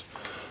dolphins.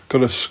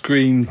 Got a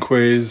screen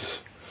quiz.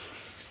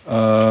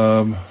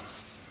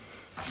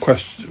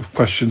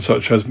 Questions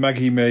such as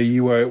Maggie May,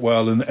 You Wear It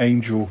Well, and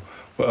Angel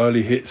were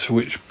early hits for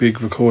which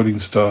big recording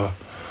star?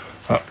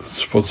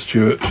 That's Rod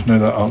Stewart. Know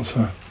that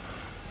answer.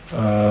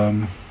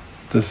 Some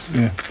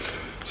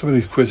of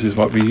these quizzes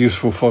might be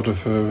useful fodder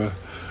for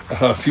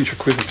future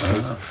quiz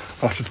episodes.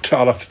 I'll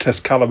have to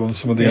test Callum on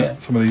some of these.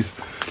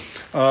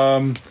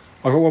 I've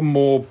got one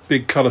more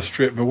big colour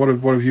strip, but what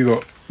have you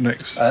got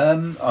next? I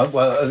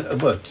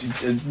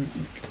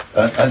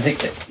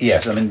think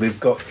yes. I mean, we've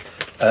got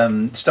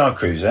Star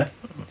Cruiser.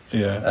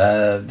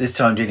 Yeah. This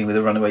time dealing with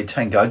a runaway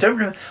tanker. I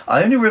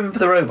only remember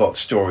the robot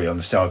story on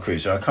the Star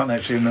Cruiser. I can't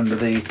actually remember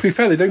the. To be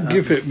fair, they don't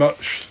give it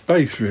much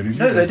space, really.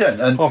 No, they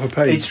don't. And half a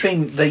page. It's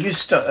been. They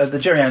used the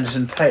Jerry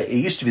Anderson page. It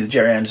used to be the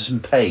Jerry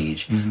Anderson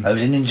page. Mm-hmm. There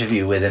was an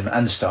interview with him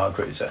and Star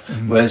Cruiser.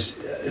 Mm-hmm. Whereas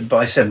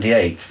by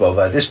 '78, well,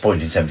 by this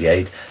point in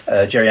 '78,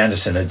 Jerry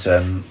Anderson had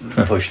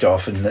pushed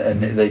off, and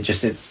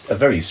it's a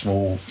very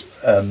small.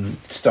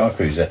 Star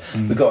Cruiser.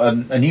 We've got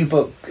a new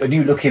book, a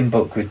new look-in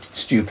book with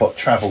Stew Pot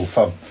Travel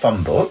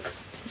Fun Book.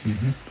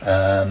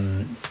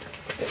 And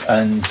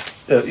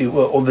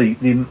on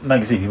the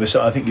magazine,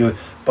 I think you were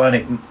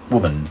Bionic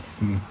Woman.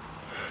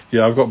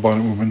 Yeah, I've got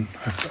Bionic Woman.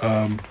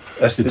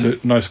 It's a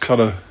nice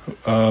colour.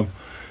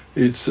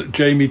 It's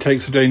Jamie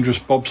takes a dangerous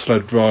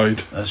bobsled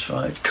ride. That's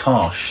right.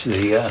 Karsh,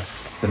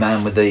 the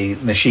man with the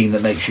machine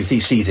that makes you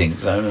see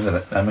things. I remember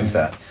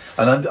that.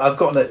 And I've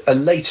got a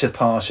later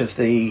part of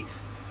the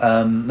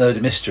murder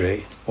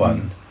mystery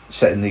one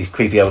set in the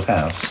creepy old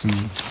house.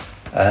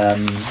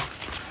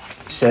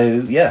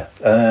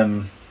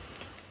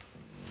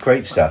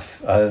 Great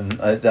stuff.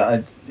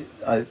 I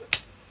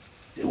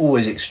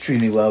always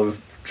extremely well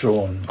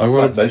drawn.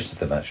 Most of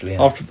them actually.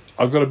 Yeah.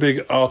 I've got a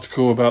big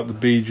article about the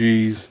Bee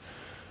Gees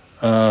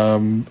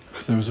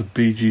because there was a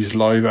Bee Gees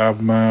live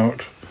album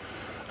out,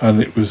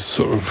 and it was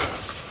sort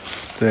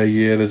of their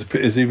year.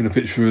 There's even a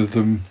picture of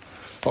them.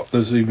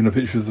 There's even a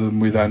picture of them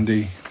with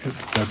Andy,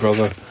 their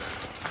brother.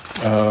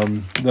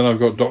 Then I've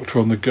got Doctor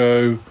on the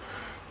Go,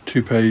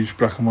 2-page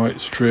black and white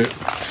strip,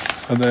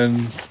 and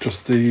then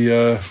just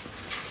the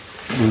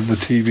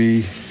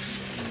TV.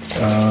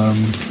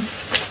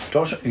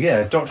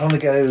 Doctor on the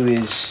Go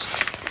is.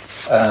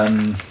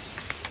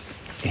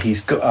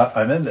 He's got.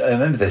 I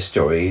remember this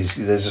story.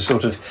 There's a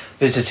sort of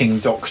visiting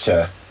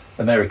doctor,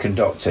 American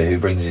doctor, who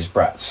brings his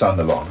brat son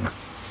along,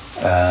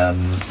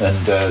 and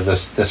the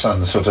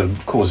son sort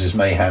of causes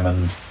mayhem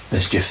and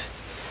mischief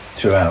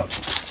throughout.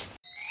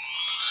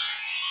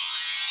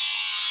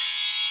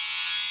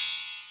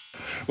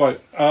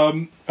 Right.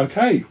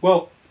 Okay.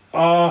 Well,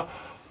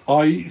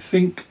 I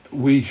think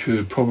we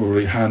should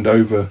probably hand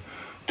over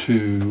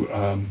to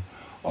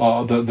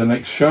the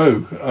next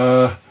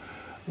show.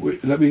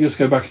 Let me just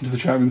go back into the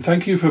chat room.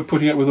 Thank you for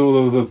putting up with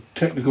all of the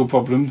technical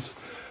problems,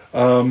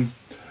 and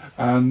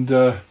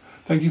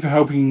thank you for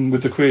helping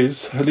with the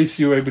quiz. At least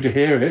you were able to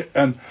hear it,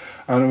 and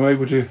I'm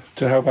able to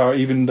help out,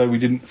 even though we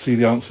didn't see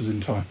the answers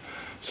in time.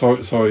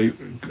 Sorry,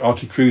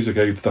 Artie Cruiser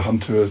gave The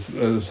Hunter as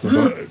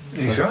the.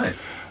 He's right.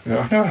 Yeah,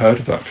 I've never heard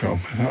of that film.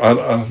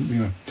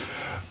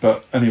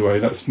 But anyway,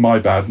 that's my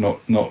bad, not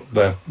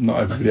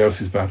everybody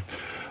else's bad.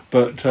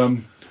 But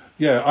I'm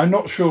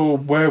not sure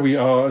where we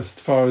are as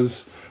far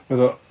as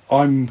whether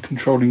I'm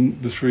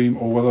controlling the stream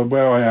or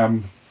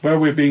where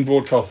we're being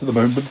broadcast at the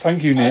moment. But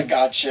thank you, Nick. I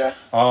gotcha.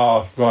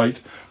 Right.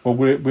 Well,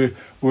 we're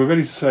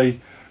ready to say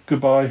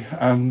goodbye,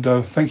 and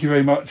thank you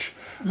very much.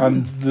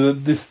 And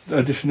this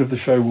edition of the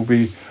show will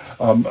be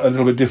a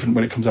little bit different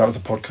when it comes out as a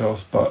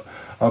podcast, but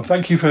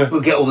thank you for...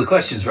 We'll get all the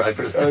questions right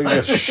first time.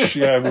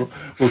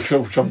 We'll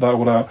chop that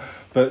all out.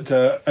 But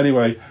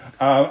anyway,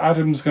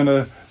 Adam's going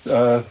to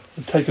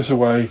take us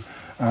away,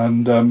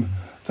 and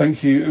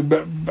thank you.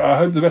 But I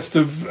hope the rest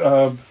of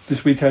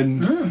this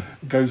weekend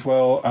goes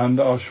well, and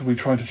I shall be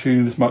trying to tune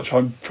in as much.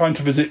 I'm trying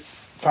to visit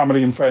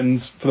family and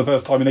friends for the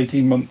first time in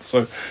 18 months, so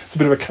it's a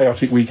bit of a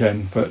chaotic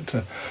weekend. But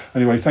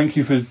anyway, thank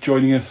you for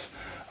joining us,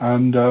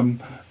 and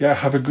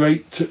have a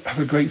great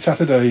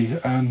Saturday,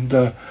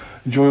 and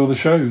enjoy all the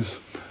shows.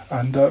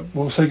 And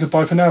we'll say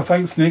goodbye for now.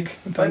 Thanks, Nick.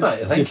 Bye-bye.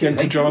 Thank you,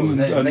 John.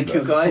 Thank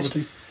you, guys.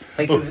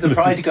 Thank you for the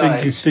Pride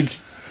guys.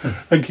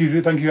 Thank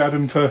you,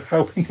 Adam, for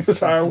helping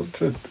us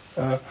out. And,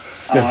 All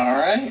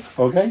right.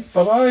 Okay.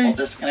 Bye bye. We'll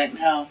disconnect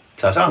now.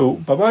 Ta-ta. Cool.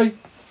 Bye bye.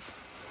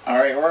 All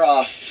right, we're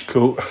off.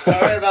 Cool.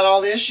 Sorry about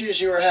all the issues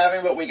you were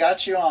having, but we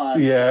got you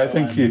on. Yeah,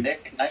 thank you.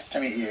 Nick, nice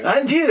to meet you.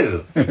 And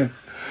you.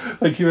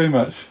 Thank you very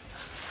much.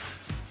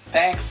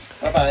 Thanks.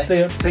 Bye-bye. See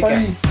ya. Take Bye.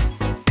 care.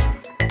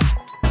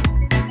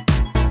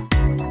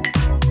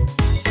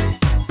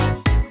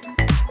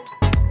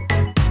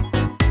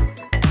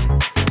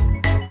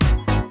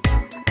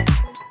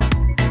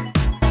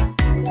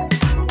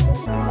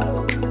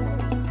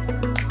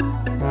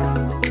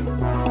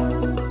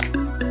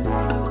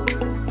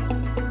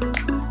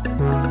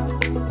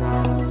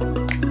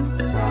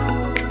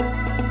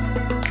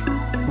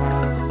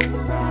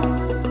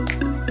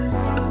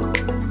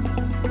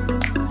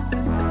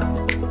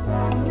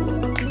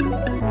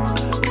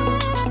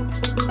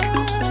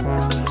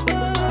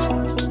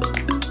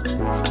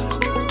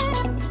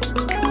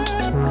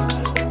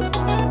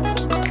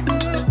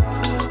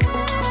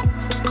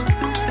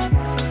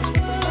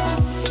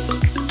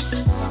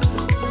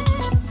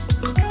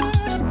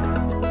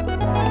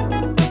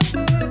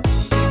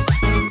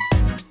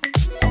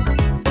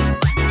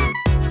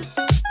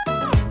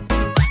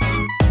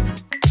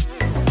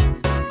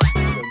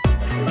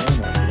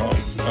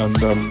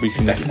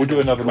 We'll do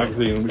another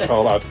magazine which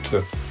I'll add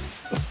to.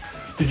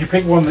 Did you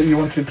pick one that you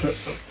wanted to?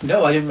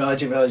 No, I didn't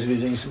realise we were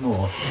doing some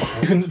more.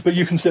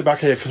 You can sit back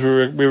here because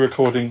we're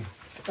recording.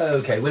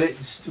 Okay. Will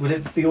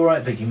it be all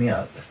right picking me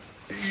up?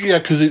 Yeah,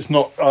 because it's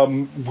not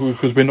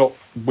because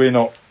we're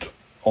not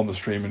on the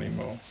stream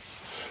anymore.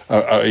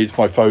 It's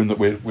my phone that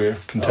we're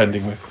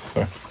contending with.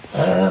 So.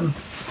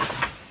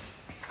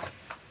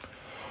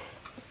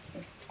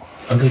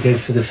 I'm going to go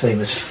for the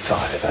famous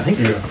 5. I think.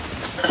 Yeah.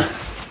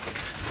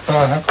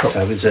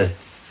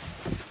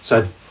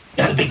 So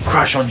I had a big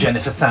crush on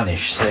Jennifer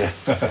Thanish. So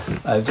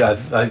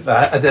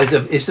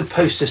is the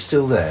poster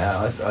still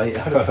there? I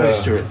had a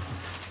poster.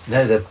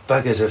 No, the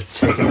buggers have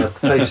taken a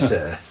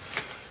poster.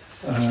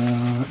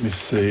 Let me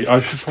see.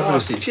 I should probably...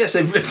 Bastards, yes,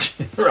 they've ripped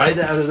it right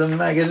out of the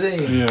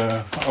magazine.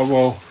 Yeah.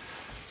 Well,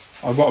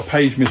 I've got a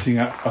page missing.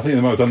 I think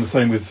they might have done the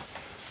same with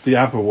the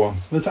ABBA one.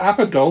 There's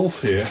ABBA dolls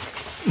here.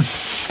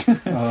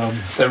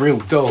 They're real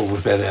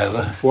dolls, they're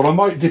there. Well, I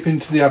might dip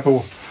into the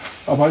ABBA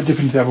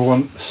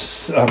one.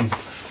 So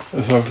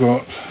I've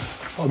got...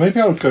 Or maybe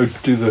I'll go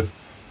do the...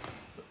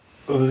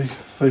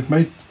 they've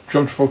made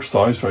John Travolta's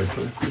eyes very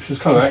blue, which is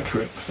kind of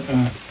accurate.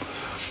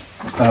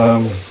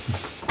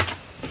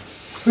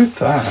 Who's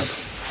that?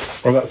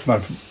 Oh, that's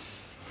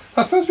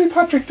supposed to be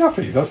Patrick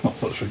Duffy. That's not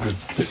such a good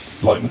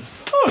likeness.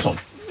 Oh, it's not.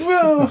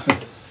 Well,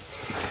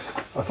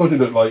 I thought he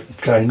looked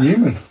like Gay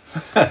Newman.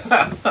 It's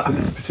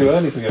a bit too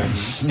early for Gay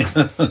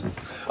Newman.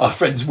 Our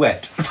friend's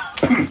wet.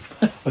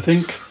 I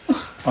think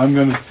I'm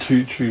going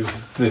to choose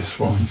this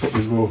one, but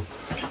we will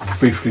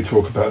briefly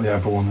talk about the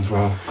ABBA one as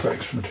well for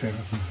extra material.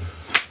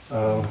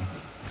 I'll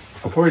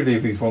probably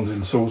leave these ones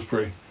in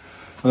Salisbury,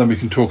 and then we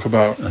can talk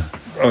about,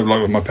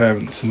 like with my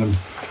parents, and then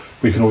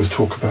we can always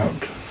talk about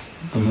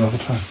them another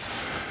time.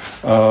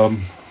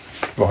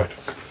 Right.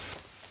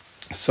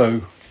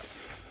 So,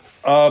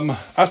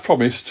 as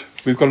promised,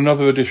 we've got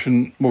another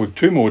edition, well,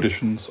 2 more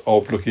editions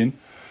of Look In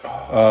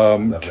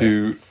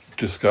to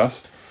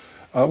discuss.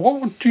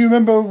 What do you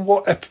remember?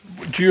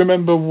 Do you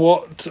remember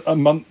what a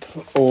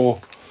month or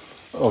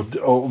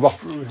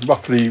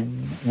roughly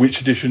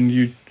which edition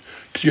you?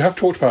 Because you have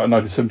talked about a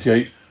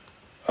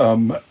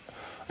 1978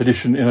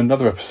 edition in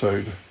another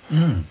episode.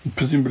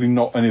 Presumably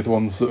not any of the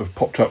ones that have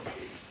popped up.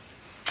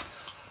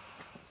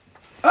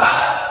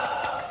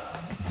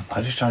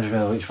 I'm just trying to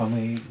remember which one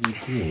we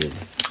did.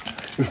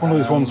 It was one of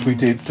those ones we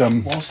did.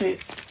 Was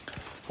it?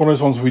 One of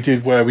those ones we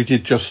did where we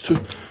did just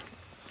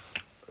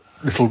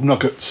little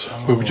nuggets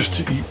where we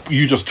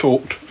you just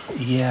talked.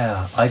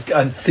 Yeah, I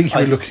think you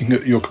were looking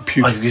at your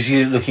computer. Because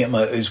you're looking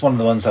at it's one of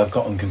the ones I've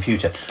got on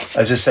computer.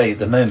 As I say, at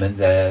the moment,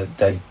 the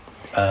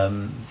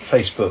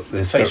Facebook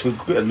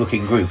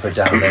looking group are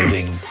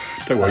downloading.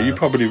 Don't worry, you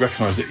probably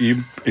recognise it.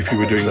 If you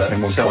were doing the same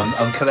one. So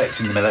I'm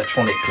collecting them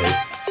electronically.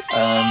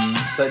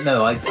 But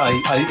no, I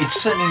it's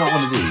certainly not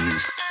one of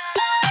these.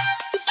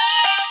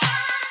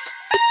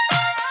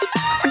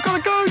 I've got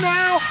to go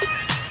now.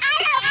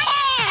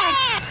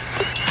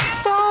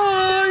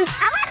 Bye.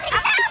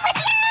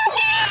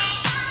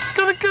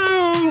 Gotta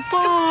go.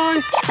 Bye.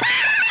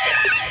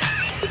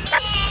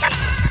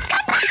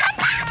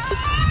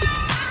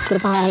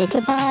 Goodbye,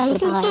 goodbye,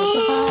 goodbye,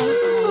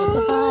 goodbye,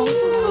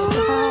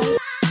 goodbye.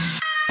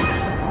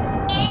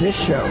 This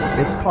show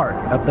is part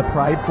of the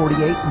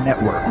PRIDE48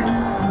 network.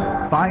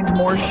 Find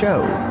more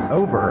shows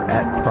over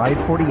at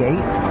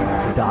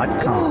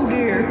PRIDE48.com. Oh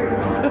dear,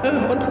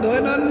 what's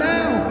going on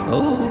now?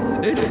 Oh,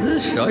 it's the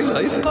Shy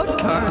Life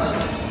podcast.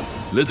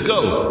 Let's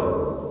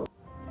go.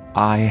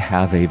 I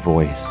have a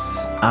voice.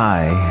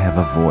 I have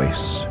a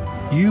voice.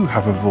 You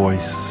have a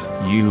voice.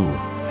 You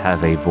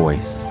have a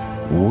voice.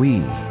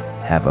 We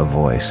have a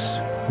voice.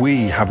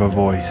 We have a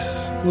voice.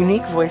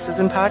 Unique voices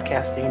in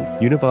podcasting.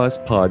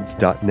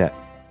 UnivazPods.net.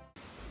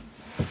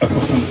 Of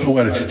course, all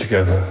edited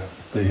together.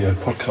 The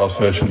podcast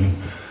version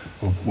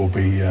will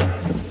be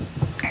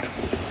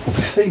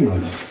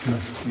seamless.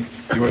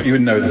 You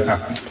wouldn't know this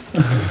happened.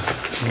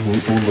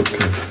 It will look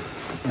good.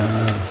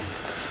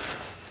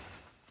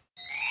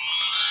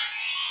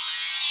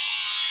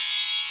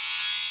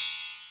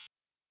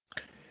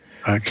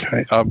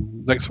 Okay.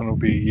 Next one will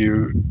be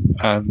you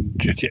and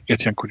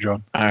Yeti Uncle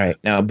John. All right.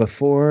 Now,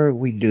 before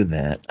we do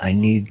that, I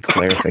need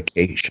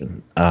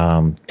clarification.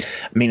 I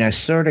mean, I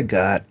sort of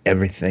got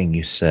everything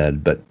you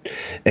said, but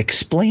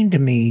explain to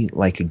me,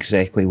 like,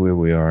 exactly where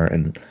we are.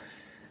 And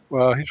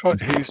well, he's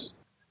right.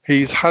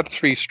 He's had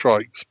 3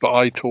 strikes, but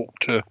I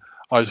talked to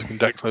Isaac and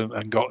Declan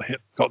and got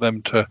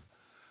them to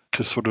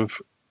sort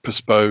of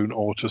postpone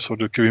or to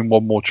sort of give him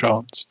one more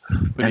chance.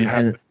 But he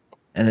had.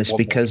 And it's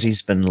because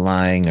he's been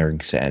lying or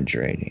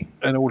exaggerating.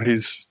 And all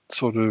his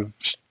sort of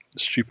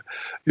stupid...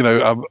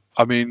 I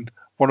mean,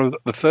 one of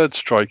the 3rd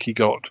strike he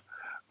got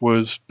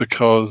was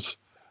because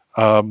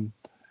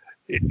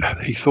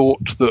he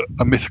thought that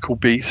a mythical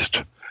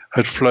beast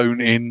had flown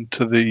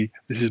into the...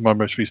 This is my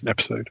most recent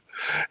episode.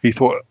 He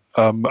thought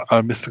a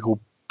mythical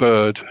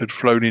bird had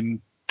flown in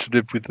to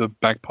live with the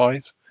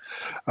magpies.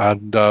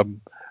 And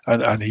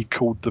he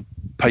called the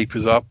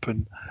papers up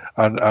and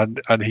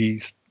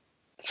he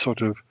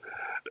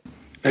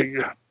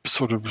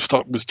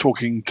was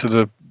talking to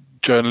the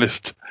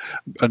journalist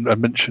and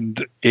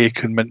mentioned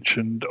Ick and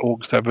mentioned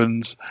August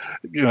Evans,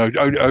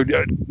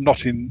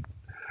 not in,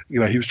 he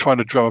was trying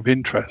to drum up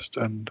interest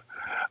and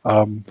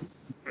we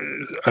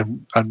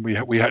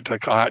had to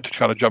I had to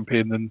kind of jump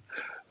in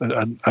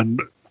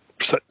and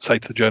say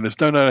to the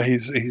journalist, no,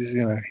 he's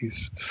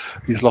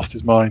lost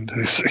his mind.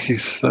 But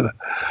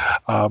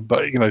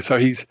so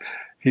his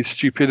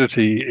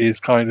stupidity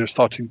is kind of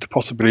starting to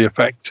possibly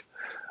affect.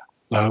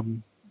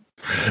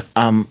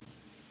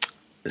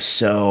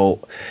 So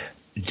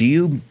do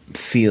you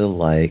feel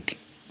like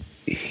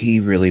he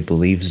really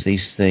believes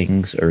these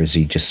things, or is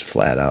he just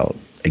flat out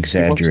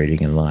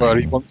exaggerating and lying? Well,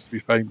 he wants to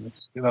be famous.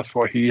 And that's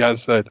what he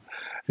has said.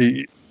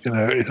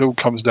 it all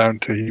comes down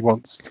to he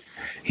wants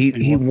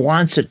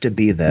it to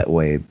be that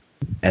way,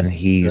 and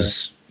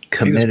he's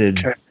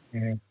committed.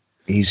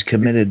 He's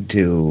committed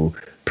to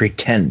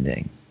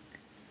pretending.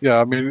 Yeah,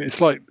 I mean,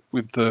 it's like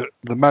with the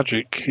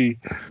magic. He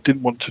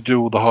didn't want to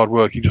do all the hard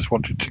work. He just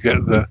wanted to get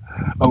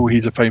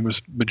he's a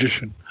famous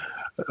magician,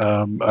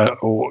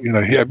 or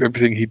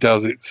everything he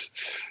does.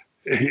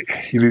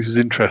 He loses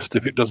interest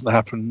if it doesn't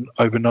happen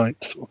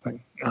overnight, sort of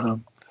thing.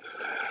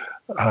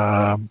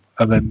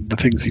 And then the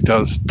things he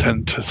does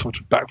tend to sort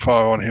of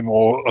backfire on him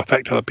or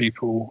affect other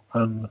people.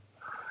 And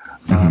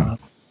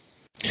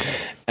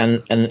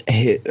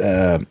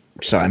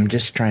so I'm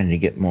just trying to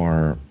get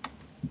more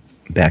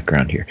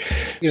background here.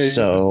 Yeah,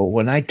 so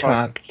when I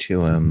talk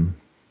to him,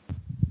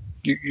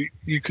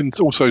 you can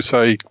also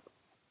say,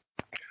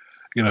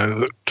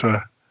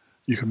 that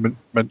you can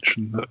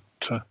mention that.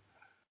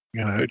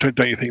 Don't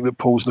you think that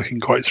Paul's looking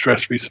quite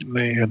stressed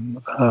recently,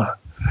 and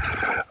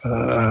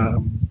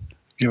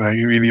you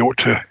really ought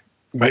to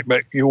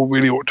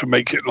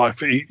make it life.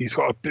 He's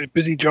got a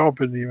busy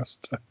job, and he must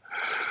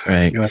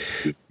right.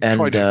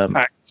 And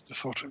act to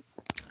sort of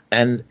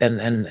and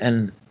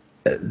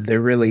there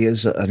really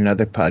is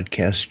another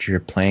podcast you're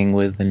playing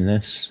with in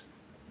this.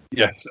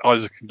 Yes,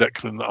 Isaac and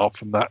Declan are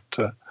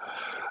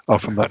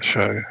from that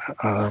show.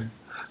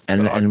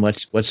 And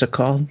what's it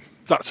called?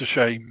 That's a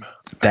Shame.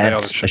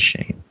 That's a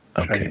Shame.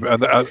 Okay. Shame.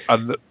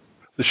 And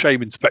the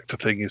Shame Inspector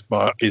thing is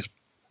that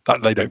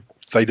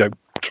they don't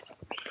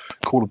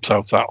call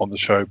themselves that on the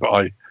show,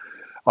 but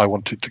I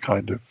wanted to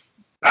kind of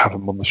have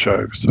them on the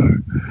show, so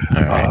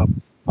right.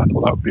 I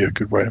thought that would be a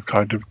good way of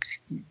kind of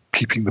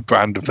keeping the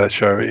brand of their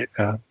show.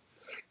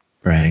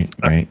 Right.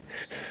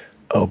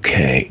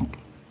 Okay.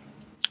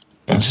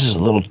 This is a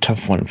little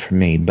tough one for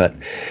me, but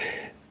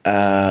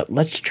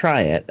let's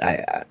try it.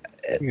 I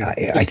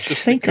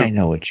think I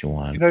know what you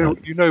want. You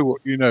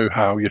know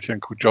how your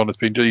Uncle John has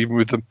been doing, even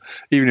with them.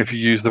 Even if you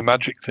use the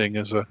magic thing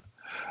as a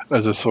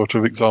sort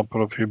of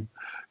example of him,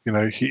 you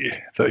hear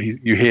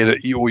that,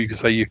 or you can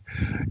say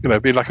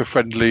be like a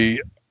friendly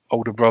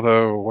older brother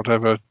or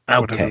whatever.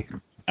 Okay.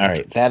 All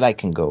right, that I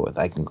can go with.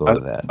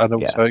 With that. And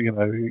also,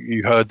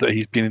 you heard that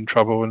he's been in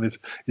trouble, and is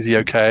he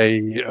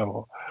okay?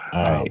 Or, all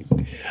right,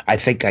 I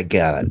think I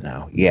got it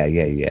now.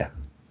 Yeah.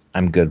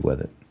 I'm good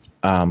with it.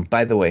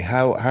 By the way,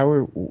 how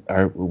are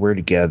we're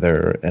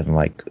together and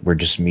like we're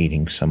just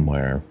meeting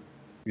somewhere?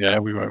 Yeah,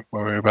 we won't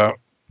worry about.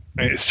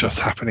 It's just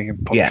happening in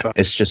podcast.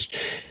 Yeah,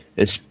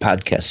 it's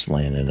podcast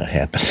land and it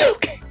happens.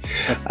 Okay.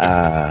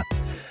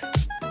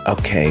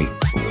 Okay.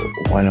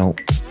 Why don't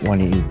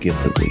you give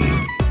the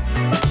lead?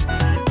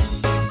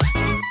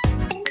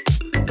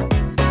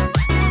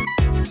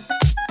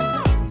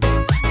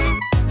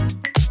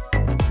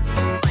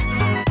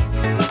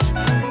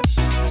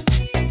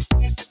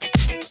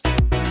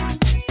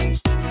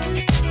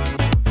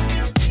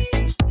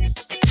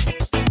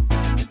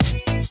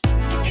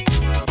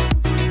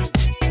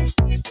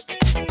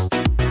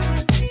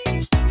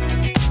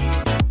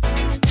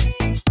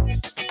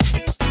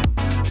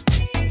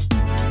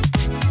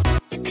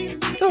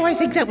 I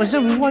think that was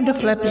a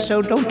wonderful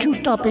episode, don't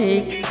you,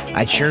 Toppy?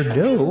 I sure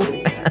do.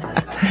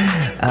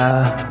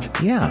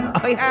 Yeah. Oh, yeah.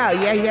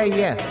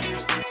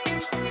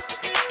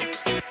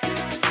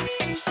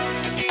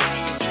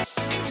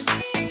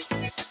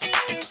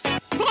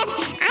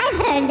 I've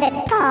heard that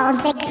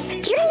Paul's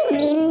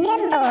extremely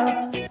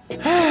nimble.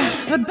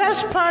 The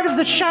best part of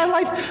the Shy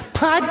Life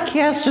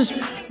podcast is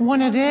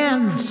when it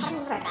ends.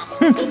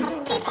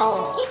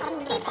 454.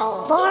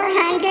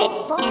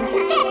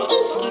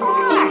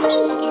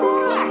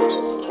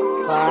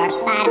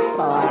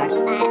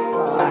 454.